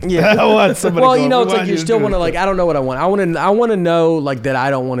chase me. Yeah. I want somebody. Well, you know, it's like you still want to like, I don't know what I want. I want to know like that I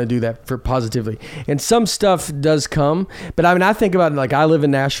don't want to do that for positively. And some stuff does come, but I mean, I think about it, like I live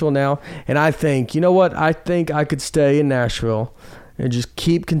in Nashville now, and I think, you know what? I think I could stay in Nashville and just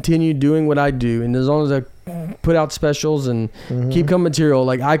continue doing what I do. And as long as I put out specials and keep coming material,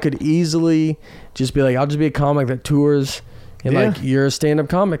 like I could easily just be like, I'll just be a comic that tours, and like you're a stand-up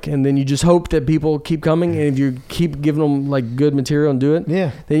comic, and then you just hope that people keep coming, and if you keep giving them like good material and do it,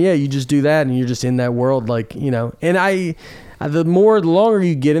 then you just do that, and you're just in that world, like, you know. And the longer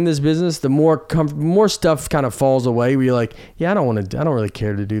you get in this business, the more stuff kind of falls away where you're like, I don't really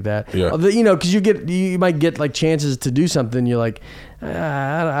care to do that. You know, because you might get like chances to do something, you're like,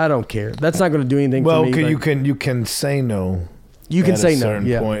 I don't care. That's not going to do anything for me. Well, you can say no. You can say no,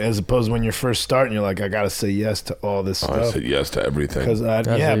 point, as opposed to when you're first starting, you're like, I got to say yes to all this stuff. I said yes to everything.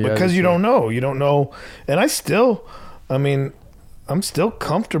 Because you don't know. You don't know. And I'm still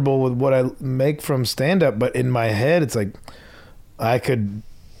comfortable with what I make from stand-up, but in my head, it's like,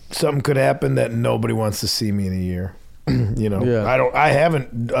 something could happen that nobody wants to see me in a year. You know, I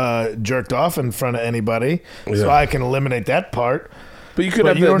haven't jerked off in front of anybody, so I can eliminate that part. But you could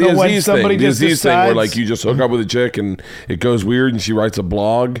have the disease thing where like you just hook up with a chick and it goes weird and she writes a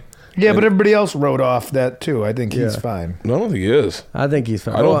blog. Yeah, but everybody else wrote off that too. I think he's fine. No, I don't think he is. I think he's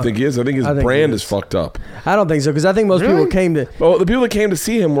fine. I don't think he is. I think his brand is fucked up. I don't think so, because I think most people came to... Well, the people that came to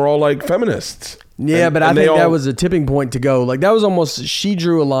see him were all like feminists. Yeah, but I think that was a tipping point to go. Like that was almost... She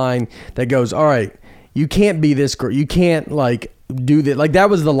drew a line that goes, all right, you can't be this girl. You can't like... do that. Like that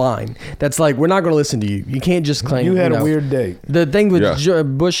was the line. That's like, we're not going to listen to you. You can't just claim you had a weird date. The thing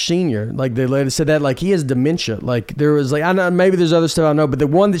with Bush Senior, like they later said that like he has dementia. Like there was like, I know maybe there's other stuff I know, but the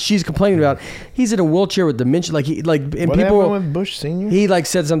one that she's complaining about, he's in a wheelchair with dementia. Like he like, and what people happened with Bush Senior? He like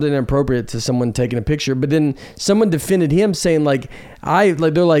said something inappropriate to someone taking a picture, but then someone defended him saying like,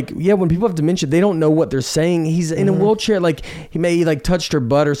 they're like, yeah, when people have dementia, they don't know what they're saying. He's in a wheelchair. Like he like touched her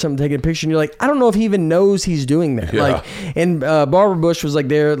butt or something, taking a picture, and you're like, I don't know if he even knows he's doing that. Like, and Barbara Bush was like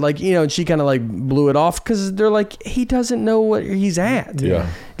there, like, you know, and she kind of like blew it off because they're like, he doesn't know what he's at.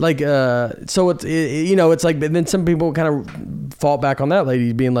 Like, so it's you know, it's like, but then some people kind of fall back on that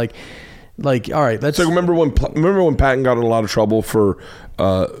lady being like, all right, let's. So remember when Patton got in a lot of trouble for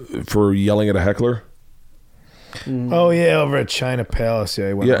yelling at a heckler? Oh yeah, over at China Palace.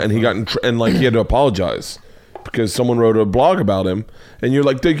 And he got and like he had to apologize because someone wrote a blog about him, and you're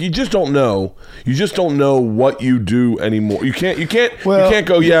like, you just don't know. You just don't know what you do anymore. You can't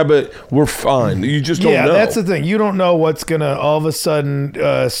go, yeah, but we're fine. You just don't know. Yeah, that's the thing. You don't know what's gonna all of a sudden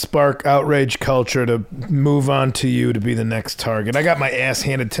spark outrage culture to move on to you to be the next target. I got my ass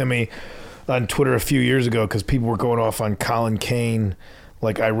handed to me on Twitter a few years ago because people were going off on Colin Kane,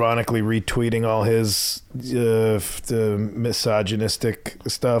 like ironically retweeting all his the misogynistic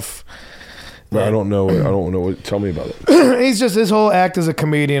stuff. I don't know. Tell me about it. He's just, his whole act as a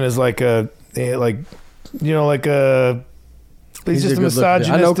comedian is like he's just a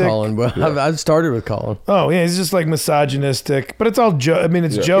misogynistic. I know Colin, but I've started with Colin. Oh yeah, he's just like misogynistic, but it's all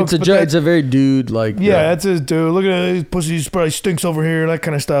it's jokes. It's a very dude like. Yeah, that's his dude. Look at his pussy. He probably stinks over here. That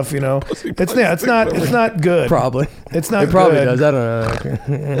kind of stuff. You know, it's not good. Probably it's not. It probably good. does. I don't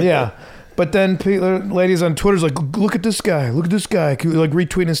know. Yeah, but then ladies on Twitter's like, look at this guy. Look at this guy. Like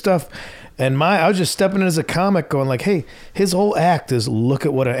retweeting stuff. And I was just stepping in as a comic going like, hey, his whole act is look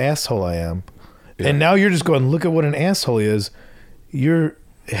at what an asshole I am. Yeah. And now you're just going, look at what an asshole he is. You're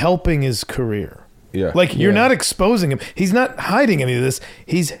helping his career. Yeah. Like you're not exposing him. He's not hiding any of this.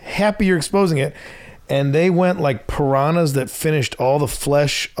 He's happy you're exposing it. and they went like piranhas that finished all the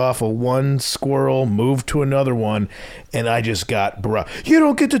flesh off of one squirrel, moved to another one, and I just got, you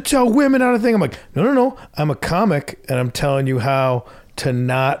don't get to tell women how to think. I'm like, no, I'm a comic, and I'm telling you how to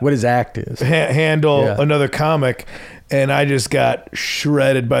not what his act is. Handle another comic. And I just got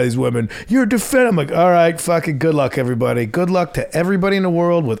shredded by these women. You're defending. I'm like, all right, fucking good luck, everybody. Good luck to everybody in the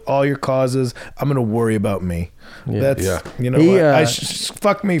world with all your causes. I'm going to worry about me. That's, you know,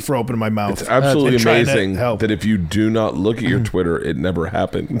 fuck me for opening my mouth. It's absolutely amazing that if you do not look at your Twitter, it never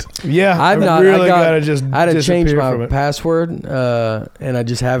happened. Yeah, I had to change my password, and I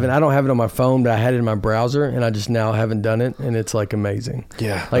just haven't. I don't have it on my phone, but I had it in my browser, and I just now haven't done it, and it's like amazing.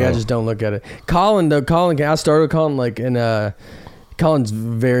 Yeah, like I just don't look at it. Colin, I started Colin and Colin's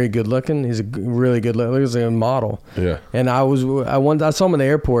very good looking. He's a really good looking. He's a model. Yeah. And I saw him in the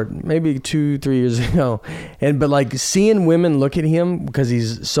airport maybe 2-3 years ago, but like seeing women look at him because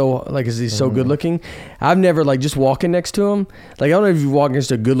he's so good looking. I've never like just walking next to him. Like I don't know if you walk next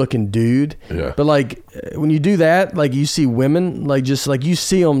to a good looking dude. Yeah. But like when you do that, like you see women like just like you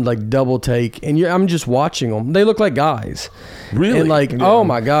see them like double take, and I'm just watching them. They look like guys. Really? And like oh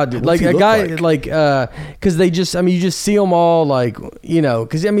my god, dude. Like a guy like because they just you just see them all like. You know,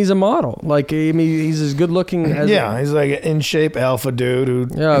 because he's a model. Like he's as good looking as he's like an in shape alpha dude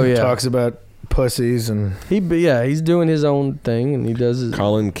who talks about pussies and he's doing his own thing and he does his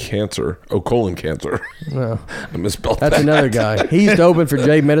colon cancer. No, I misspelled that. That's another guy. He used to open for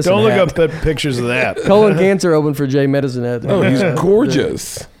Jay Medicine. Don't look up pictures of that. Colon cancer opened for Jay Medicine. Oh, he's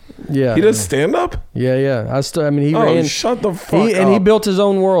gorgeous. Yeah, he does stand up. Yeah. He ran. Shut the fuck up. And he built his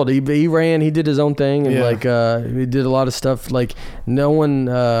own world. He ran. He did his own thing, and he did a lot of stuff. Like no one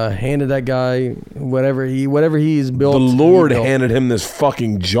handed that guy whatever he's built. The Lord handed him this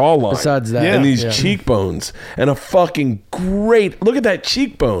fucking jawline. Besides that, and these cheekbones, and a fucking great look at that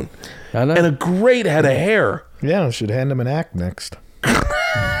cheekbone, I know. And a great head of hair. Yeah, I should hand him an act next.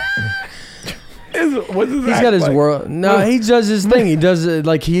 He's got his world. No, he does his thing. He does it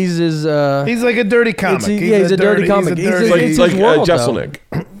like he's his. He's like a dirty comic. He's a dirty comic. He's like Jesselnick.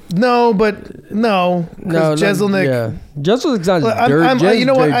 No, Jeselnik. Yeah, Jeselnik's not dirty. You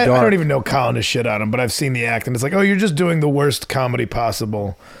know what? I don't even know Colin to shit on him, but I've seen the act, and it's like, oh, you're just doing the worst comedy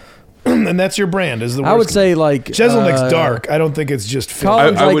possible. And that's your brand. Is the worst. I would say like Jeselnik's dark. I don't think it's just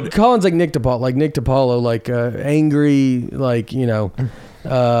film. Colin's like Nick DiPaolo, like angry, like you know.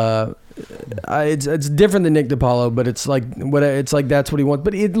 It's different than Nick DiPaolo, but it's like that's what he wants.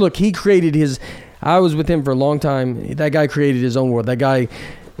 But look, he created his. I was with him for a long time. That guy created his own world. That guy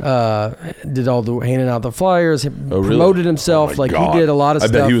did all the handing out the flyers, promoted himself. He did a lot of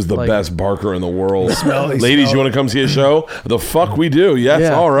stuff. I bet he was the best barker in the world. Ladies, you want to come see a show? The fuck we do.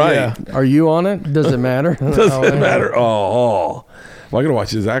 Yes, all right. Yeah. Are you on it? Does it matter? Does it matter? Oh. Well, I gotta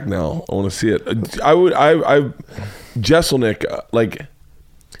watch his act now. I want to see it. Jeselnik, like.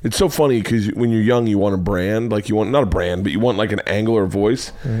 It's so funny because when you're young, you want a brand. Like you want, not a brand, but you want like an angular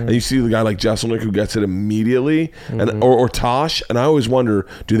voice. Mm-hmm. And you see the guy like Jeselnik who gets it immediately, and or Tosh. And I always wonder,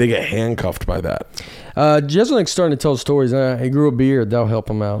 do they get handcuffed by that? Jeselnik's starting to tell stories. He grew a beard. That'll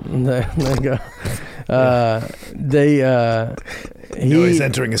help him out. He's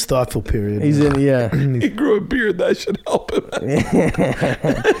entering his thoughtful period. He's in, he grew a beard. That should help him.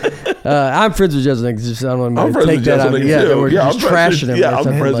 I'm friends with Jeselnik. Just I don't want to take that out. Yeah, we're just trashing him. Yeah,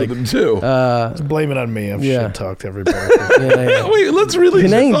 I'm friends with him too. Blame it on me. I'm shit talk to everybody. Wait, let's really.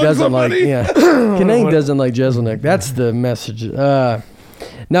 Kinane doesn't like. Kinane doesn't like Jeselnik. That's the message.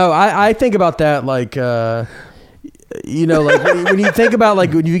 No, I think about that like. You know, like when you think about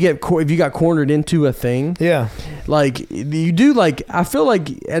like when if you got cornered into a thing, like you do like I feel like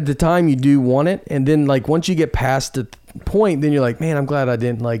at the time you do want it, and then like once you get past the point, then you're like, man, I'm glad I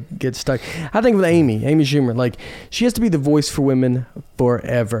didn't like get stuck. I think with Amy Schumer, like she has to be the voice for women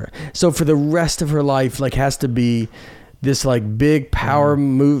forever. So for the rest of her life, like has to be this like big power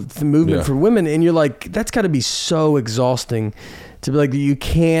movement for women, and you're like, that's got to be so exhausting. To be like, you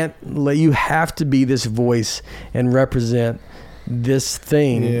have to be this voice and represent this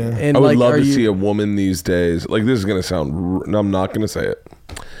thing. Yeah. And I would love to see a woman these days. Like this is gonna sound. No, I'm not gonna say it.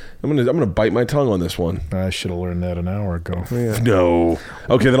 I'm gonna bite my tongue on this one. I should have learned that an hour ago. Yeah. No.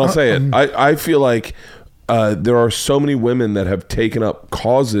 Okay, then I'll say it. I feel like there are so many women that have taken up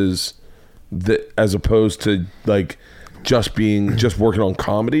causes that, as opposed to like just working on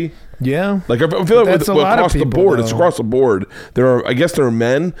comedy. Yeah, like I feel like across the board, it's across the board. I guess there are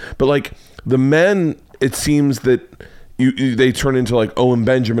men, but like the men, it seems that they turn into like Owen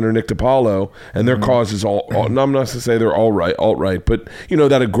Benjamin or Nick DiPaolo, and their cause is all. I'm not going to say they're alt-right, but you know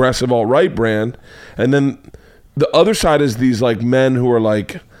that aggressive alt-right brand, and then the other side is these like men who are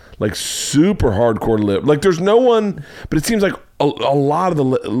like like super hardcore lip. Like there's no one, but it seems like a lot of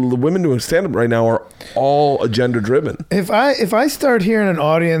the women doing stand-up right now are all agenda driven. If I start hearing an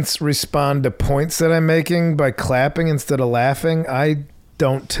audience respond to points that I'm making by clapping instead of laughing, I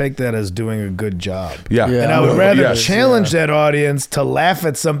don't take that as doing a good job. Yeah. And I would rather Yes. challenge that audience to laugh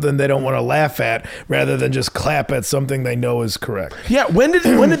at something they don't want to laugh at rather than just clap at something they know is correct. Yeah, when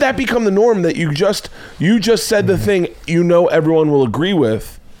did that become the norm that you just said the thing you know everyone will agree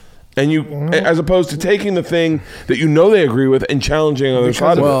with, and you as opposed to taking the thing that you know they agree with and challenging other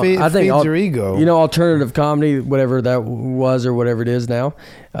side of it. Well, I think feeds your ego. You know, alternative comedy, whatever that was or whatever it is now.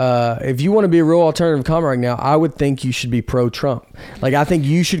 If you want to be a real alternative comedy right now, I would think you should be pro-Trump. Like I think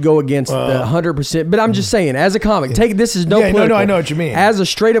you should go against the 100%. But I'm just saying, as a comic, take this is no political. No, I know what you mean. As a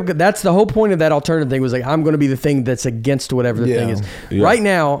straight up, that's the whole point of that alternative thing was like I'm going to be the thing that's against whatever the thing is. Yeah. Right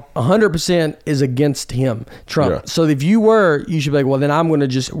now, 100% is against him, Trump. Yeah. So if you were, you should be like, well, then I'm going to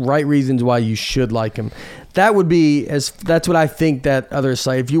just write reasons why you should like him. That would be that's what I think that other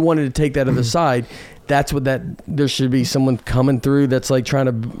side. If you wanted to take that other side, that's what there should be someone coming through that's like trying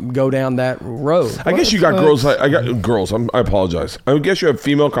to go down that road. I guess you got girls like I apologize. I guess you have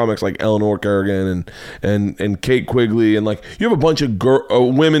female comics like Eleanor Kerrigan and Kate Quigley, and like you have a bunch of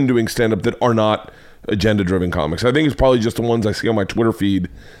women doing stand up that are not agenda driven comics. I think it's probably just the ones I see on my Twitter feed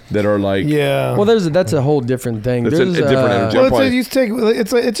that are like Well, that's a whole different thing. It's a different energy.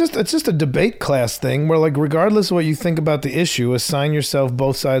 Well, it's just a debate class thing where like regardless of what you think about the issue, assign yourself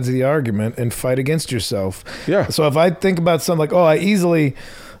both sides of the argument and fight against yourself. Yeah. So if I think about something like, I easily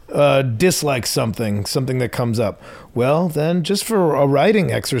dislike something that comes up, well then just for a writing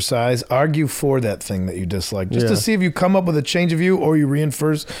exercise, argue for that thing that you dislike, just to see if you come up with a change of view or you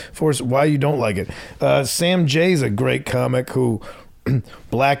reinforce why you don't like it. Sam Jay's a great comic who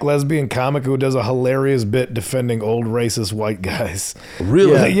black lesbian comic who does a hilarious bit defending old racist white guys.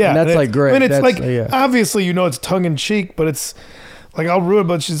 Really? Yeah, that's like great. I mean, it's That's- like obviously it's tongue in cheek, but it's like I'll ruin it.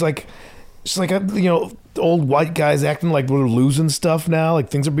 But she's like old white guys acting like we're losing stuff now, like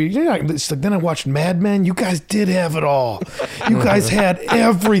things are being. It's like then I watched Mad Men. You guys did have it all. You guys had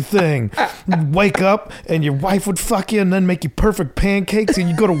everything. You'd wake up and your wife would fuck you and then make you perfect pancakes, and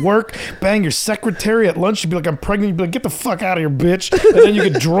you go to work, bang your secretary at lunch. You'd be like, "I'm pregnant." You'd be like, "Get the fuck out of here, bitch!" And then you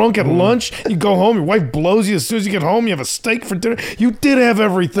get drunk at lunch. You go home. Your wife blows you as soon as you get home. You have a steak for dinner. You did have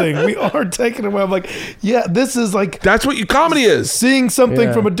everything. We are taking it away. I'm like, yeah, this is like that's what comedy is. Seeing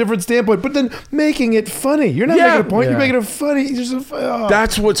something from a different standpoint, but then making it funny. You're not making a point. You're making it funny.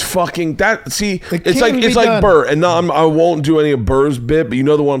 That's what's fucking that. See, It it's can be like done. Burr, and I won't do any of Burr's bit, but you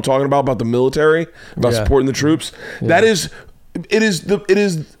know the one I'm talking about the military, about supporting the troops. That is, it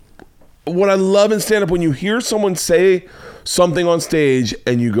is what I love in stand up when you hear someone say something on stage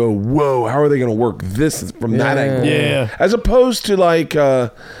and you go, whoa, how are they going to work this from that angle? Yeah. As opposed to like, fucking,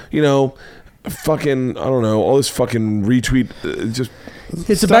 I don't know, all this fucking retweet, just.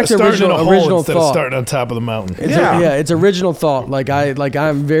 It's back to original instead of thought. starting on top of the mountain. It's original thought.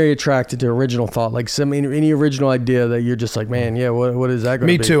 I'm very attracted to original thought. Like any original idea that you're just like, man, what is that going to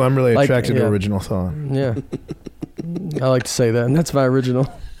be? Me too. I'm really attracted to original thought. Yeah. I like to say that, and that's my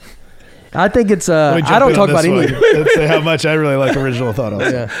original. I think it's I don't talk about any. Let's say how much I really like original thought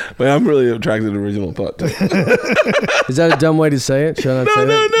also. Yeah. But I'm really attracted to original thought too. Is that a dumb way to say it? Should I not say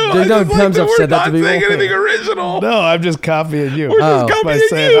that? No. There's no times I've said that to people. We're not saying anything original. No, I'm just copying you. We're just By copying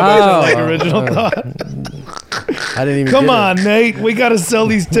saying you. how much I like original thought. I didn't even. Come get on, Nate. We got to sell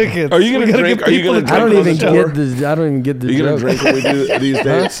these tickets. Are you gonna drink? Are you gonna drink? I don't on even the show? get the. I don't even get the Are you gonna joke. drink when we do these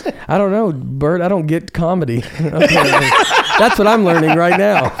days? I don't know, Bert. I don't get comedy. Okay. That's what I'm learning right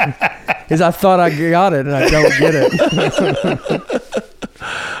now. Is I thought I got it and I don't get it.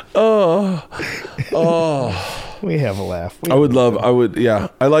 We have a laugh. I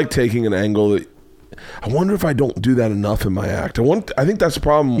like taking an angle that. I wonder if I don't do that enough in my act. I think that's the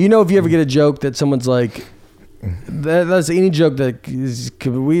problem. You know, if you ever get a joke that someone's like, that's any joke that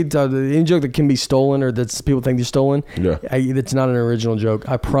any joke that can be stolen or that people think they're stolen. Yeah, it's not an original joke.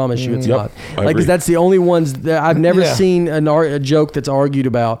 I promise you, it's not. I Like, agree. 'cause that's the only ones that I've never seen a joke that's argued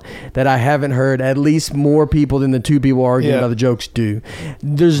about that I haven't heard at least more people than the two people arguing about the jokes do.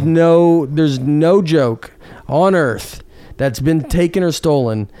 There's no joke on earth that's been taken or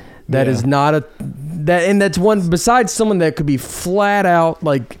stolen that is not and that's one besides someone that could be flat out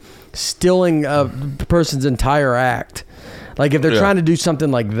like stealing a person's entire act. Like if they're trying to do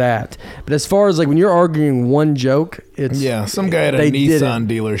something like that. But as far as like when you're arguing one joke, it's some guy at a they did Nissan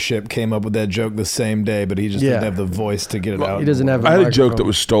dealership came up with that joke the same day, but he just didn't have the voice to get it out. He doesn't have. I had a joke that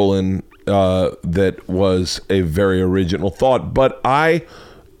was stolen that was a very original thought, but I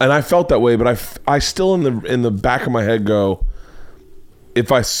felt that way, but I still in the back of my head go,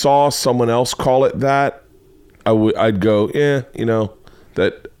 if I saw someone else call it that, I'd go,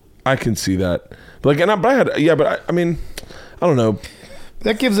 that I can see that. But I mean, I don't know.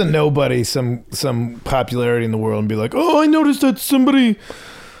 That gives a nobody some popularity in the world and be like, oh, I noticed that somebody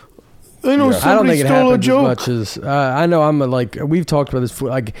I don't somebody think it stole a happens as joke. much as I know. I'm like, we've talked about this.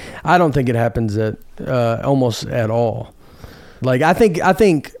 Like, I don't think it happens at almost at all. Like, I think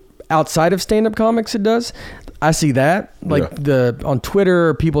outside of stand-up comics, it does. I see that, like on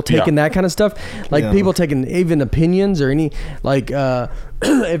Twitter, people taking that kind of stuff, like people taking even opinions or any, like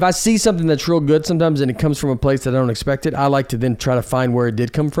if I see something that's real good sometimes and it comes from a place that I don't expect it, I like to then try to find where it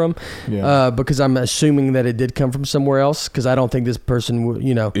did come from, because I'm assuming that it did come from somewhere else, because I don't think this person,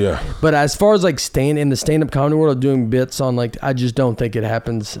 But as far as like staying in the stand-up comedy world, doing bits on, like, I just don't think it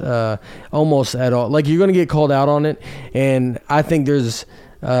happens almost at all. Like, you're gonna get called out on it, and I think there's.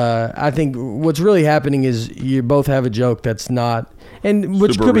 I think what's really happening is you both have a joke that's not, and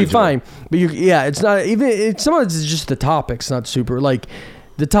which super could be original. fine, but it's not even. Sometimes it's just the topic's not super. Like,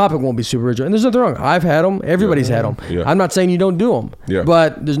 the topic won't be super original, and there's nothing wrong. I've had them. Everybody's had them. Yeah. I'm not saying you don't do them. Yeah.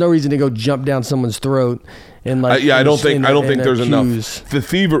 But there's no reason to go jump down someone's throat and like. I don't think there's accuse. enough.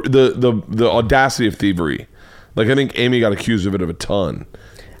 The audacity of thievery. Like, I think Amy got accused of it a ton.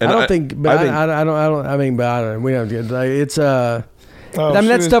 And I don't think. But I mean, but I don't. We don't get. Like, it's Oh, I mean, she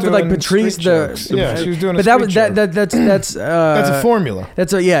that was stuff with like doing Patrice. street jokes. She was doing. But that's that's a formula.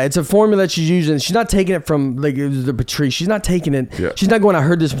 It's a formula that she's using. She's not taking it from like the Patrice. She's not taking it. Yeah. She's not going, I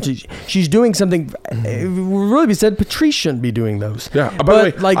heard this. She's doing something. It would really be said Patrice shouldn't be doing those. Yeah. By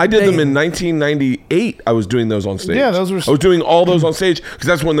But, the way, I did them in 1998. I was doing those on stage. Yeah, those were. I was doing all those on stage because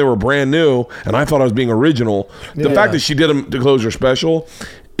that's when they were brand new, and I thought I was being original. The fact that she did them to close her special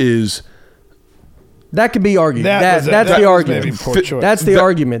is. That could be argued. That's the argument. That's the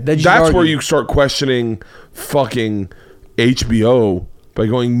argument. That's where you start questioning fucking HBO by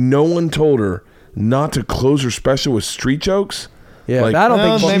going, no one told her not to close her special with street jokes. Yeah, like, I don't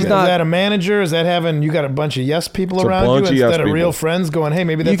think maybe, she's not. Is that a manager? Is that having you got a bunch of yes people around you instead of real friends going, hey,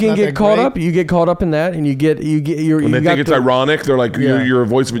 maybe that's you can not get that caught great? up. You get caught up in that, and you when they think it's ironic, they're like, you're a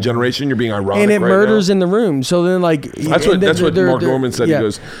voice of a generation. You're being ironic, and it right murders now. in the room. So then, like, That's what Mark Norman said. Yeah.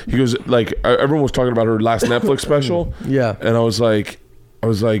 He goes, like, everyone was talking about her last Netflix special. Yeah, and I was like,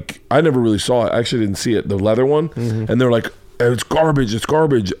 I never really saw it. I actually didn't see it, the leather one. Mm-hmm. And they're like, it's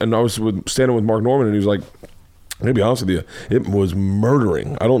garbage. And I was standing with Mark Norman, and he was like, I'm gonna be honest with you, it was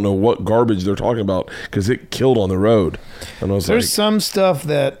murdering. I don't know what garbage they're talking about because it killed on the road. And I was There's some stuff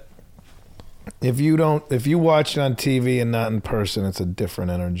that if you watch it on TV and not in person, it's a different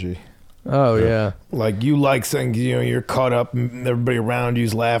energy. Oh yeah. Like you like saying, you're caught up and everybody around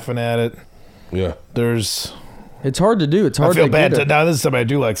you's laughing at it. Yeah. It's hard to do. It's hard I feel to bad. get it. Now this is somebody I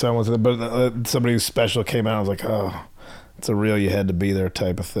do like, so I want to, but somebody who's special came out. I was like, oh, it's a real you had to be there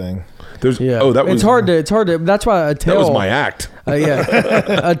type of thing. It's hard to. That's why Attell. That was my act.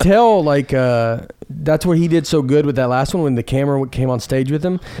 Attell, like that's what he did so good with that last one when the camera came on stage with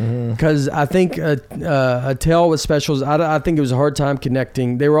him. Because I think Attell with specials, I think it was a hard time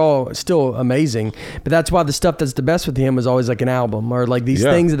connecting. They were all still amazing, but that's why the stuff that's the best with him was always like an album or like these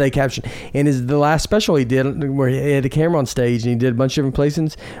things that they captured. And the last special he did where he had a camera on stage and he did a bunch of different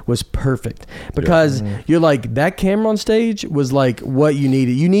places was perfect because you're like, that camera on stage was like what you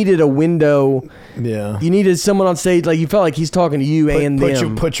needed. You needed a window. Yeah. You needed someone on stage, like you felt like he's talking to you and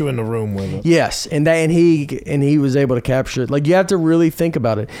them. Put you in the room with it. Yes, and he was able to capture it. Like you have to really think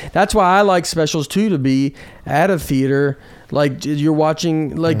about it. That's why I like specials too, to be at a theater, like you're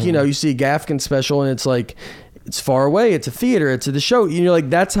watching, like you see a Gaffigan special and it's like it's far away, it's a theater, it's the show. You're like,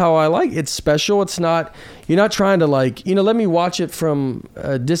 that's how I like it. It's special. It's not. You're not trying to like let me watch it from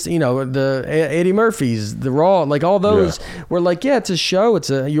the Eddie Murphys, the Raw, like all those. Were like it's a show.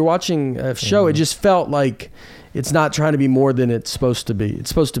 You're watching a show. It just felt like. It's not trying to be more than it's supposed to be. It's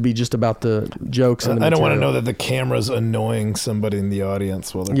supposed to be just about the jokes and the I don't want to material. know that the camera's annoying somebody in the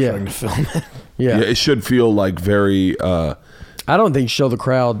audience while they're trying to film it. Yeah, it should feel like very. I don't think show the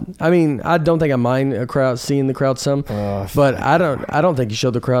crowd. I mean, I don't think I mind seeing the crowd some, but I don't think you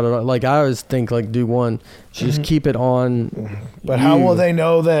show the crowd at all. Like I always think like do one, just keep it on. But how will they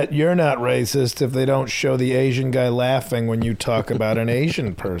know that you're not racist if they don't show the Asian guy laughing when you talk about an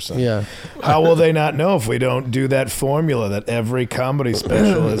Asian person? Yeah. How will they not know if we don't do that formula that every comedy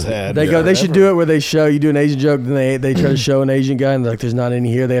special has had? They should do it where they show you do an Asian joke, then they try to show an Asian guy and they're like, there's not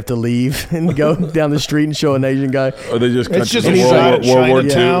any here. They have to leave and go down the street and show an Asian guy. Or they just cut It's just to World War II.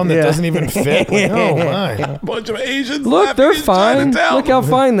 that doesn't even fit. Like, oh my! Bunch of Asians. Look, they're laughing in fine. Chinatown. Look how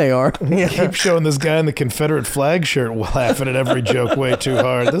fine they are. Keep showing this guy in the confetti Confederate flag shirt laughing at every joke way too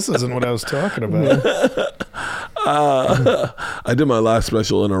hard. This isn't what I was talking about. I did my last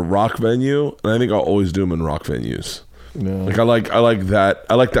special in a rock venue, and I think I'll always do them in rock venues. No. Like I like that.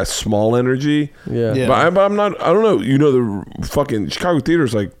 I like that small energy. Yeah. But I'm not. I don't know. You know, the fucking Chicago theater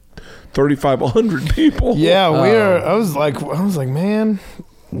is like 3,500 people. Yeah, I was like, man,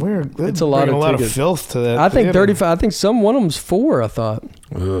 it's a lot of of filth to that. I think theater. 35. I think one of them's 4. I thought.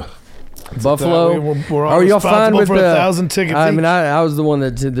 Ugh. Buffalo. We're all Are y'all fine responsible with for the 1,000 tickets? I mean, each? I was the one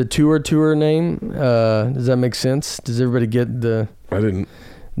that did the tour name. Does that make sense? Does everybody get the? I didn't.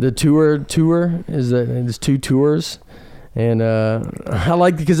 The tour is that it's 2 tours, and I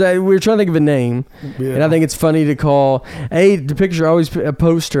like because we were trying to think of a name, and I think it's funny to call the picture. Always a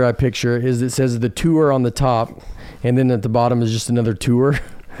poster I picture is it says the tour on the top, and then at the bottom is just another tour.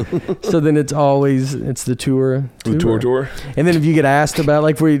 So then it's the tour. The tour. And then if you get asked about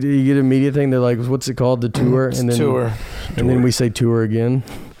like where you get an immediate thing, they're like, "What's it called?" The tour, and then tour. And then we say tour again.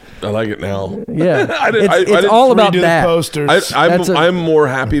 I like it now. Yeah, I it's all about Redo that. the posters. I'm more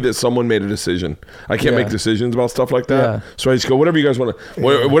happy that someone made a decision. I can't make decisions about stuff like that. Yeah. So I just go, whatever you guys want to,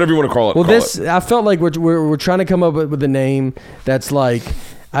 whatever you want to call it. Well, call it. I felt like we're trying to come up with a name that's like,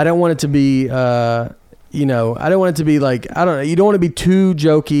 I don't want it to be, I don't want it to be like, you don't want to be too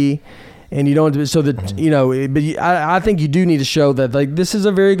jokey. And you don't want to, so that, but I think you do need to show that, like, this is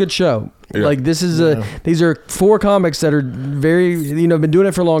a very good show. Yeah. Like, this is these are 4 comics that are very, been doing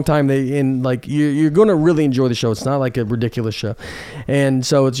it for a long time. You're going to really enjoy the show. It's not like a ridiculous show. And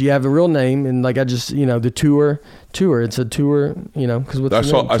so you have a real name. And like, I just, the tour, it's a tour, because I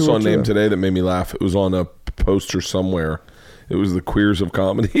saw a name today that made me laugh. It was on a poster somewhere. It was the Queers of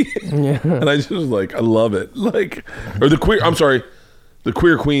Comedy. Yeah. And I just was like, I love it. Like, or the Queer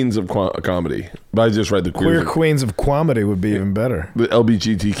Queens of Comedy. But I just read the Queer Queens of Comedy would be even better. The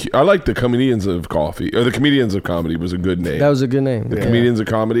LBGTQ. I like the Comedians of Coffee. Or the Comedians of Comedy was a good name. That was a good name. The Comedians of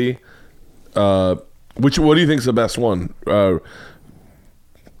Comedy. What do you think's the best one?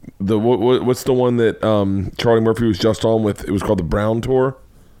 What's the one that Charlie Murphy was just on with? It was called the Brown Tour.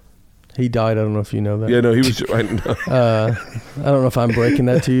 He died. I don't know if you know that. Yeah, no, he was. I don't know if I'm breaking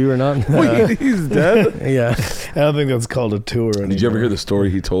that to you or not. Wait, he's dead? Yeah. I don't think that's called a tour anymore. Did you ever hear the story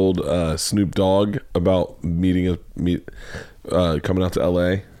he told Snoop Dogg about coming out to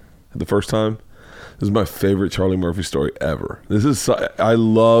L.A. the first time? This is my favorite Charlie Murphy story ever. I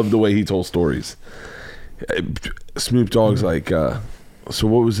love the way he told stories. Snoop Dogg's like, so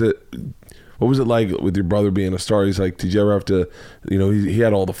what was it? What was it like with your brother being a star? He's like, did you ever have to, he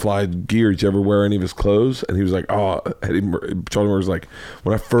had all the fly gear. Did you ever wear any of his clothes? And he was like, Charlie Murphy was like,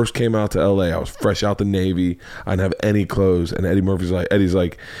 when I first came out to LA, I was fresh out the Navy. I didn't have any clothes. And Eddie's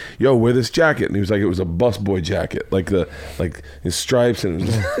like, yo, wear this jacket. And he was like, it was a busboy jacket, like his stripes, and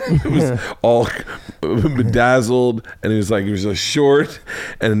it was all bedazzled. And he was like, it was a short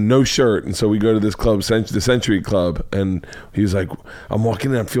and no shirt. And so we go to this club, the Century Club, and he was like, I'm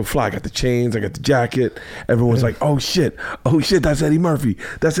walking in, I feel fly. I got the chains, I got the jacket. Everyone's like, oh shit, that's Eddie Murphy.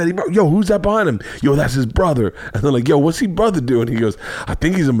 Yo, who's that behind him? Yo, that's his brother. And they're like, yo, what's his brother doing? He goes, I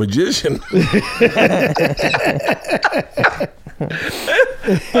think he's a magician. He goes,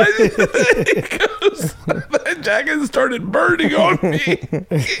 that jacket started burning on me.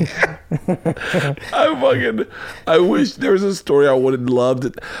 I wish there was a story I would have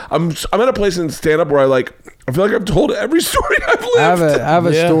loved. I'm at a place in stand up where I feel like I've told every story I've lived. I have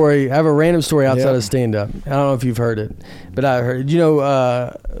a story. I have a random story outside of stand up. I don't know if you've heard it, but I heard.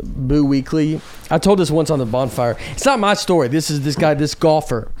 Boo Weekley. I told this once on the bonfire. It's not my story. This is this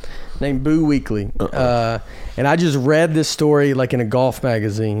golfer named Boo Weekley. And I just read this story like in a golf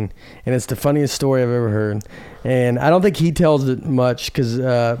magazine, and it's the funniest story I've ever heard. And I don't think he tells it much because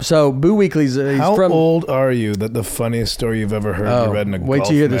so Boo Weekley's how old are you that the funniest story you've ever heard you read in a golf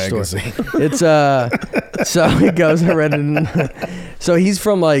till you hear magazine? This story. It's so it goes. I read it. So he's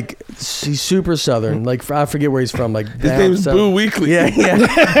from he's super southern. I forget where he's from. His name's Boo Weekley.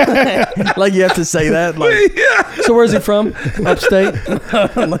 Yeah. Like you have to say that. Yeah. So where's he from? Upstate.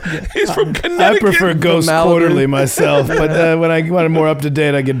 He's from Kinane. I prefer Ghost Quarterly myself, but when I want it more up to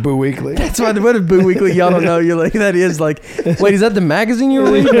date, I get Boo Weekly. That's why. What if Boo Weekly? Y'all don't know. You're like, that is like. Wait, is that the magazine you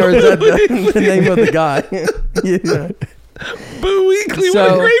were reading, or is that the name of the guy? Yeah. Boo Weekly.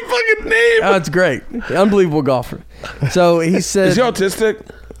 What a great fucking name. Oh, it's great. Unbelievable golfer. So he says, is he autistic?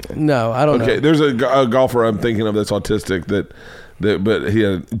 No, I don't know. Okay, there's a golfer I'm thinking of that's autistic but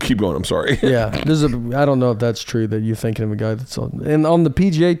he keep going. I'm sorry. Yeah, I don't know if that's true that you're thinking of a guy that's on the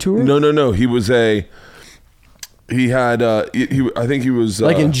PGA Tour. No. He was He had. I think he was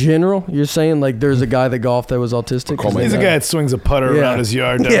Like in general, you're saying like there's a guy that golfed that was autistic. Call my He's a dad. guy that swings a putter around his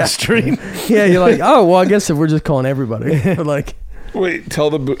yard down the street. Yeah, you're like, oh well, I guess if we're just calling everybody, but like, Wait,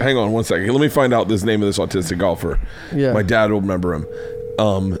 hang on 1 second. Let me find out this name of this autistic golfer. yeah, My dad will remember him.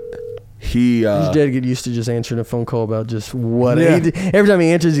 His dad get used to just answering a phone call about just what. Yeah. Every time he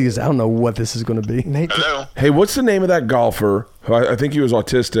answers, he goes, I don't know what this is going to be. Hello. Hey, what's the name of that golfer? Who I think he was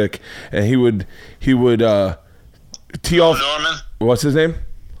autistic, and he would tee off. Norman. What's his name?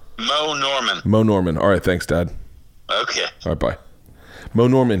 Mo Norman. Mo Norman. All right, thanks, Dad. Okay. All right, bye. Mo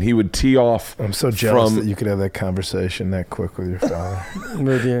Norman. He would tee off. I'm so jealous that you could have that conversation that quick with your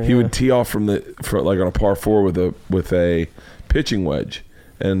father. He would tee off from like on a par 4 with a pitching wedge,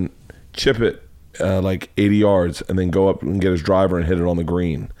 and chip it like 80 yards, and then go up and get his driver and hit it on the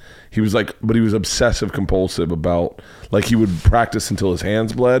green. He was but he was obsessive compulsive about, like, he would practice until his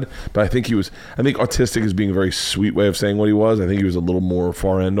hands bled. But I think autistic is being a very sweet way of saying what he was. I think he was a little more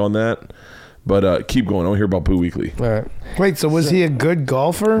far end on that. But keep going. I want to hear about Boo Weekly. All right. Wait, so was he a good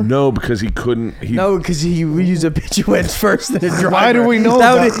golfer? No, because he couldn't. No, because he would use a pitch wedge first, then a driver. Why do we know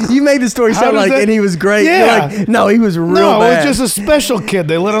that? You made the story How sound does like, that- and he was great. Yeah. You're like, no, he was real No, bad. it was just a special kid.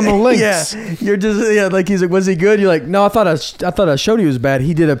 They let on the links. Yeah, you're just like he's like, was he good? You're like, no, I thought I showed he was bad.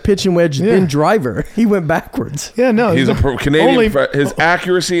 He did a pitch and wedge, then driver. He went backwards. Yeah, no. He's a Canadian. only- His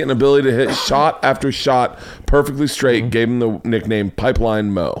accuracy and ability to hit shot after shot perfectly straight gave him the nickname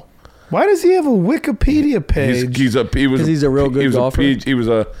Pipeline Mo. Why does he have a Wikipedia page? He's a real good golfer.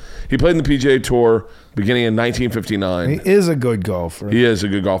 He played in the PGA Tour beginning in 1959. He is a good golfer. He is a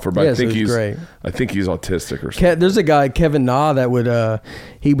good golfer, but Yeah, I think so he's great. I think he's autistic or something. There's a guy, Kevin Na, that would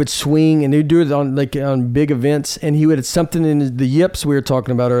he would swing, and he'd do it on big events, and he would have something in the yips we were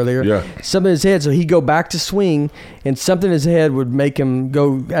talking about earlier. Yeah. Something in his head, so he'd go back to swing, and something in his head would make him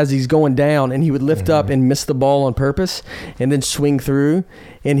go as he's going down, and he would lift up and miss the ball on purpose, and then swing through,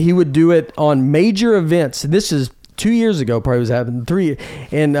 and he would do it on major events. This is 2 years ago, probably was happening 3,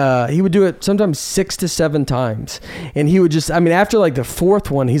 and he would do it sometimes 6 to 7 times, and he would just, after like the 4th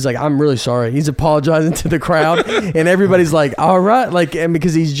one, he's like, I'm really sorry. He's apologizing to the crowd, and everybody's like, all right, like, and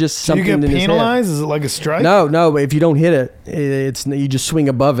because he's just something Do you in get his head. penalized? Is it like a strike? No, but if you don't hit it, it's you just swing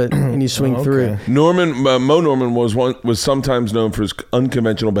above it and you swing through. Mo Norman was sometimes known for his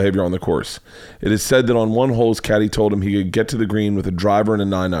unconventional behavior on the course. It is said that on one hole, his caddy told him he could get to the green with a driver and a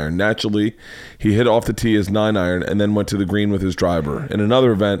 9-iron. Naturally, he hit off the tee his 9-iron and then went to the green with his driver. In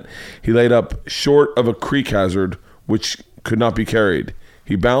another event, he laid up short of a creek hazard, which could not be carried.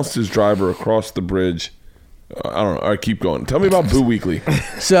 He bounced his driver across the bridge. I don't know. All right, keep going. Tell me about Boo Weekly.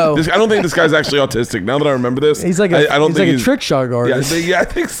 So I don't think this guy's actually autistic. Now that I remember this, he's like a trick shot artist. Yeah, I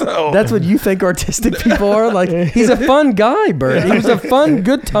think so. That's what you think artistic people are? Like, he's a fun guy, Bert. He was a fun,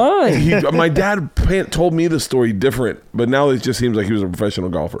 good time. My dad told me the story different, but now it just seems like he was a professional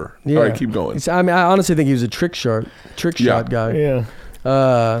golfer. Yeah. All right, keep going. I honestly think he was a trick shot guy.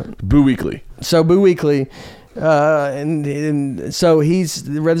 Yeah. Boo Weekly. So Boo Weekly, and so he's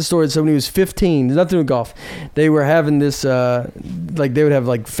read the story. So when he was 15, there's nothing with golf. They were having this, like they would have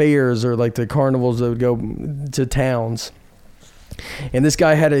like fairs or like the carnivals that would go to towns. And this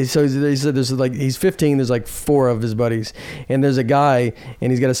guy he said there's like, he's 15, there's like 4 of his buddies, and there's a guy,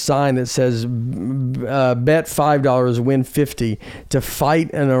 and he's got a sign that says bet $5, win 50 to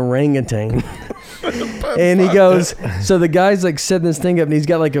fight an orangutan. And he goes, so the guy's like setting this thing up, and he's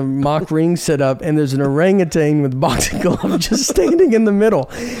got like a mock ring set up, and there's an orangutan with boxing gloves just standing in the middle.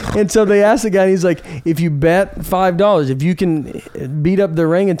 And so they asked the guy, and he's like, if you bet $5, if you can beat up the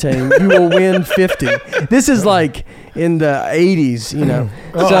orangutan, you will win 50. This is like in the 80s, you know.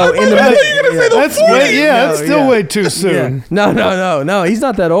 So in the that's still way too soon. Yeah. No. He's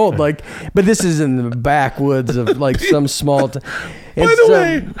not that old. Like, but this is in the backwoods of like some small. By the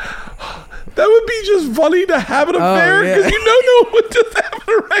way, that would be just funny to have at a fair because you don't know what to have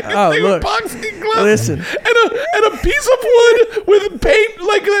an orangutan with boxing gloves. Listen, and a piece of wood with paint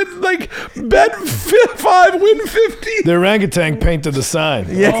like bet 5 win 50. The orangutan painted the sign.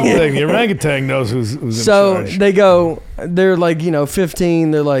 Yeah. The orangutan knows who's in charge. They go. They're like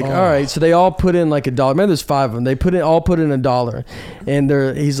 15. They're like, all right. So they all put in like $1. Remember, there's 5 of them. They all put in $1,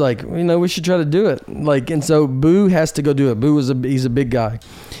 and he's like, we should try to do it. Like, and so Boo has to go do it. Boo he's a big guy.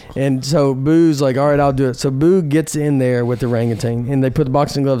 And so Boo's like, all right, I'll do it. So Boo gets in there with the orangutan, and they put the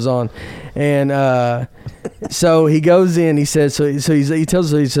boxing gloves on. And so he goes in, he says, he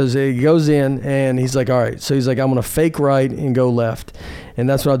goes in, and he's like, all right. So he's like, I'm going to fake right and go left. And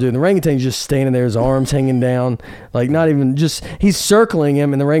that's what I'll do. And the orangutan's just standing there, his arms hanging down, like not even just, he's circling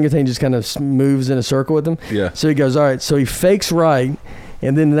him, and the orangutan just kind of moves in a circle with him. Yeah. So he goes, all right. So he fakes right,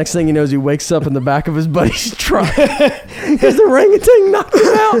 And then the next thing he knows, he wakes up in the back of his buddy's truck because the orangutan knocked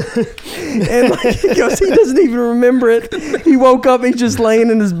him out. And like, he goes, he doesn't even remember it. He woke up, he's just laying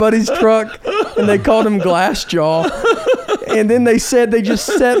in his buddy's truck, and they called him Glassjaw. And then they said they just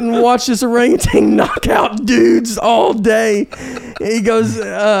sat and watched this orangutan knock out dudes all day. He goes,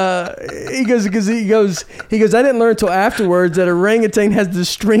 I didn't learn until afterwards that orangutan has the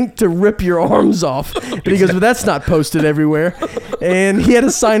strength to rip your arms off. But he goes, but that's not posted everywhere. And he had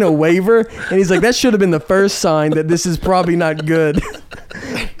to sign a waiver. And he's like, that should have been the first sign that this is probably not good.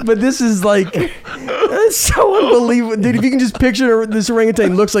 But this is like, it's so unbelievable. Dude, if you can just picture this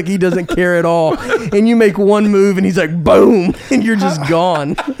orangutan looks like he doesn't care at all. And you make one move and he's like, boom, and you're just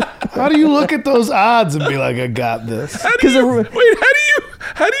gone. How do you look at those odds and be like, I got this? How do you get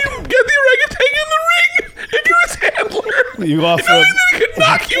the orangutan in the ring if you're his handler? You offer knowing that he could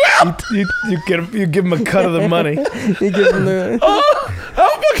knock you out. You give him a cut of the money. You give him the, How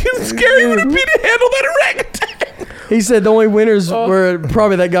fucking scary would it be to handle that orangutan? he said the only winners were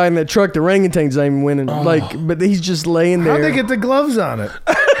probably that guy in that truck. The orangutan's not even winning. But he's just laying there. How'd they get the gloves on it?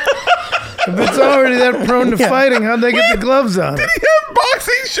 If it's already that prone to fighting, how'd they get the gloves on it? Did he have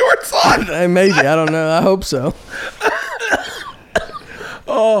boxing shorts on? Maybe, I don't know. I hope so.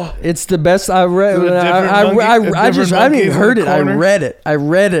 It's the best I read. I haven't even heard it. I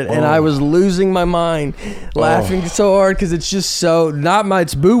read it, and I was losing my mind, laughing so hard because it's just so not my.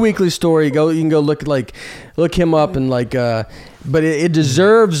 It's Boo Weekly story. You can go look him up and but it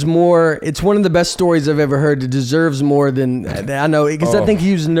deserves more. It's one of the best stories I've ever heard. It deserves more than I know because I think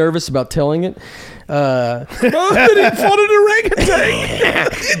he was nervous about telling it. He fought an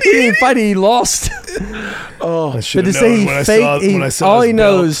orangutan. He didn't fight it. He lost. I But should to have say known he when I saw all his he belt.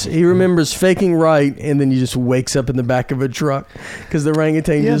 knows, he remembers faking right, and then he just wakes up in the back of a truck because the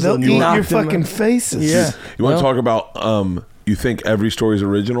orangutan Yeah, just they'll eat your knocked him fucking out. faces. Yeah. You want to talk about you think every story is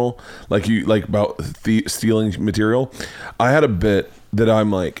original, like about stealing material? I had a bit that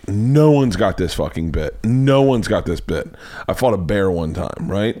I'm like, no one's got this fucking bit. No one's got this bit. I fought a bear one time,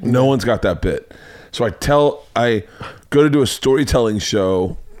 right? No one's got that bit. So I go to do a storytelling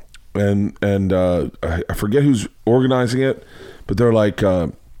show, and I forget who's organizing it, but they're like,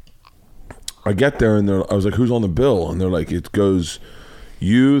 I get there and I was like, who's on the bill? And they're like, it goes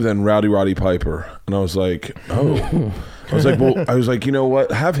you, then Rowdy Roddy Piper. And I was like, oh. I was like, well, you know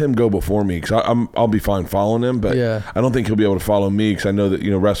what? Have him go before me because I'll be fine following him, but I don't think he'll be able to follow me because I know that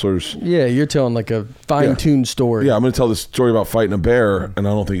wrestlers. Yeah, you're telling like a fine-tuned story. Yeah, I'm going to tell this story about fighting a bear, and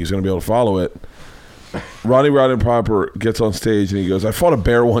I don't think he's going to be able to follow it. Roddy Piper gets on stage and he goes, I fought a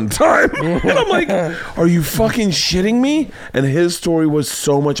bear one time. And I'm like, are you fucking shitting me? And his story was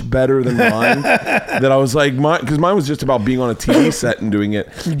so much better than mine that I was like, because mine was just about being on a TV set and doing it.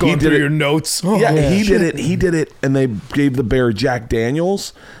 Going through your notes. He did it, and they gave the bear Jack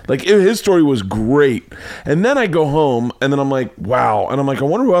Daniels. His story was great. And then I go home, and then I'm like, wow. And I'm like, I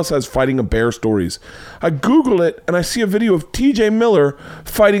wonder who else has fighting a bear stories. I Google it, and I see a video of TJ Miller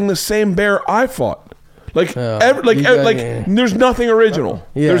fighting the same bear I fought. There's nothing original.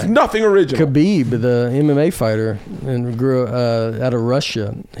 There's nothing original. Khabib, the MMA fighter, and grew out of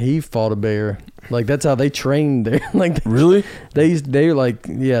Russia. He fought a bear. That's how they trained there. Really? They're like,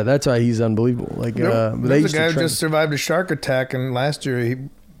 yeah, that's why he's unbelievable. There's a guy who just survived a shark attack, and last year he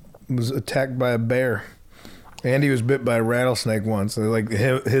was attacked by a bear. And he was bit by a rattlesnake once. So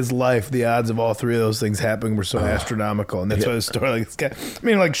his life, the odds of all three of those things happening were so astronomical, and that's why the story.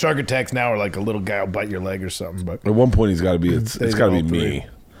 Shark attacks now are like a little guy will bite your leg or something. But at one point, it's got to be me.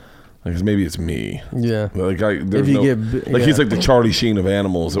 Maybe it's me. Yeah. He's like the Charlie Sheen of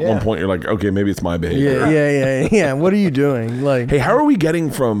animals. At one point, you're like, okay, maybe it's my behavior. Yeah. What are you doing? Hey, how are we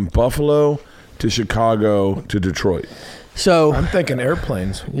getting from Buffalo to Chicago to Detroit? So I'm thinking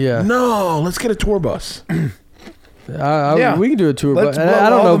airplanes. Yeah. No, let's get a tour bus. We can do a tour, Let's but I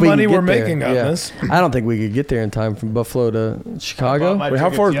don't know if we money can get we're there. making on this. I don't think we could get there in time from Buffalo to Chicago. Wait, how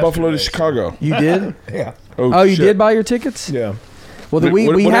far is Buffalo to Chicago? You did? Yeah. Oh, you did buy your tickets? Yeah. Well, we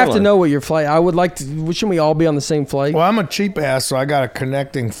what have airline? to know what your flight. I would like to. Shouldn't we all be on the same flight? Well, I'm a cheap ass, so I got a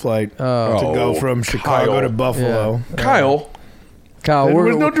connecting flight to go from Chicago Kyle. to Buffalo. Yeah. Kyle,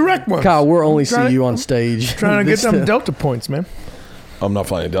 There's no direct ones. Kyle, we're only trying see to- you on stage. Trying to get them Delta points, man. I'm not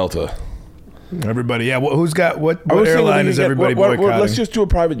flying Delta. Everybody, yeah. Who's got what I was thinking airline we is could get- everybody what- boycotting? let's just do a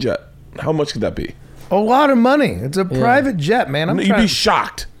private jet. How much could that be? A lot of money. It's a private jet, man. You'd be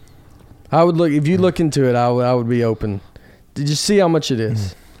shocked. I would look if you look into it. I would be open. Did you see how much it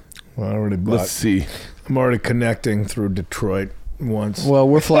is? Well, I already bought. Let's see. I'm already connecting through Detroit once. Well,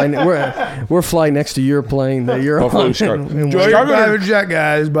 we're flying. we're flying next to your plane that you're Buffalo, on. Chicago. And Enjoy your Chicago- private jet,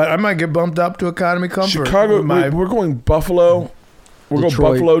 guys, but I might get bumped up to economy comfort. Chicago, with my- we're going Buffalo We'll go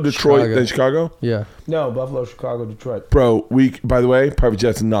Buffalo, Detroit, Chicago. then Chicago. Yeah. No, Buffalo, Chicago, Detroit. Bro, by the way, private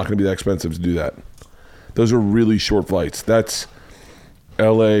jet's not going to be that expensive to do that. Those are really short flights. That's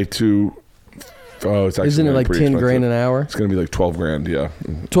L.A. to. Oh, it's actually Isn't it like 10 expensive. grand an hour? It's going to be like 12 grand. Yeah.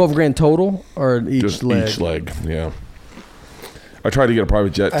 12 grand total or each Just leg? each leg. Yeah. I tried to get a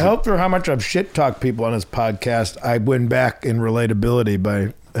private jet. I hope for how much I've shit talked people on this podcast, I win back in relatability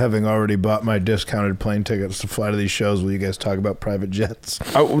by having already bought my discounted plane tickets to fly to these shows where you guys talk about private jets.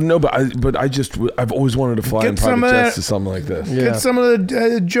 No, but I've always wanted to fly in Get some private of jets that- to something like this. Yeah. Get some of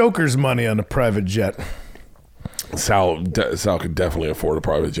the Joker's money on a private jet. Sal could definitely afford a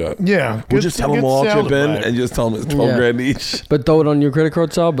private jet. Yeah. We'll just tell them we'll all Sal to chip in buy it. and just tell them it's 12 Yeah. grand each. But throw it on your credit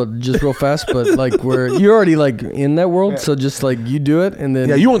card, Sal, but just real fast. But like you're already like in that world, so just like you do it and then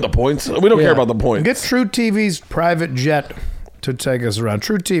Yeah, you want the points. We don't Yeah. care about the points. Get True TV's private jet to take us around.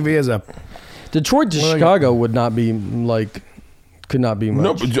 True TV is a Detroit to Chicago would not be like could not be much.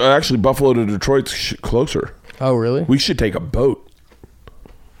 No, but actually, Buffalo to Detroit's closer. Oh really? We should take a boat.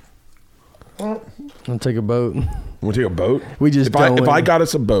 I'll take a boat. We'll take a boat. We just if don't. I got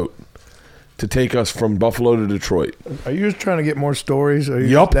us a boat to take us from Buffalo to Detroit. Are you just trying to get more stories? Are you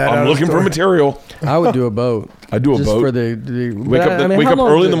Yup, that out I'm of looking for story? material. I would do a boat. I'd do a just boat. for the Wake but up, I mean, wake how up long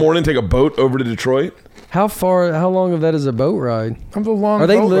early is in the it? morning, take a boat over to Detroit. How long of that is a boat ride? I'm the long Are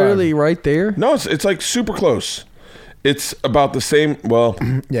they boat literally ride. right there? No, it's like super close. It's about the same. Well,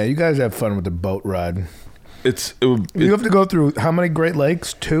 Yeah, you guys have fun with the boat ride. you You have to go through how many Great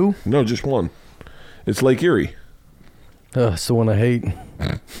Lakes? 2? no, just one. It's Lake Erie. It's the one I hate.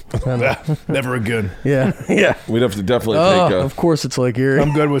 Never a good. Yeah, yeah. We'd have to definitely Oh, take a. of course it's Lake Erie.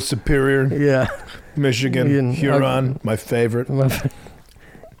 I'm good with Superior, Yeah, Michigan, Ian, Huron, my favorite.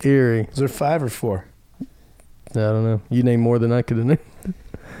 Erie. Is there 5 or 4? I don't know. You name more than I could have named.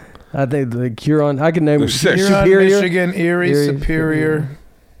 I think the Huron. I can name There's 6. Huron, Superior. Michigan, Erie, Erie, Superior.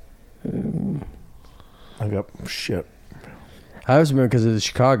 I got shit. I always remember because of the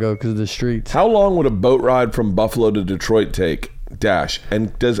Chicago, because of the streets. How long would a boat ride from Buffalo to Detroit take? Dash.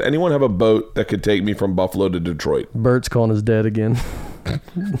 And does anyone have a boat that could take me from Buffalo to Detroit? Bert's calling us dead again.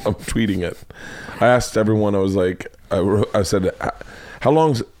 I'm tweeting it. I asked everyone. I was like, I said, how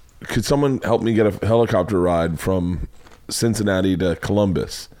long could someone help me get a helicopter ride from Cincinnati to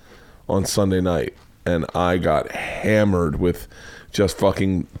Columbus on Sunday night? And I got hammered with just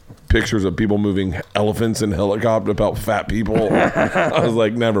fucking pictures of people moving elephants in helicopter about fat people. I was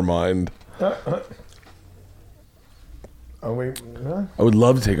like, never mind. Are we? I would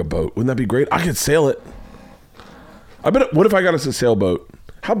love to take a boat. Wouldn't that be great? I could sail it. I bet. What if I got us a sailboat?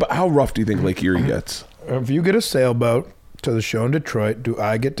 How rough do you think Lake Erie gets? If you get a sailboat to the show in Detroit, do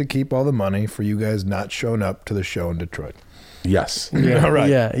I get to keep all the money for you guys not showing up to the show in Detroit? Yes. Yeah, All right.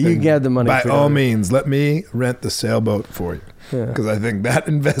 Yeah, you can have the money. By for all that. means, let me rent the sailboat for you. Yeah. Because I think that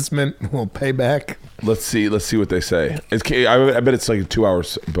investment will pay back. Let's see what they say. I bet it's like a 2-hour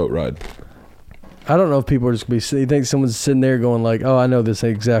boat ride. I don't know if people are just gonna be. You think someone's sitting there going like, "Oh, I know this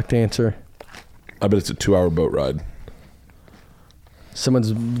exact answer." I bet it's a 2-hour boat ride. Someone's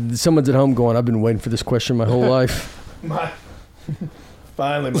at home going, "I've been waiting for this question my whole life."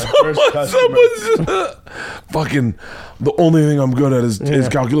 Finally, my first customer. Someone's fucking. The only thing I'm good at is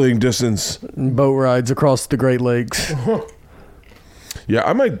calculating distance. Boat rides across the Great Lakes. Yeah,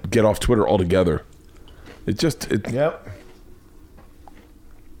 I might get off Twitter altogether. Yep.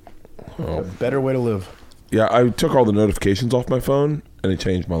 A better way to live. Yeah, I took all the notifications off my phone, and it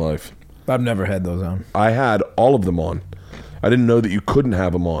changed my life. I've never had those on. I had all of them on. I didn't know that you couldn't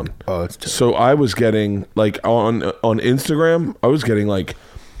have them on. Oh, it's So I was getting, like, on Instagram, I was getting, like,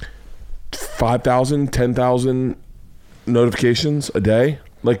 5,000, 10,000 notifications a day.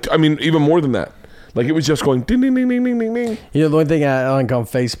 Like, I mean, even more than that. Like, it was just going ding, ding, ding, ding, ding, ding, ding. You know, the only thing I like on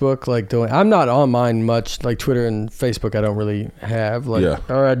Facebook, like I'm not on mine much. Like Twitter and Facebook, I don't really have. Like, Yeah.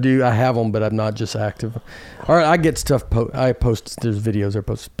 Or I have them, but I'm not just active. Or I get stuff. I post. There's videos I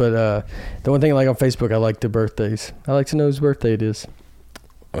post. But the one thing I like on Facebook, I like the birthdays. I like to know whose birthday it is.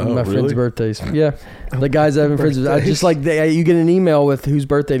 Oh, My really? friends' birthdays. Yeah, the guys I've been friends with. I just like you get an email with whose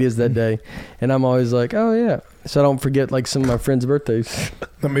birthday it is that day, and I'm always like, oh yeah, so I don't forget like some of my friends' birthdays.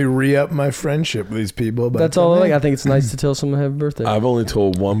 Let me re-up my friendship with these people. That's all I like. I think it's nice to tell someone happy birthday. I've only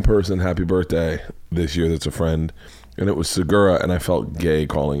told one person happy birthday this year that's a friend, and it was Segura, and I felt gay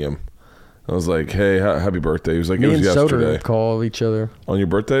calling him. I was like, hey, happy birthday. He was like, Me it was and yesterday. Soda call each other. On your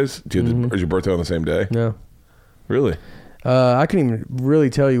birthdays? Do you is your birthday on the same day? No. Really? I couldn't even really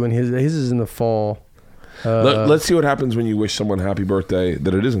tell you when his is in the fall. Let's see what happens when you wish someone happy birthday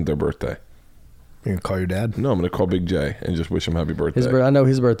that it isn't their birthday. You can call your dad. No, I'm going to call Big J and just wish him happy birthday. I know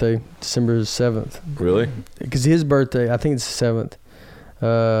his birthday, December 7th. Really? Because his birthday, I think it's the 7th.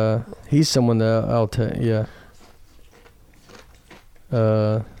 He's someone that I'll tell. Yeah.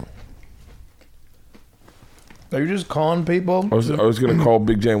 Are you just calling people? I was gonna call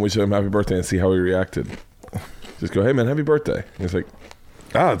Big J and wish him happy birthday and see how he reacted. Just go, hey man, happy birthday. He's like,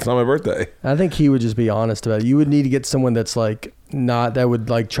 it's not my birthday. I think he would just be honest about it. You would need to get someone that's like not that would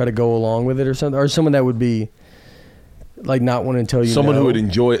like try to go along with it or something, or someone that would be like not want to tell you. Someone no. who would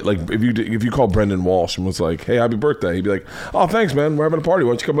enjoy it. Like if you call Brendan Walsh and was like, hey, happy birthday, he'd be like, oh, thanks, man. We're having a party.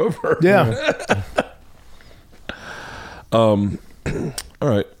 Why don't you come over? Yeah. All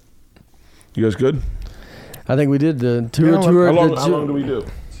right. You guys good? I think we did the tour. How long do we do?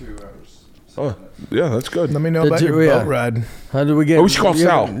 2 hours. Oh, yeah, that's good. Let me know about your boat ride. How did we get? We should call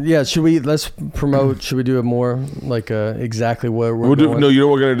Sal. Yeah, let's promote. Should we do it more like exactly where we're We'll going? no, you know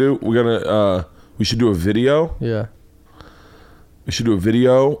what we're gonna do? We should do a video. Yeah. We should do a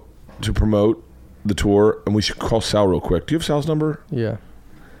video to promote the tour, and we should call Sal real quick. Do you have Sal's number? Yeah.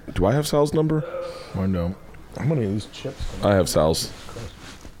 Do I have Sal's number? Or no? How many of these chips? I have Sal's.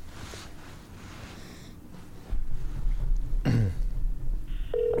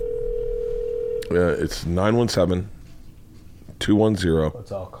 Yeah, it's 917-210.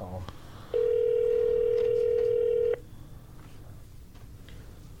 Let's all call.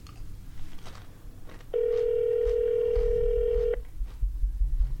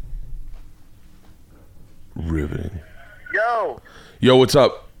 Riveting. Yo, what's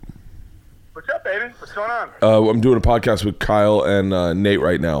up? what's up, baby? What's going on? I'm doing a podcast with Kyle and Nate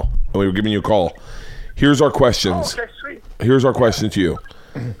right now, and we were giving you a call. Here's our questions. Oh, okay, sweet. Here's our question to you.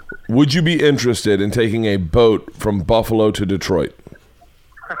 Would you be interested in taking a boat from Buffalo to Detroit?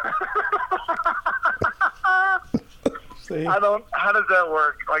 I don't. How does that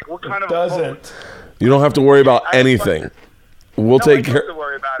work? Like, what kind of Doesn't. You don't have to worry about anything. We'll take care. To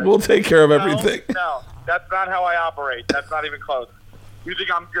worry about it. We'll take care of everything. No, that's not how I operate. That's not even close. You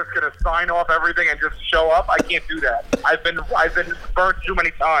think I'm just gonna sign off everything and just show up? I can't do that. I've been burnt too many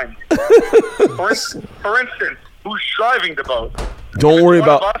times. For instance, who's driving the boat? Don't worry One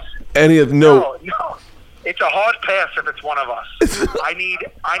of about us? any of No. It's a hard pass if it's one of us. I need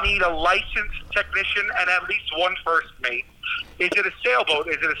a licensed technician and at least one first mate. Is it a sailboat?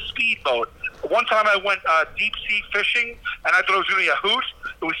 Is it a speedboat? One time I went deep sea fishing and I thought it was going to be a hoot.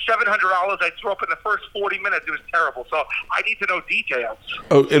 It was $700. I threw up in the first 40 minutes. It was terrible. So I need to know details.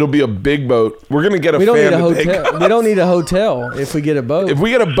 Oh, it'll be a big boat. We're gonna get a We don't fan need a to take hotel. We don't need a hotel if we get a boat. If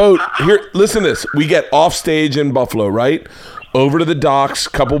we get a boat, here, listen to this. We get off stage in Buffalo, right? Over to the docks,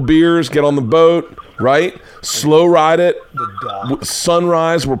 couple beers, get on the boat, right? Slow ride it.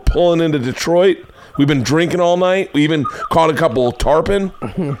 Sunrise, we're pulling into Detroit. We've been drinking all night. We even caught a couple of tarpon.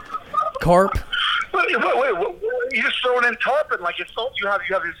 Carp. Wait, you just throwing in tarpon like it's so you have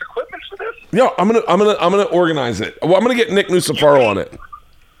this equipment for this? Yeah, I'm gonna organize it. Well, I'm gonna get Nick Nucifaro on it.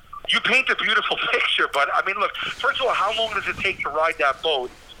 You paint a beautiful picture, but I mean, look. First of all, how long does it take to ride that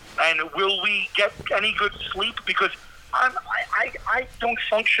boat? And will we get any good sleep? Because I don't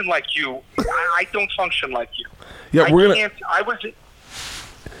function like you. I don't function like you. Yeah,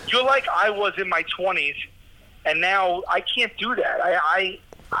 You're like I was in my 20s, and now I can't do that. I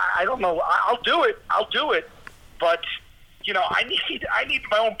don't know. I'll do it, but you know, I need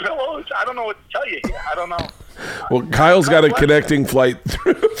my own pillows. I don't know what to tell you here. I don't know. Well, Kyle's got a connecting flight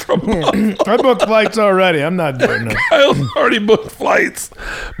from. I booked flights already. I'm not doing it. Kyle's already booked flights,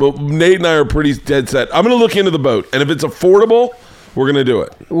 but Nate and I are pretty dead set. I'm gonna look into the boat, and if it's affordable, we're gonna do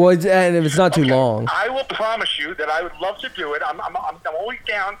it. Well, and if it's not too long. I will promise you that I would love to do it. I'm always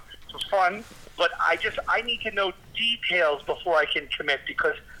down for fun, but I need to know details before I can commit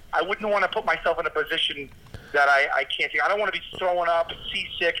because I wouldn't want to put myself in a position that I can't take. I don't want to be throwing up,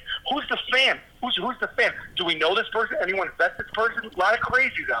 seasick. Who's the fan? Who's the fan? Do we know this person? Anyone vet this person? A lot of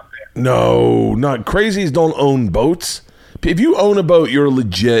crazies out there. No, not crazies. Don't own boats. If you own a boat, you're a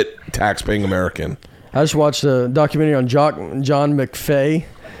legit tax-paying American. I just watched a documentary on John McFay,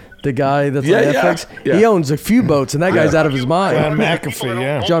 the guy that's on Netflix. Yeah. He owns a few boats, and that guy's out of his mind. John McAfee,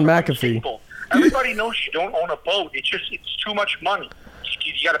 yeah. John McAfee. Everybody knows you don't own a boat. It's too much money.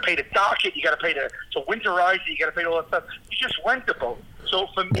 You got to pay to dock it. You got to pay to winterize it. You got to pay all that stuff. You just rent the boat. So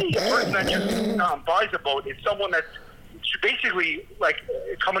for me, a person that just buys a boat is someone that's basically like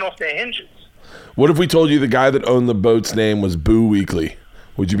coming off their hinges. What if we told you the guy that owned the boat's name was Boo Weekly?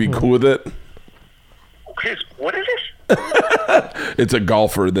 Would you be cool with it? What is it? It's a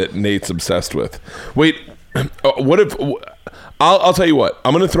golfer that Nate's obsessed with. Wait, what if? I'll tell you what.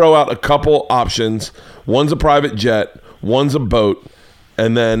 I'm going to throw out a couple options. One's a private jet. One's a boat.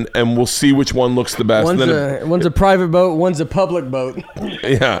 and we'll see which one looks the best. One's a private boat, one's a public boat.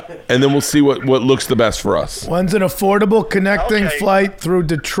 Yeah, and then we'll see what looks the best for us. One's an affordable connecting flight through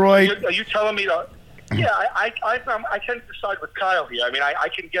Detroit. Are you telling me that? Yeah, I can decide with Kyle here. I mean, I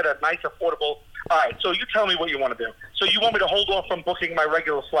can get a nice, affordable. All right, so you tell me what you want to do. So you want me to hold off from booking my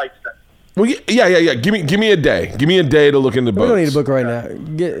regular flights then? Well, yeah. Give me a day. Give me a day to look into boats. We don't need to book right now.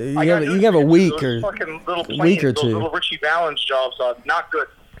 You can have a week or week or two. Those little Richie Valens jobs are not good.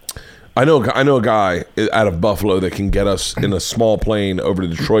 I know a guy out of Buffalo that can get us in a small plane over to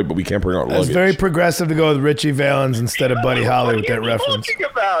Detroit, but we can't bring our luggage. It's very progressive to go with Richie Valens instead of Buddy Holly with that reference.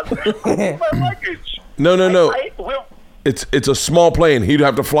 What are you talking about? My luggage. No. It's a small plane. He'd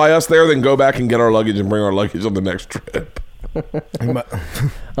have to fly us there, then go back and get our luggage and bring our luggage on the next trip.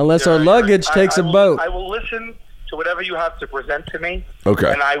 Unless our luggage takes a boat. I will listen to whatever you have to present to me.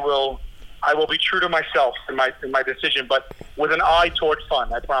 Okay. And I will be true to myself in my decision, but with an eye toward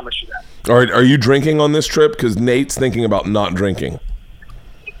fun. I promise you that. All right. Are you drinking on this trip? Because Nate's thinking about not drinking.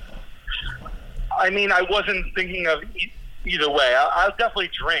 I mean, I wasn't thinking of either way. I'll definitely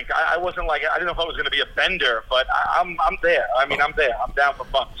drink. I wasn't like, I didn't know if I was going to be a bender, but I'm there. I mean, I'm there. I'm down for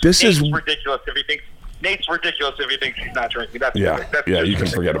fun. This is ridiculous if he thinks Nate's ridiculous if he thinks he's not drinking. That's you ridiculous. can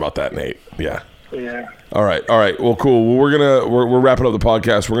forget about that, Nate. Yeah. Yeah. All right. Well, cool. Well, we're wrapping up the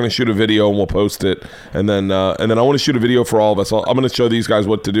podcast. We're gonna shoot a video and we'll post it, and then I want to shoot a video for all of us. I'm gonna show these guys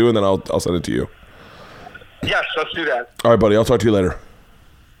what to do, and then I'll send it to you. Yes, let's do that. All right, buddy. I'll talk to you later.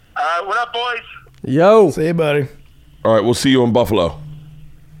 What up, boys? Yo. See you, buddy. All right. We'll see you in Buffalo.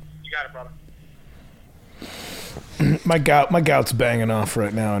 You got it, brother. My gout's banging off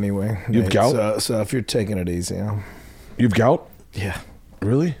right now. Anyway, You've gout? So if you're taking it easy, You've gout? yeah.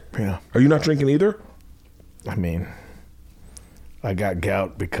 Really? Yeah. Are you not drinking either? I mean, I got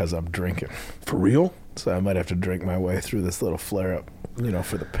gout because I'm drinking. For real? So I might have to drink my way through this little flare-up,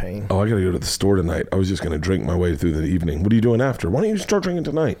 for the pain. Oh, I got to go to the store tonight. I was just going to drink my way through the evening. What are you doing after? Why don't you start drinking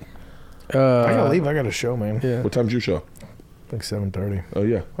tonight? I got to leave. I got a show, man. Yeah. What time's your show? Like 7:30. Oh,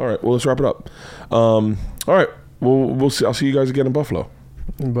 yeah. All right. Well, let's wrap it up. All right. We'll see. I'll see you guys again in Buffalo.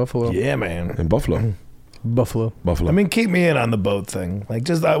 In Buffalo. Yeah, man. In Buffalo. Buffalo. I mean, keep me in on the boat thing. Like,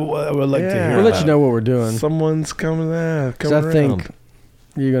 just I would like to hear. We'll let you know what we're doing. Someone's coming there. I think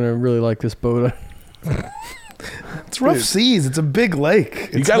you're going to really like this boat. It's rough seas. It's a big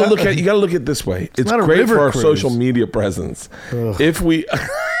lake. You got to look at it this way. It's not a great river for our cruise. social media presence. Ugh. If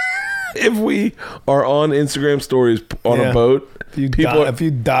we are on Instagram stories on a boat, if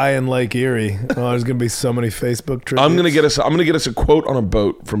you die in Lake Erie, there's gonna be so many Facebook tributes. I'm gonna get us a quote on a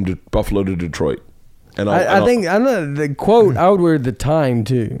boat from Buffalo to Detroit, and I think the quote. I would wear the time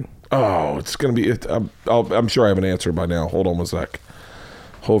too. Oh, it's gonna be. I'm sure I have an answer by now. Hold on one sec.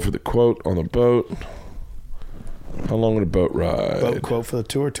 Hold for the quote on the boat. How long would a boat ride? Boat quote for the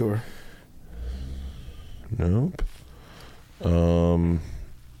tour. Nope.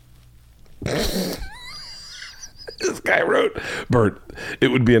 This guy wrote, Bert, it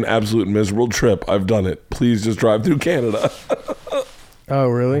would be an absolute miserable trip. I've done it. Please just drive through Canada. Oh,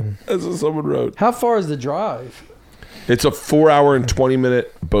 really? That's what someone wrote. How far is the drive? It's a 4-hour and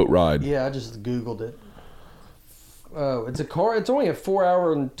 20-minute boat ride. Yeah, I just Googled it. Oh, it's a car. It's only a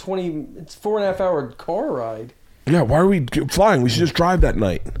 4-hour and 20. It's 4.5 hour car ride. Yeah, why are we flying? We should just drive that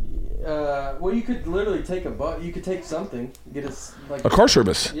night. Well, you could literally take a bus. You could take something. Get A car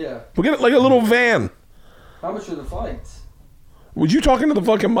service. Yeah. We'll get it like a little van. How much are the flights? Was you talking to the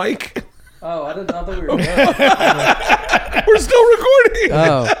fucking mic? Oh, I thought we were done. We're still recording.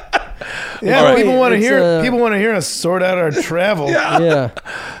 Oh. Yeah, Right. people want to hear. People want to hear us sort out our travel. Yeah.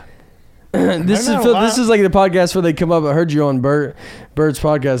 This is like the podcast where they come up. I heard you on Bert's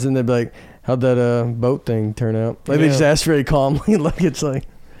podcast, and they'd be like, "How'd that boat thing turn out?" Like they just ask very calmly, like it's like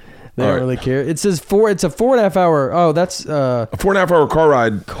they don't really care. It says it's a 4.5 hour. Oh, that's a 4.5 hour car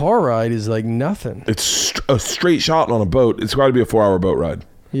ride. Car ride is like nothing. It's a straight shot on a boat. It's got to be a 4-hour boat ride.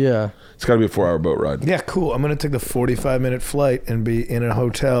 Yeah. It's got to be a 4-hour boat ride. Yeah, cool. I'm gonna take the 45-minute flight and be in a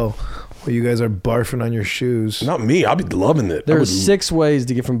hotel while you guys are barfing on your shoes. Not me. I'll be loving it. There are 6 ways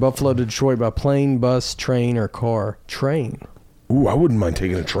to get from Buffalo to Detroit by plane, bus, train, or car. Train. Ooh, I wouldn't mind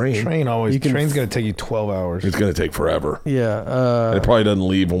taking a train. Train's gonna take you 12 hours. It's gonna take forever. Yeah. And it probably doesn't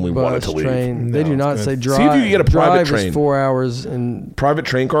leave when we want it to leave. Train. They do not say drive. See if you can get a private train. Is 4 hours and private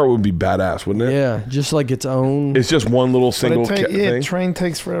train car would be badass, wouldn't it? Yeah, just like its own. It's just one little single thing. Train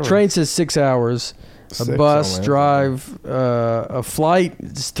takes forever. Train says 6 hours. A bus drive, a flight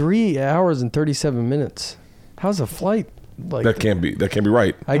is 3 hours and 37 minutes. How's a flight like? That can't be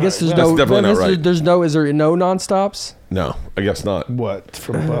right. I guess there's That's no. definitely not right. Is there no nonstops? No, I guess not. What,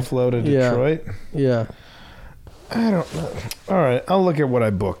 from Buffalo to Detroit? Yeah. I don't know. All right, I'll look at what I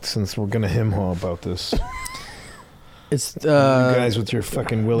booked since we're gonna him-haw about this. It's You guys with your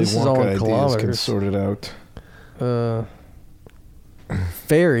fucking Willy this is all in Wonka ideas can kilometers. sort it out.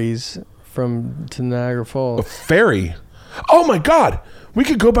 ferries to Niagara A Falls. ferry. Oh my God, we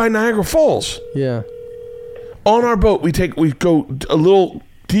could go by Niagara Falls Yeah. on our boat. We go a little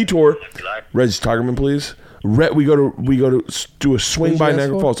detour. Reg Tigerman, please. We go to do a swing Who'd by you ask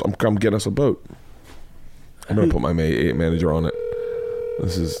Niagara for? Falls. Come get us a boat. I'm gonna put my manager on it.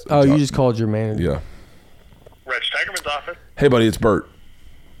 This is. Oh, you just called your manager. Yeah. Reg Tigerman's office. Hey, buddy, it's Bert.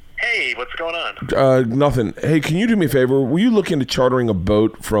 Hey, what's going on? Nothing. Hey, can you do me a favor? Were you looking to chartering a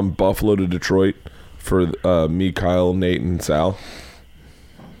boat from Buffalo to Detroit for me, Kyle, Nate, and Sal?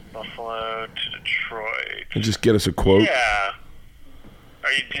 Buffalo to Detroit. And just get us a quote. Yeah.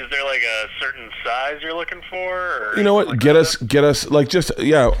 Is there like a certain size you're looking for? Or You know what? like Get that? us like just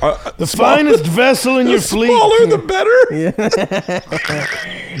yeah. The finest vessel in your the fleet. smaller the better.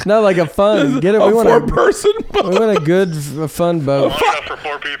 Not like a fun. Get it. A We want four-person we boat. want a good, fun boat. Long enough for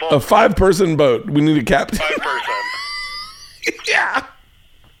 4 people? A 5-person boat. We need a captain. 5 person. Yeah.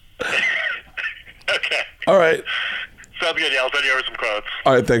 Okay. All right. Sounds good. Yeah, I'll send you over some quotes.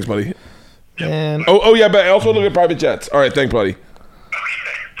 All right. Thanks, buddy. And Oh yeah, but I also look at private jets. All right. Thanks, buddy.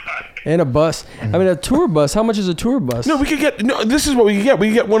 And a bus. I mean, a tour bus. How much is a tour bus? No, we could get. No, this is what we could get. We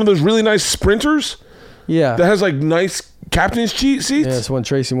could get one of those really nice sprinters Yeah. that has like nice captain's seats. Yeah, that's when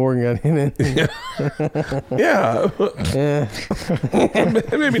Tracy Morgan got in it. Yeah. Yeah.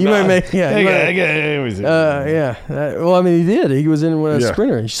 Maybe You not. might make. Yeah. you might- yeah. Well, I mean, he did. He was in with a Yeah.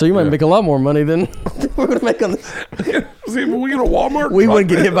 sprinter. So you might make a lot more money than we're going to make on this. See, when we get a Walmart. We truck, wouldn't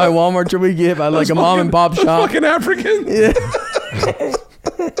get man. hit by Walmart. We get hit by like Those a mom and pop fucking- shop. those Fucking African. Yeah.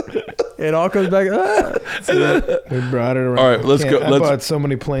 It all comes back. we brought it around. All right, let's go. I Let's. bought so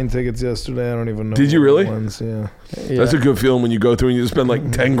many plane tickets yesterday. I don't even know. Did you what really? Ones, yeah. That's a good feeling when you go through and you spend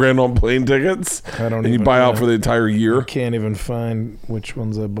like 10 grand on plane tickets. I don't And you even buy out know. for the entire year. Can't even find which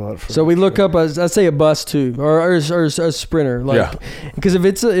ones I bought. For So we look up, I say a bus too, or a sprinter, like, Yeah. because if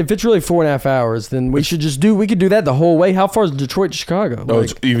it's really 4.5 hours, then we could do that the whole way. How far is Detroit to Chicago? No, Like,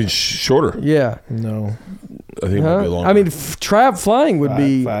 it's even shorter. yeah, No. I think it might be huh? longer. I mean, flying would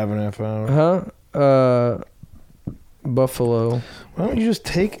be, 5.5 hours. Buffalo. Why don't you just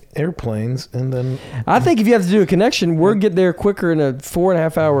take airplanes and then I think if you have to do a connection, we'll get there quicker in a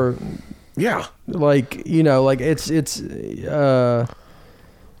 4.5 hour. yeah. Like it's.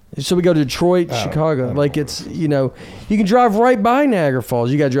 So we go to Detroit, Chicago. Like it's you can drive right by Niagara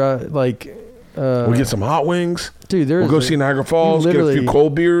Falls. You got to drive like. We'll get some hot wings. Dude, there's We'll go see Niagara Falls, get a literally- few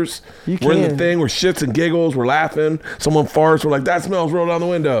cold beers. You We're in the can. thing, we're shits and giggles, we're laughing. Someone farts, we're like, that smells, roll down the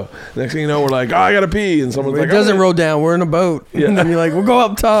window. Next thing you know, we're like, oh, I gotta pee. And someone's It like, doesn't oh, roll down. We're in a boat. Yeah. And then you're like, we'll go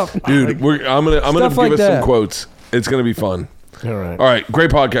up top. Dude, Like, I'm gonna Stuff give like us some that. quotes. It's gonna be fun. all right. All right, great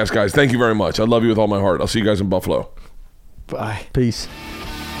podcast, guys. Thank you very much. I love you with all my heart. I'll see you guys in Buffalo. Bye. peace.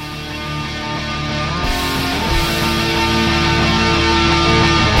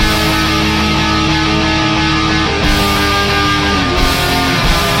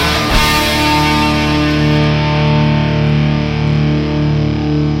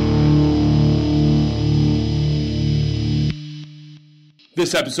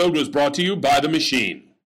 This episode was brought to you by The Machine.